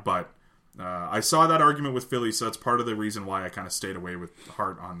 Yeah. But I saw that argument with Philly, so that's part of the reason why I kind of stayed away with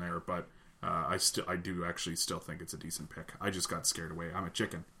Hart on there. But I do actually still think it's a decent pick. I just got scared away. I'm a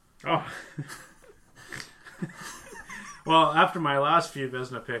chicken. Oh. Well, after my last few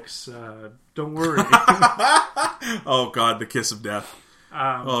Vezina picks, don't worry. Oh, God, the kiss of death.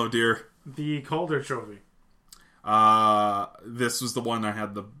 Oh, dear. The Calder Trophy. This was the one I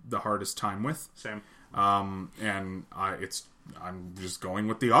had the hardest time with. Same. And I'm just going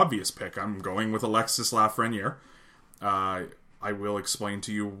with the obvious pick. I'm going with Alexis Lafreniere. I will explain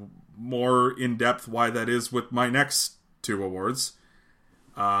to you more in depth why that is with my next two awards.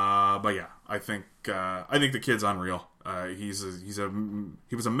 But yeah, I think the kid's unreal. He was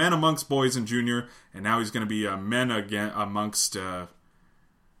a man amongst boys in junior, and now he's going to be a man again amongst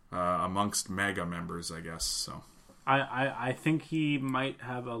mega members, I guess. So I think he might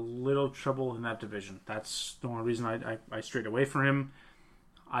have a little trouble in that division. That's the only reason I strayed away from him.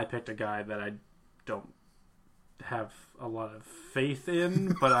 I picked a guy that I don't have a lot of faith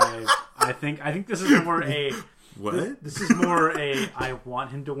in, but I think this is more a What? This is more a I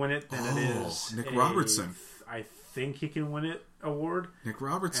want him to win it than it is Nick Robertson. I think he can win it award, Nick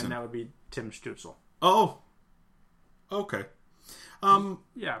Robertson. and that would be Tim Stützle. Oh. Okay.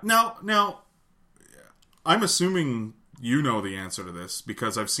 Yeah. Now, I'm assuming you know the answer to this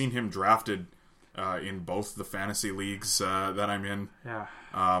because I've seen him drafted in both the fantasy leagues that I'm in. Yeah.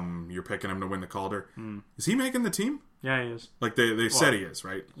 You're picking him to win the Calder. Is he making the team? Yeah, he is. Like they said he is,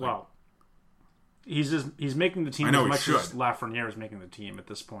 right? Well, he's making the team I know as he much should. as Lafreniere is making the team at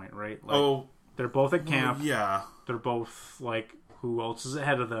this point, right? Like, Oh, they're both at camp. yeah. They're both like, who else is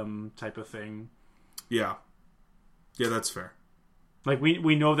ahead of them type of thing. Yeah. Yeah, that's fair. Like,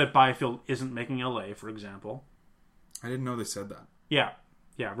 we know that Byfield isn't making LA, for example. I didn't know they said that. Yeah.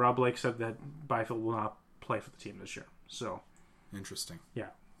 Yeah, Rob Blake said that Byfield will not play for the team this year. So, Interesting. yeah.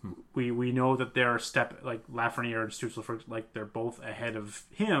 We know that they're like Lafreniere and Stützle, like, they're both ahead of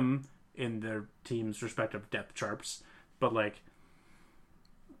him in their team's respective depth charts. But, like,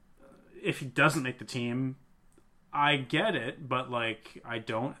 if he doesn't make the team, I get it, but, like, I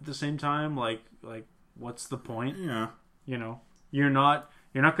don't at the same time. Like what's the point? Yeah. You know, you're not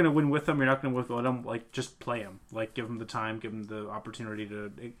going to win with them. You're not going to win without them. Like, just play him. Like, give him the time, give him the opportunity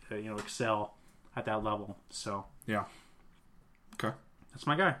to, excel at that level. So, Yeah. Okay. that's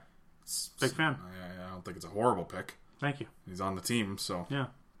my guy. Big fan. I don't think it's a horrible pick. Thank you. He's on the team, so Yeah.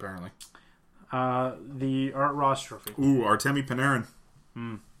 apparently. The Art Ross Trophy. Ooh, Artemi Panarin.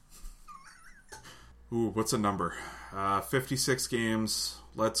 Ooh, what's a number? 56 games.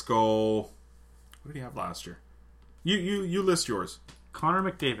 Let's go. What did he have last year? You list yours. Connor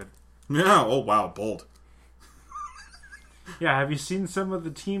McDavid. Yeah. Oh wow, bold. Yeah, have you seen some of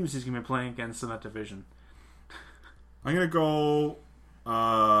the teams he's going to be playing against in that division? I'm gonna go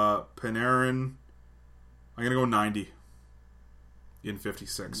Panarin. I'm gonna go 90 in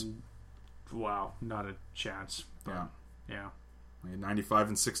 56. Wow, not a chance. Yeah. Yeah. I had 95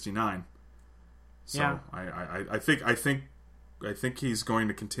 and 69. So Yeah. I think he's going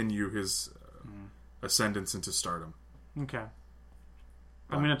to continue his ascendance into stardom. Okay.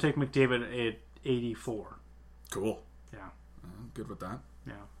 I'm going to take McDavid at 84. Cool. Yeah. I'm good with that.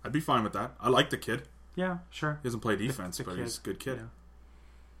 Yeah. I'd be fine with that. I like the kid. Yeah, sure. He doesn't play defense, The but kid. he's a good kid.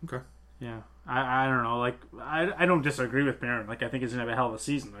 Yeah. Okay. Yeah. I don't know. Like, I don't disagree with Barron. Like, I think he's going to have a hell of a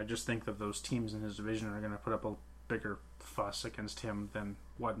season. I just think that those teams in his division are going to put up a bigger fuss against him than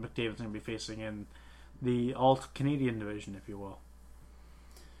what McDavid's going to be facing in the alt-Canadian division, if you will.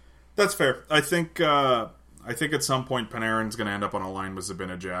 That's fair. I think at some point Panarin's going to end up on a line with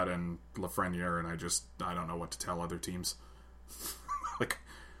Zibanejad and Lafreniere, and I don't know what to tell other teams. Like,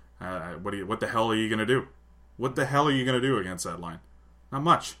 what the hell are you going to do? What the hell are you going to do against that line? Not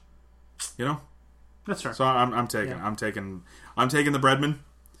much. You know? That's fair. So I'm taking the Breadman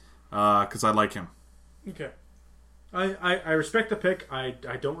because I like him. Okay. I respect the pick. I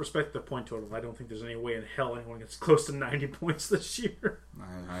don't respect the point total. I don't think there's any way in hell anyone gets close to 90 points this year.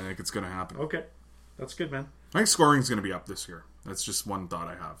 I think it's going to happen. Okay. That's good, man. I think scoring's going to be up this year. That's just one thought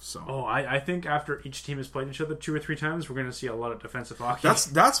I have. So Oh, I think after each team has played each other 2 or 3 times, we're going to see a lot of defensive hockey.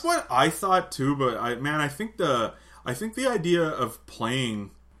 that's what I thought too. But I think the idea of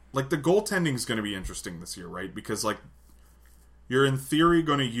playing, like, the goaltending is going to be interesting this year, right? Because, like, you're in theory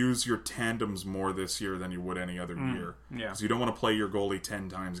going to use your tandems more this year than you would any other year. Yeah. Because you don't want to play your goalie 10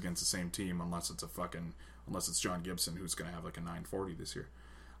 times against the same team unless it's John Gibson, who's going to have like a 940 this year.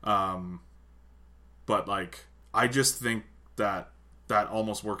 But, like, I just think that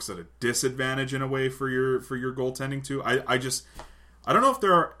almost works at a disadvantage in a way for your goaltending too. I don't know if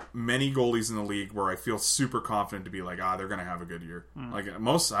there are many goalies in the league where I feel super confident to be like, they're going to have a good year. Like,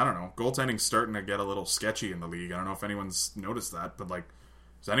 most, I don't know, goaltending's starting to get a little sketchy in the league. I don't know if anyone's noticed that, but, like,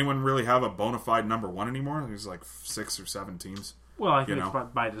 does anyone really have a bona fide number one anymore? There's like 6 or 7 teams. Well, I think it's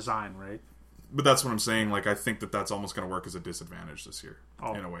by design, right? But that's what I'm saying. Like, I think that's almost going to work as a disadvantage this year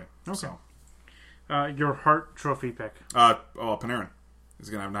in a way. Okay. So, your Hart Trophy pick. Panarin is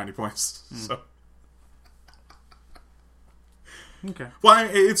going to have 90 points. So. Okay. Well,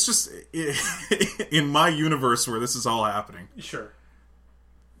 it's just in my universe where this is all happening. Sure.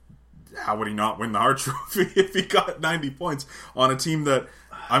 How would he not win the Hart Trophy if he got 90 points on a team that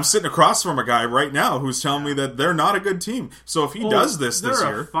I'm sitting across from a guy right now who's telling me that they're not a good team? So if he does this year,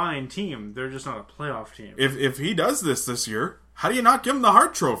 they're a fine team. They're just not a playoff team. If he does this year, how do you not give him the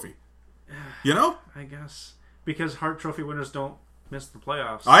Hart Trophy? You know, I guess because Hart Trophy winners don't miss the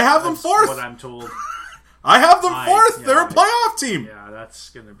playoffs. I have them fourth. What I'm told. I have them fourth. They're a playoff team. Yeah,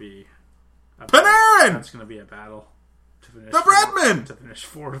 that's gonna be Panarin. That's gonna be a battle. finish The Breadman! To finish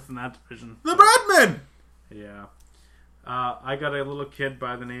fourth in that division. The Breadman! Yeah. I got a little kid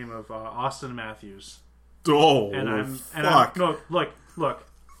by the name of Austin Matthews. Oh, fuck. Look.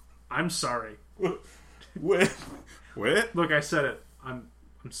 I'm sorry. What? Look, I said it. I'm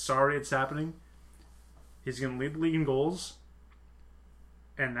sorry it's happening. He's going to lead the league in goals.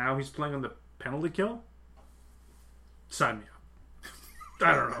 And now he's playing on the penalty kill? Sign me up.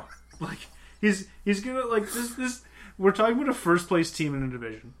 I don't know. Like, he's going to, like, this. We're talking about a first place team in the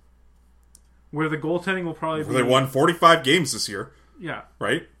division. Where the goaltending will probably be... They won 45 games this year. Yeah.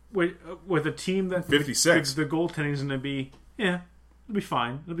 Right? With a team that... 56. The goaltending is going to be... Yeah, it'll be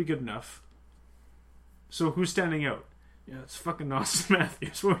fine. It'll be good enough. So who's standing out? Yeah, it's fucking Austin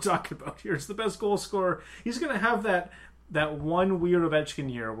Matthews. What we're talking about here. It's the best goal scorer. He's going to have that one weird Ovechkin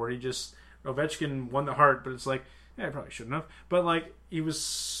year where Ovechkin won the Hart, but it's like, yeah, I probably shouldn't have. But, like, he was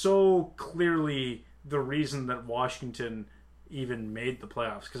so clearly the reason that Washington even made the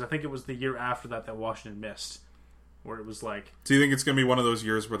playoffs. Because I think it was the year after that Washington missed. Where it was like... Do you think it's going to be one of those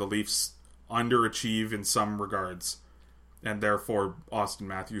years where the Leafs underachieve in some regards, and therefore Austin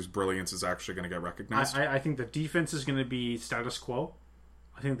Matthews' brilliance is actually going to get recognized? I think the defense is going to be status quo.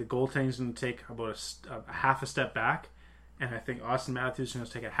 I think the goaltending is going to take about a half a step back, and I think Austin Matthews is going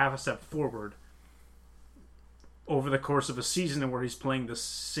to take a half a step forward over the course of a season where he's playing the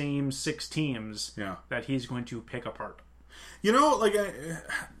same 6 teams that he's going to pick apart. You know, like,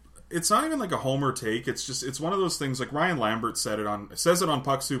 it's not even like a homer take. It's one of those things. Like Ryan Lambert says it on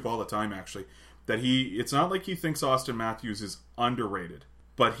Puck Soup all the time. Actually, that it's not like he thinks Austin Matthews is underrated,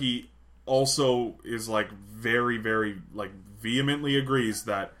 but he also is like very, very like vehemently agrees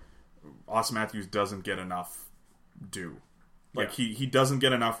that Austin Matthews doesn't get enough due. Like he doesn't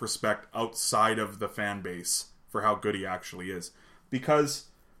get enough respect outside of the fan base for how good he actually is, because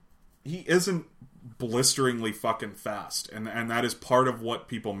he isn't blisteringly fucking fast, and that is part of what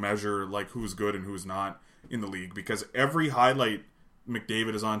people measure, like who's good and who's not in the league, because every highlight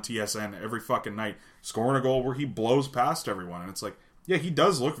McDavid is on TSN every fucking night scoring a goal where he blows past everyone, and it's like, yeah, he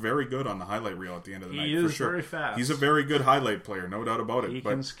does look very good on the highlight reel at the end of the night. He is for sure. very fast. He's a very good highlight player, no doubt about it. He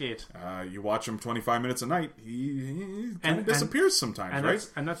can skate. You watch him 25 minutes a night, he kind of disappears sometimes,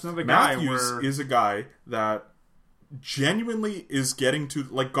 right? That's another guy Matthews is a guy that genuinely is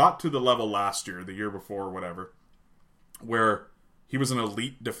got to the level last year, the year before, whatever, where he was an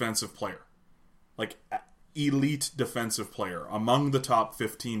elite defensive player. Like, elite defensive player. Among the top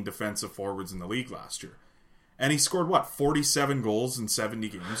 15 defensive forwards in the league last year. And he scored, 47 goals in 70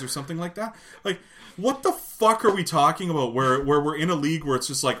 games or something like that? Like, what the fuck are we talking about where we're in a league where it's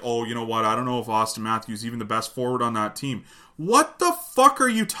just like, oh, you know what, I don't know if Austin Matthews is even the best forward on that team. What the fuck are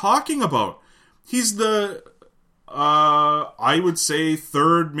you talking about? He's the... I would say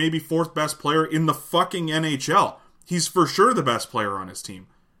 3rd, maybe 4th best player in the fucking NHL. He's for sure the best player on his team.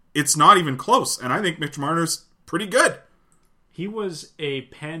 It's not even close, and I think Mitch Marner's pretty good. He was a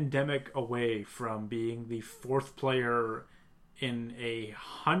pandemic away from being the 4th player in a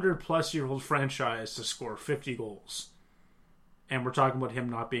 100-plus-year-old franchise to score 50 goals. And we're talking about him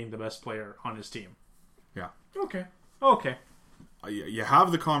not being the best player on his team. Yeah. Okay. You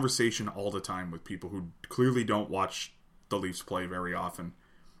have the conversation all the time with people who clearly don't watch the Leafs play very often,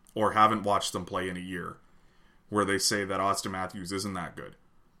 or haven't watched them play in a year, where they say that Austin Matthews isn't that good.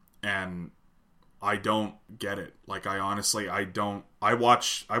 And I don't get it. Like, I don't. I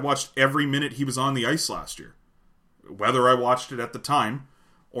watched every minute he was on the ice last year. Whether I watched it at the time,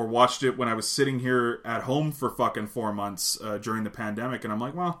 or watched it when I was sitting here at home for fucking 4 months during the pandemic, and I'm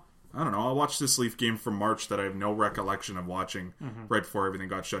like, well, I don't know, I'll watch this Leaf game from March that I have no recollection of watching right before everything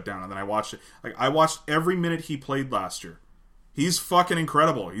got shut down. And then I watched it. Like, I watched every minute he played last year. He's fucking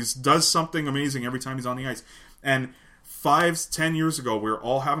incredible. He does something amazing every time he's on the ice. And 5-10 years ago, we were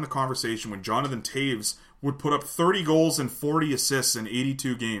all having a conversation when Jonathan Toews would put up 30 goals and 40 assists in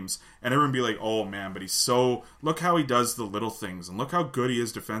 82 games. And everyone would be like, oh man, but look how he does the little things, and look how good he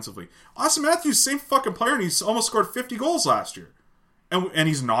is defensively. Austin Matthews, same fucking player, and he's almost scored 50 goals last year. And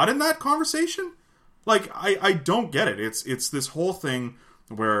he's not in that conversation? Like, I don't get it. It's this whole thing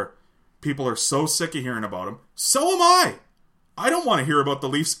where people are so sick of hearing about him. So am I. I don't want to hear about the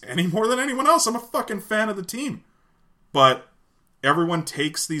Leafs any more than anyone else. I'm a fucking fan of the team. But everyone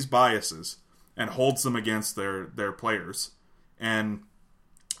takes these biases and holds them against their players. And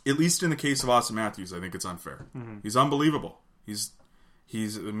at least in the case of Austin Matthews, I think it's unfair. Mm-hmm. He's unbelievable. He's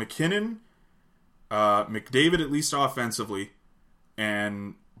McKinnon, McDavid, at least offensively,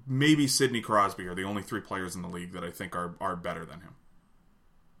 and maybe Sidney Crosby are the only 3 players in the league that I think are better than him.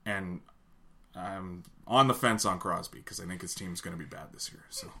 And I'm on the fence on Crosby because I think his team's going to be bad this year.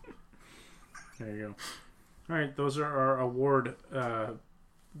 So there you go. All right, those are our award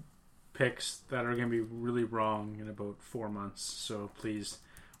picks that are going to be really wrong in about 4 months. So please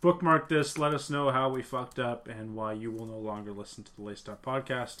bookmark this. Let us know how we fucked up and why you will no longer listen to the Laced Up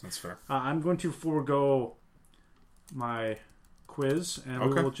podcast. That's fair. I'm going to forego my quiz, and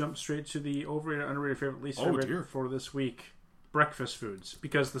we will jump straight to the overrated, underrated, favorite, least favorite for this week. Breakfast foods.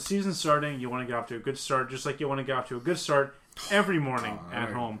 Because the season's starting, you want to get off to a good start, just like you want to get off to a good start every morning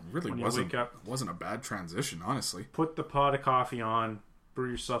at home. Really when you wasn't, wake up. wasn't a bad transition, honestly. Put the pot of coffee on, brew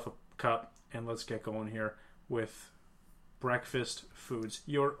yourself a cup, and let's get going here with breakfast foods.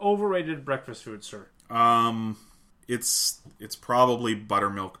 Your overrated breakfast food, sir. It's probably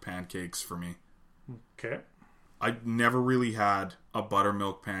buttermilk pancakes for me. Okay. I never really had a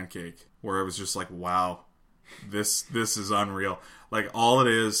buttermilk pancake where it was just like, wow, this is unreal. Like, all it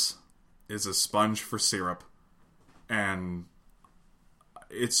is a sponge for syrup, and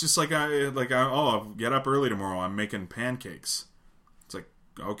it's just like I'll get up early tomorrow, I'm making pancakes. It's like,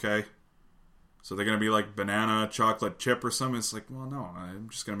 okay, so they're gonna be like banana chocolate chip or something. It's like, well, no, I'm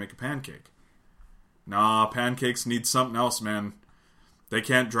just gonna make a pancake. Nah, pancakes need something else, man. They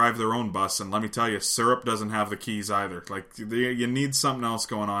can't drive their own bus, and let me tell you, syrup doesn't have the keys either. Like, you need something else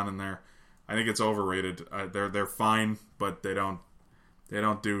going on in there. I think it's overrated. They're fine, but they don't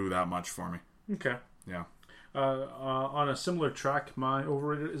do that much for me. Okay. Yeah. On a similar track, my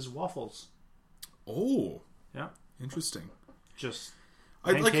overrated is waffles. Oh. Yeah. Interesting. Just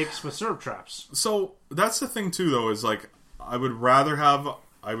pancakes with syrup traps. So that's the thing too, though, is like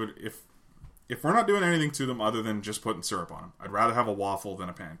if we're not doing anything to them other than just putting syrup on them, I'd rather have a waffle than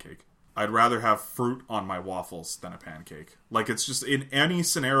a pancake. I'd rather have fruit on my waffles than a pancake. Like, it's just in any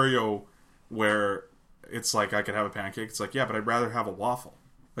scenario where it's like I could have a pancake, it's like, yeah, but I'd rather have a waffle.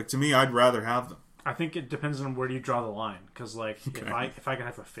 Like, to me, I'd rather have them. I think it depends on where you draw the line. Because, like, if I can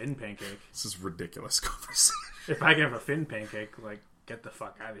have a Finn pancake... This is ridiculous conversation. If I can have a Finn pancake, like, get the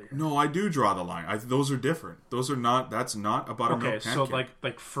fuck out of here. No, I do draw the line. Those are different. That's not a buttermilk pancake. So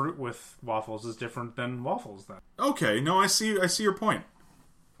like fruit with waffles is different than waffles then. Okay, no, I see your point.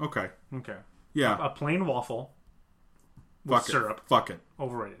 Okay. Yeah. A plain waffle with syrup. Fuck it.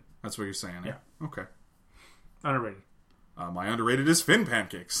 Overrated. That's what you're saying. Yeah. Okay. Underrated. My underrated is Finn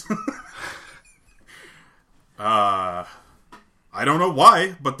pancakes. I don't know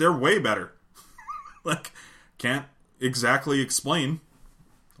why, but they're way better. Like, can't exactly explain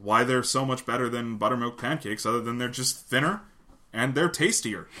why they're so much better than buttermilk pancakes, other than they're just thinner and they're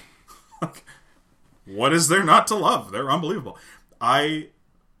tastier. What is there not to love? They're unbelievable. I'm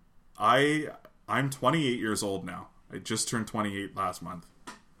 28 years old now. I just turned 28 last month.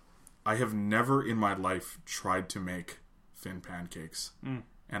 I have never in my life tried to make Finn pancakes. And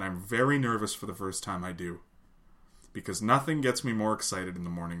I'm very nervous for the first time I do. Because nothing gets me more excited in the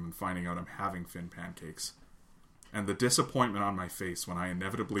morning than finding out I'm having Finn pancakes. And the disappointment on my face when I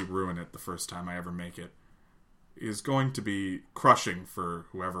inevitably ruin it the first time I ever make it is going to be crushing for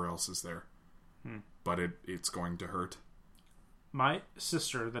whoever else is there. But it's going to hurt. My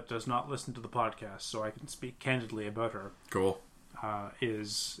sister, that does not listen to the podcast, so I can speak candidly about her. Cool.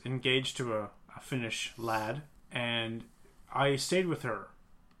 Is engaged to a Finnish lad, and I stayed with her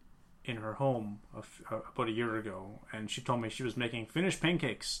in her home about a year ago, and she told me she was making Finnish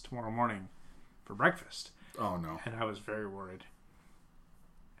pancakes tomorrow morning for breakfast. Oh no. And I was very worried.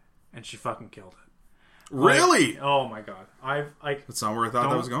 And she fucking killed it. Really? Oh my god. That's not where I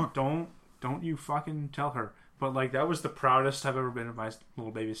thought that was going. Don't you fucking tell her. But like, that was the proudest I've ever been of my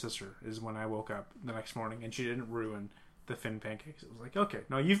little baby sister, is when I woke up the next morning and she didn't ruin the Finn pancakes. It was like, okay,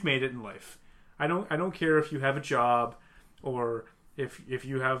 no, you've made it in life. I don't care if you have a job or if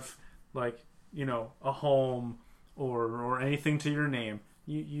you have, like, you know, a home or anything to your name.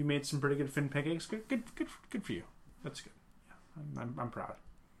 You made some pretty good Finn pancakes. Good for you. That's good. Yeah, I'm proud.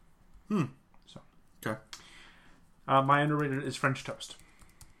 So okay. My underrated is French toast.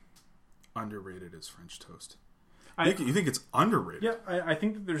 Underrated is French toast. You think it's underrated? Yeah, I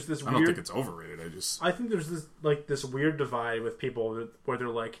think that there's this. I don't think it's overrated. I think there's this weird divide with people where they're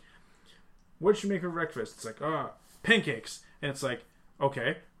like, "What should you make for breakfast?" It's like, pancakes, and it's like,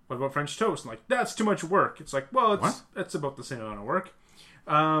 okay, what about French toast? And like, that's too much work. It's like, well, that's about the same amount of work.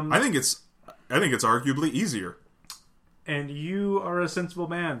 I think it's arguably easier. And you are a sensible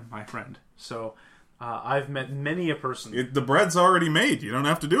man, my friend. So I've met many a person. The bread's already made. You don't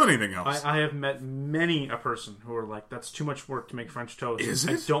have to do anything else. I have met many a person who are like, that's too much work to make French toast. Is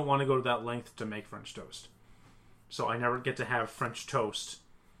it? I don't want to go to that length to make French toast. So I never get to have French toast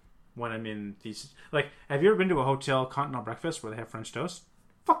when I'm in these... Like, have you ever been to a hotel continental breakfast where they have French toast?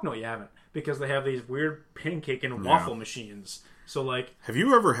 Fuck no, you haven't. Because they have these weird pancake and waffle machines. So, like... Have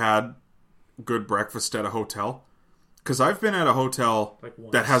you ever had good breakfast at a hotel. Because I've been at a hotel Like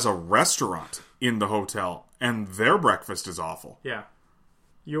once. that has a restaurant in the hotel, and their breakfast is awful. Yeah.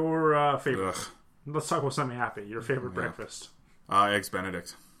 Your favorite. Ugh. Let's talk about something happy. Your favorite breakfast. Eggs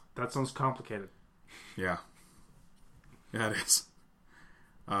Benedict. That sounds complicated. Yeah. Yeah, it is.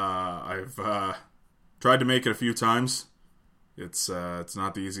 I've tried to make it a few times. It's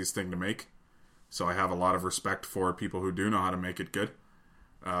not the easiest thing to make. So I have a lot of respect for people who do know how to make it good.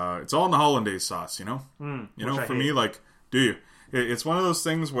 It's all in the hollandaise sauce, you know? You know, for me, like, do you? It's one of those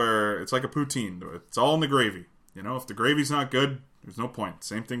things where it's like a poutine. It's all in the gravy. You know, if the gravy's not good, there's no point.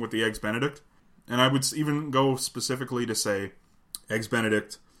 Same thing with the Eggs Benedict. And I would even go specifically to say Eggs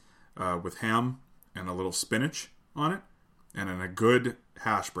Benedict with ham and a little spinach on it. And then a good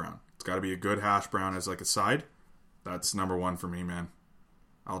hash brown. It's got to be a good hash brown as like a side. That's number one for me, man.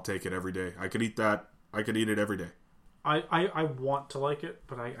 I'll take it every day. I could eat that. I could eat it every day. I want to like it,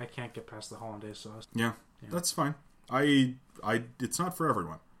 but I can't get past the hollandaise sauce. Yeah, that's fine. It's not for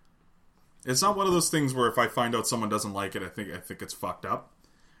everyone. It's not one of those things where if I find out someone doesn't like it, I think it's fucked up.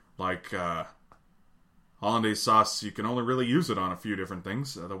 Like hollandaise sauce, you can only really use it on a few different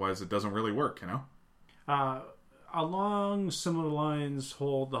things. Otherwise, it doesn't really work. You know. Along similar lines,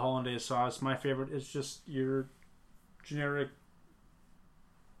 hold the hollandaise sauce. My favorite is just your generic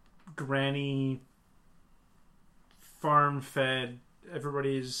granny farm-fed,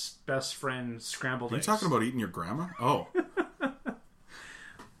 everybody's best friend scrambled eggs. Are you talking about eating your grandma? Oh.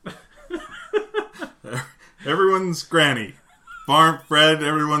 Everyone's granny. Farm-fed,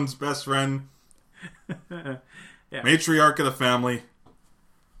 everyone's best friend. Yeah. Matriarch of the family.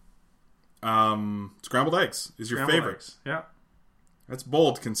 Scrambled eggs is your Scrambled favorite. eggs. Yeah. That's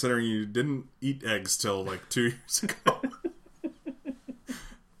bold considering you didn't eat eggs till like 2 years ago.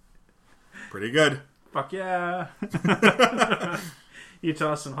 Pretty good. Fuck yeah. You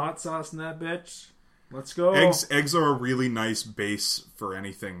toss some hot sauce in that bitch. Let's go. Eggs are a really nice base for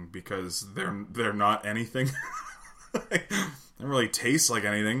anything because they're not anything. They don't really taste like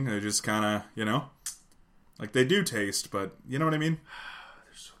anything. They're just kind of, you know, like they do taste, but you know what I mean?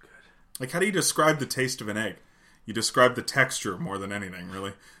 They're so good. Like, how do you describe the taste of an egg? You describe the texture more than anything,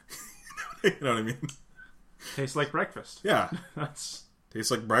 really. You know what I mean? Tastes like breakfast. Yeah. That's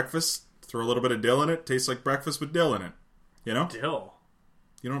Tastes like breakfast. Throw a little bit of dill in it. Tastes like breakfast with dill in it. You know? dill.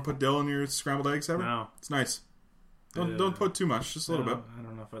 You don't put dill in your scrambled eggs ever? No. It's nice. Don't put too much. Just a little bit. I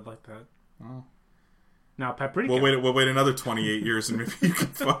don't know if I'd like that. Oh. Now, paprika. We'll wait another 28 years and maybe you can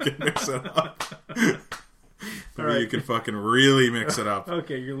fucking mix it up. Maybe you can fucking really mix it up.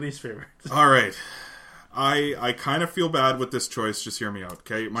 Okay, your least favorite. All right. I kind of feel bad with this choice. Just hear me out,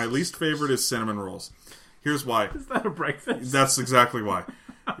 okay? My least favorite is cinnamon rolls. Here's why. Is that a breakfast? That's exactly why.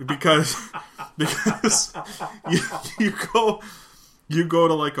 Because you go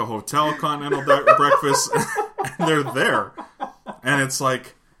to like a hotel continental breakfast and they're there, and it's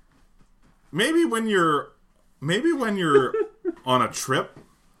like maybe when you're on a trip,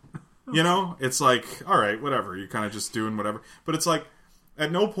 you know, it's like all right, whatever, you're kind of just doing whatever. But it's like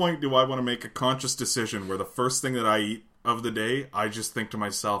at no point do I want to make a conscious decision where the first thing that I eat of the day, I just think to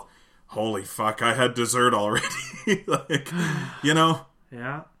myself, holy fuck, I had dessert already. Like, you know.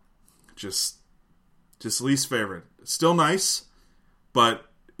 Yeah. Just least favorite. Still nice,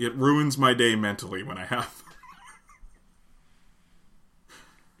 but it ruins my day mentally when I have.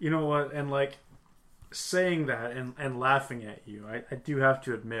 You know what? And like saying that and laughing at you, I do have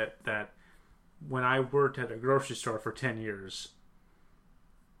to admit that when I worked at a grocery store for 10 years,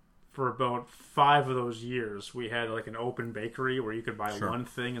 for about 5 of those years, we had like an open bakery where you could buy one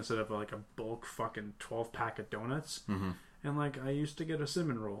thing instead of like a bulk fucking 12-pack of donuts. Mm-hmm. And like I used to get a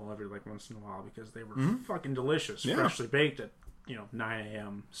cinnamon roll every like once in a while because they were fucking delicious, freshly baked at 9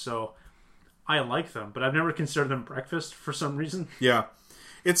 a.m. So I like them, but I've never considered them breakfast for some reason. Yeah,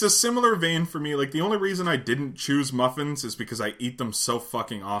 it's a similar vein for me. Like the only reason I didn't choose muffins is because I eat them so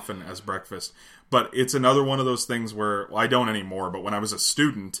fucking often as breakfast. But it's another one of those things where I don't anymore. But when I was a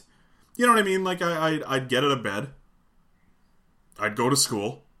student, you know what I mean? Like I'd get out of bed, I'd go to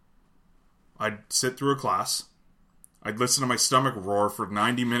school, I'd sit through a class. I'd listen to my stomach roar for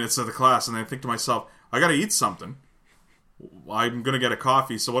 90 minutes of the class, and then I'd think to myself, I gotta eat something. I'm gonna get a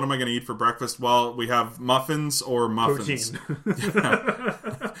coffee, so what am I gonna eat for breakfast? Well, we have muffins or muffins.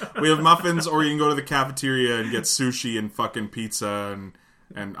 We have muffins, or you can go to the cafeteria and get sushi and fucking pizza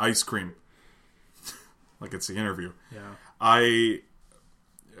and ice cream. Like it's the interview. Yeah.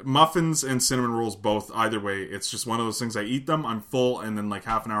 Muffins and cinnamon rolls both, either way, it's just one of those things. I eat them, I'm full, and then like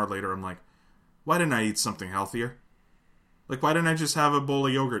half an hour later, I'm like, why didn't I eat something healthier? Like, why didn't I just have a bowl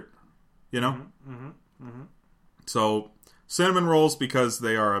of yogurt? You know? So, Cinnamon rolls because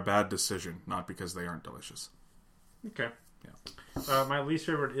they are a bad decision, not because they aren't delicious. Okay. Yeah. My least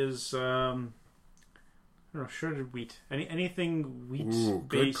favorite is I don't know, shredded wheat. Anything wheat Ooh,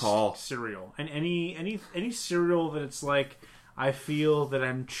 good based call. cereal, and any cereal that it's like I feel that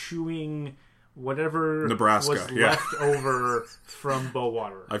I'm chewing whatever Nebraska, was yeah. left over from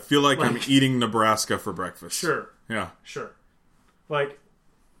Bowater. I feel like I'm eating Nebraska for breakfast. Sure. Yeah. Sure. Like,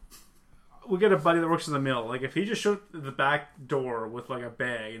 we get a buddy that works in the mill. Like, if he just showed the back door with, like, a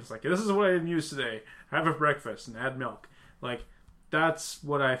bag, and it's like, this is what I didn't use today. Have a breakfast and add milk. Like, that's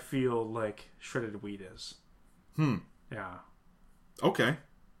what I feel like shredded wheat is. Yeah. Okay.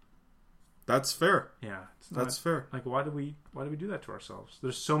 That's fair. Yeah. That's fair. Like, why do we do that to ourselves?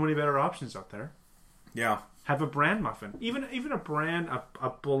 There's so many better options out there. Yeah. Have a bran muffin. Even a brand, a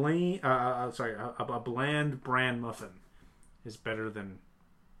bland bran muffin is better than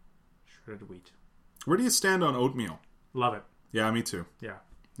shredded wheat. Where do you stand on oatmeal? Love it. Yeah, me too. Yeah.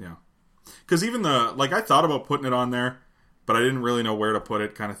 Yeah. Because even I thought about putting it on there, but I didn't really know where to put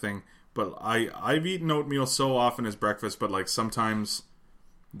it kind of thing. But I've eaten oatmeal so often as breakfast, but like sometimes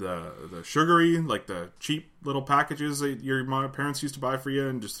the sugary, like the cheap little packages that your parents used to buy for you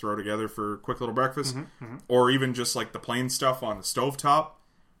and just throw together for a quick little breakfast, or even just like the plain stuff on the stovetop,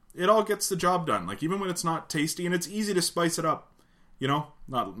 it all gets the job done. Like even when it's not tasty, and it's easy to spice it up, you know,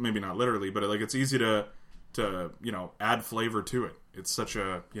 maybe not literally, but like it's easy to add flavor to it. It's such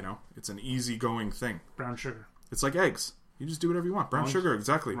a, it's an easy-going thing. Brown sugar. It's like eggs. You just do whatever you want. Brown sugar,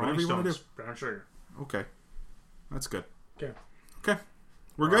 exactly. Rolling Whatever you want to do. Stones, brown sugar. Okay. That's good. Okay. Okay.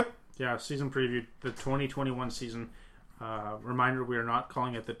 We're good? Yeah, season preview. The 2021 season. Reminder, we are not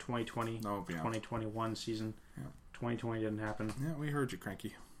calling it the 2020 No, yeah. 2021 season. Yeah. 2020 didn't happen. Yeah, we heard you,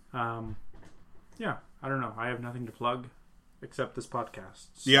 Cranky. Yeah, I don't know. I have nothing to plug except this podcast.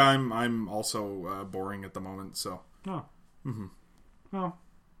 So. Yeah, I'm also boring at the moment, so. Oh. Mm-hmm. Well,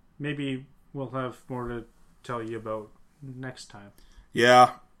 maybe we'll have more to tell you about next time.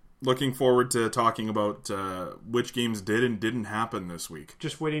 Yeah, looking forward to talking about which games did and didn't happen this week.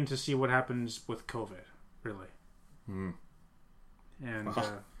 Just waiting to see what happens with COVID, really. And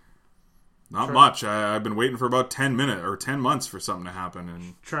not much. I've been waiting for about 10 months for something to happen,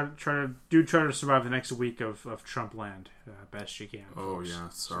 and try to survive the next week of Trump land best you can. Oh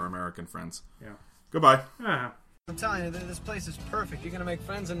yes, our American friends. Yeah. Goodbye. I'm telling you, this place is perfect. You're gonna make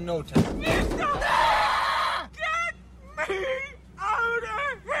friends in no time. Get me out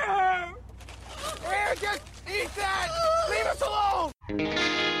of here! Here, just eat that! Leave us alone!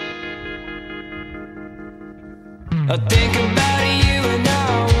 I think about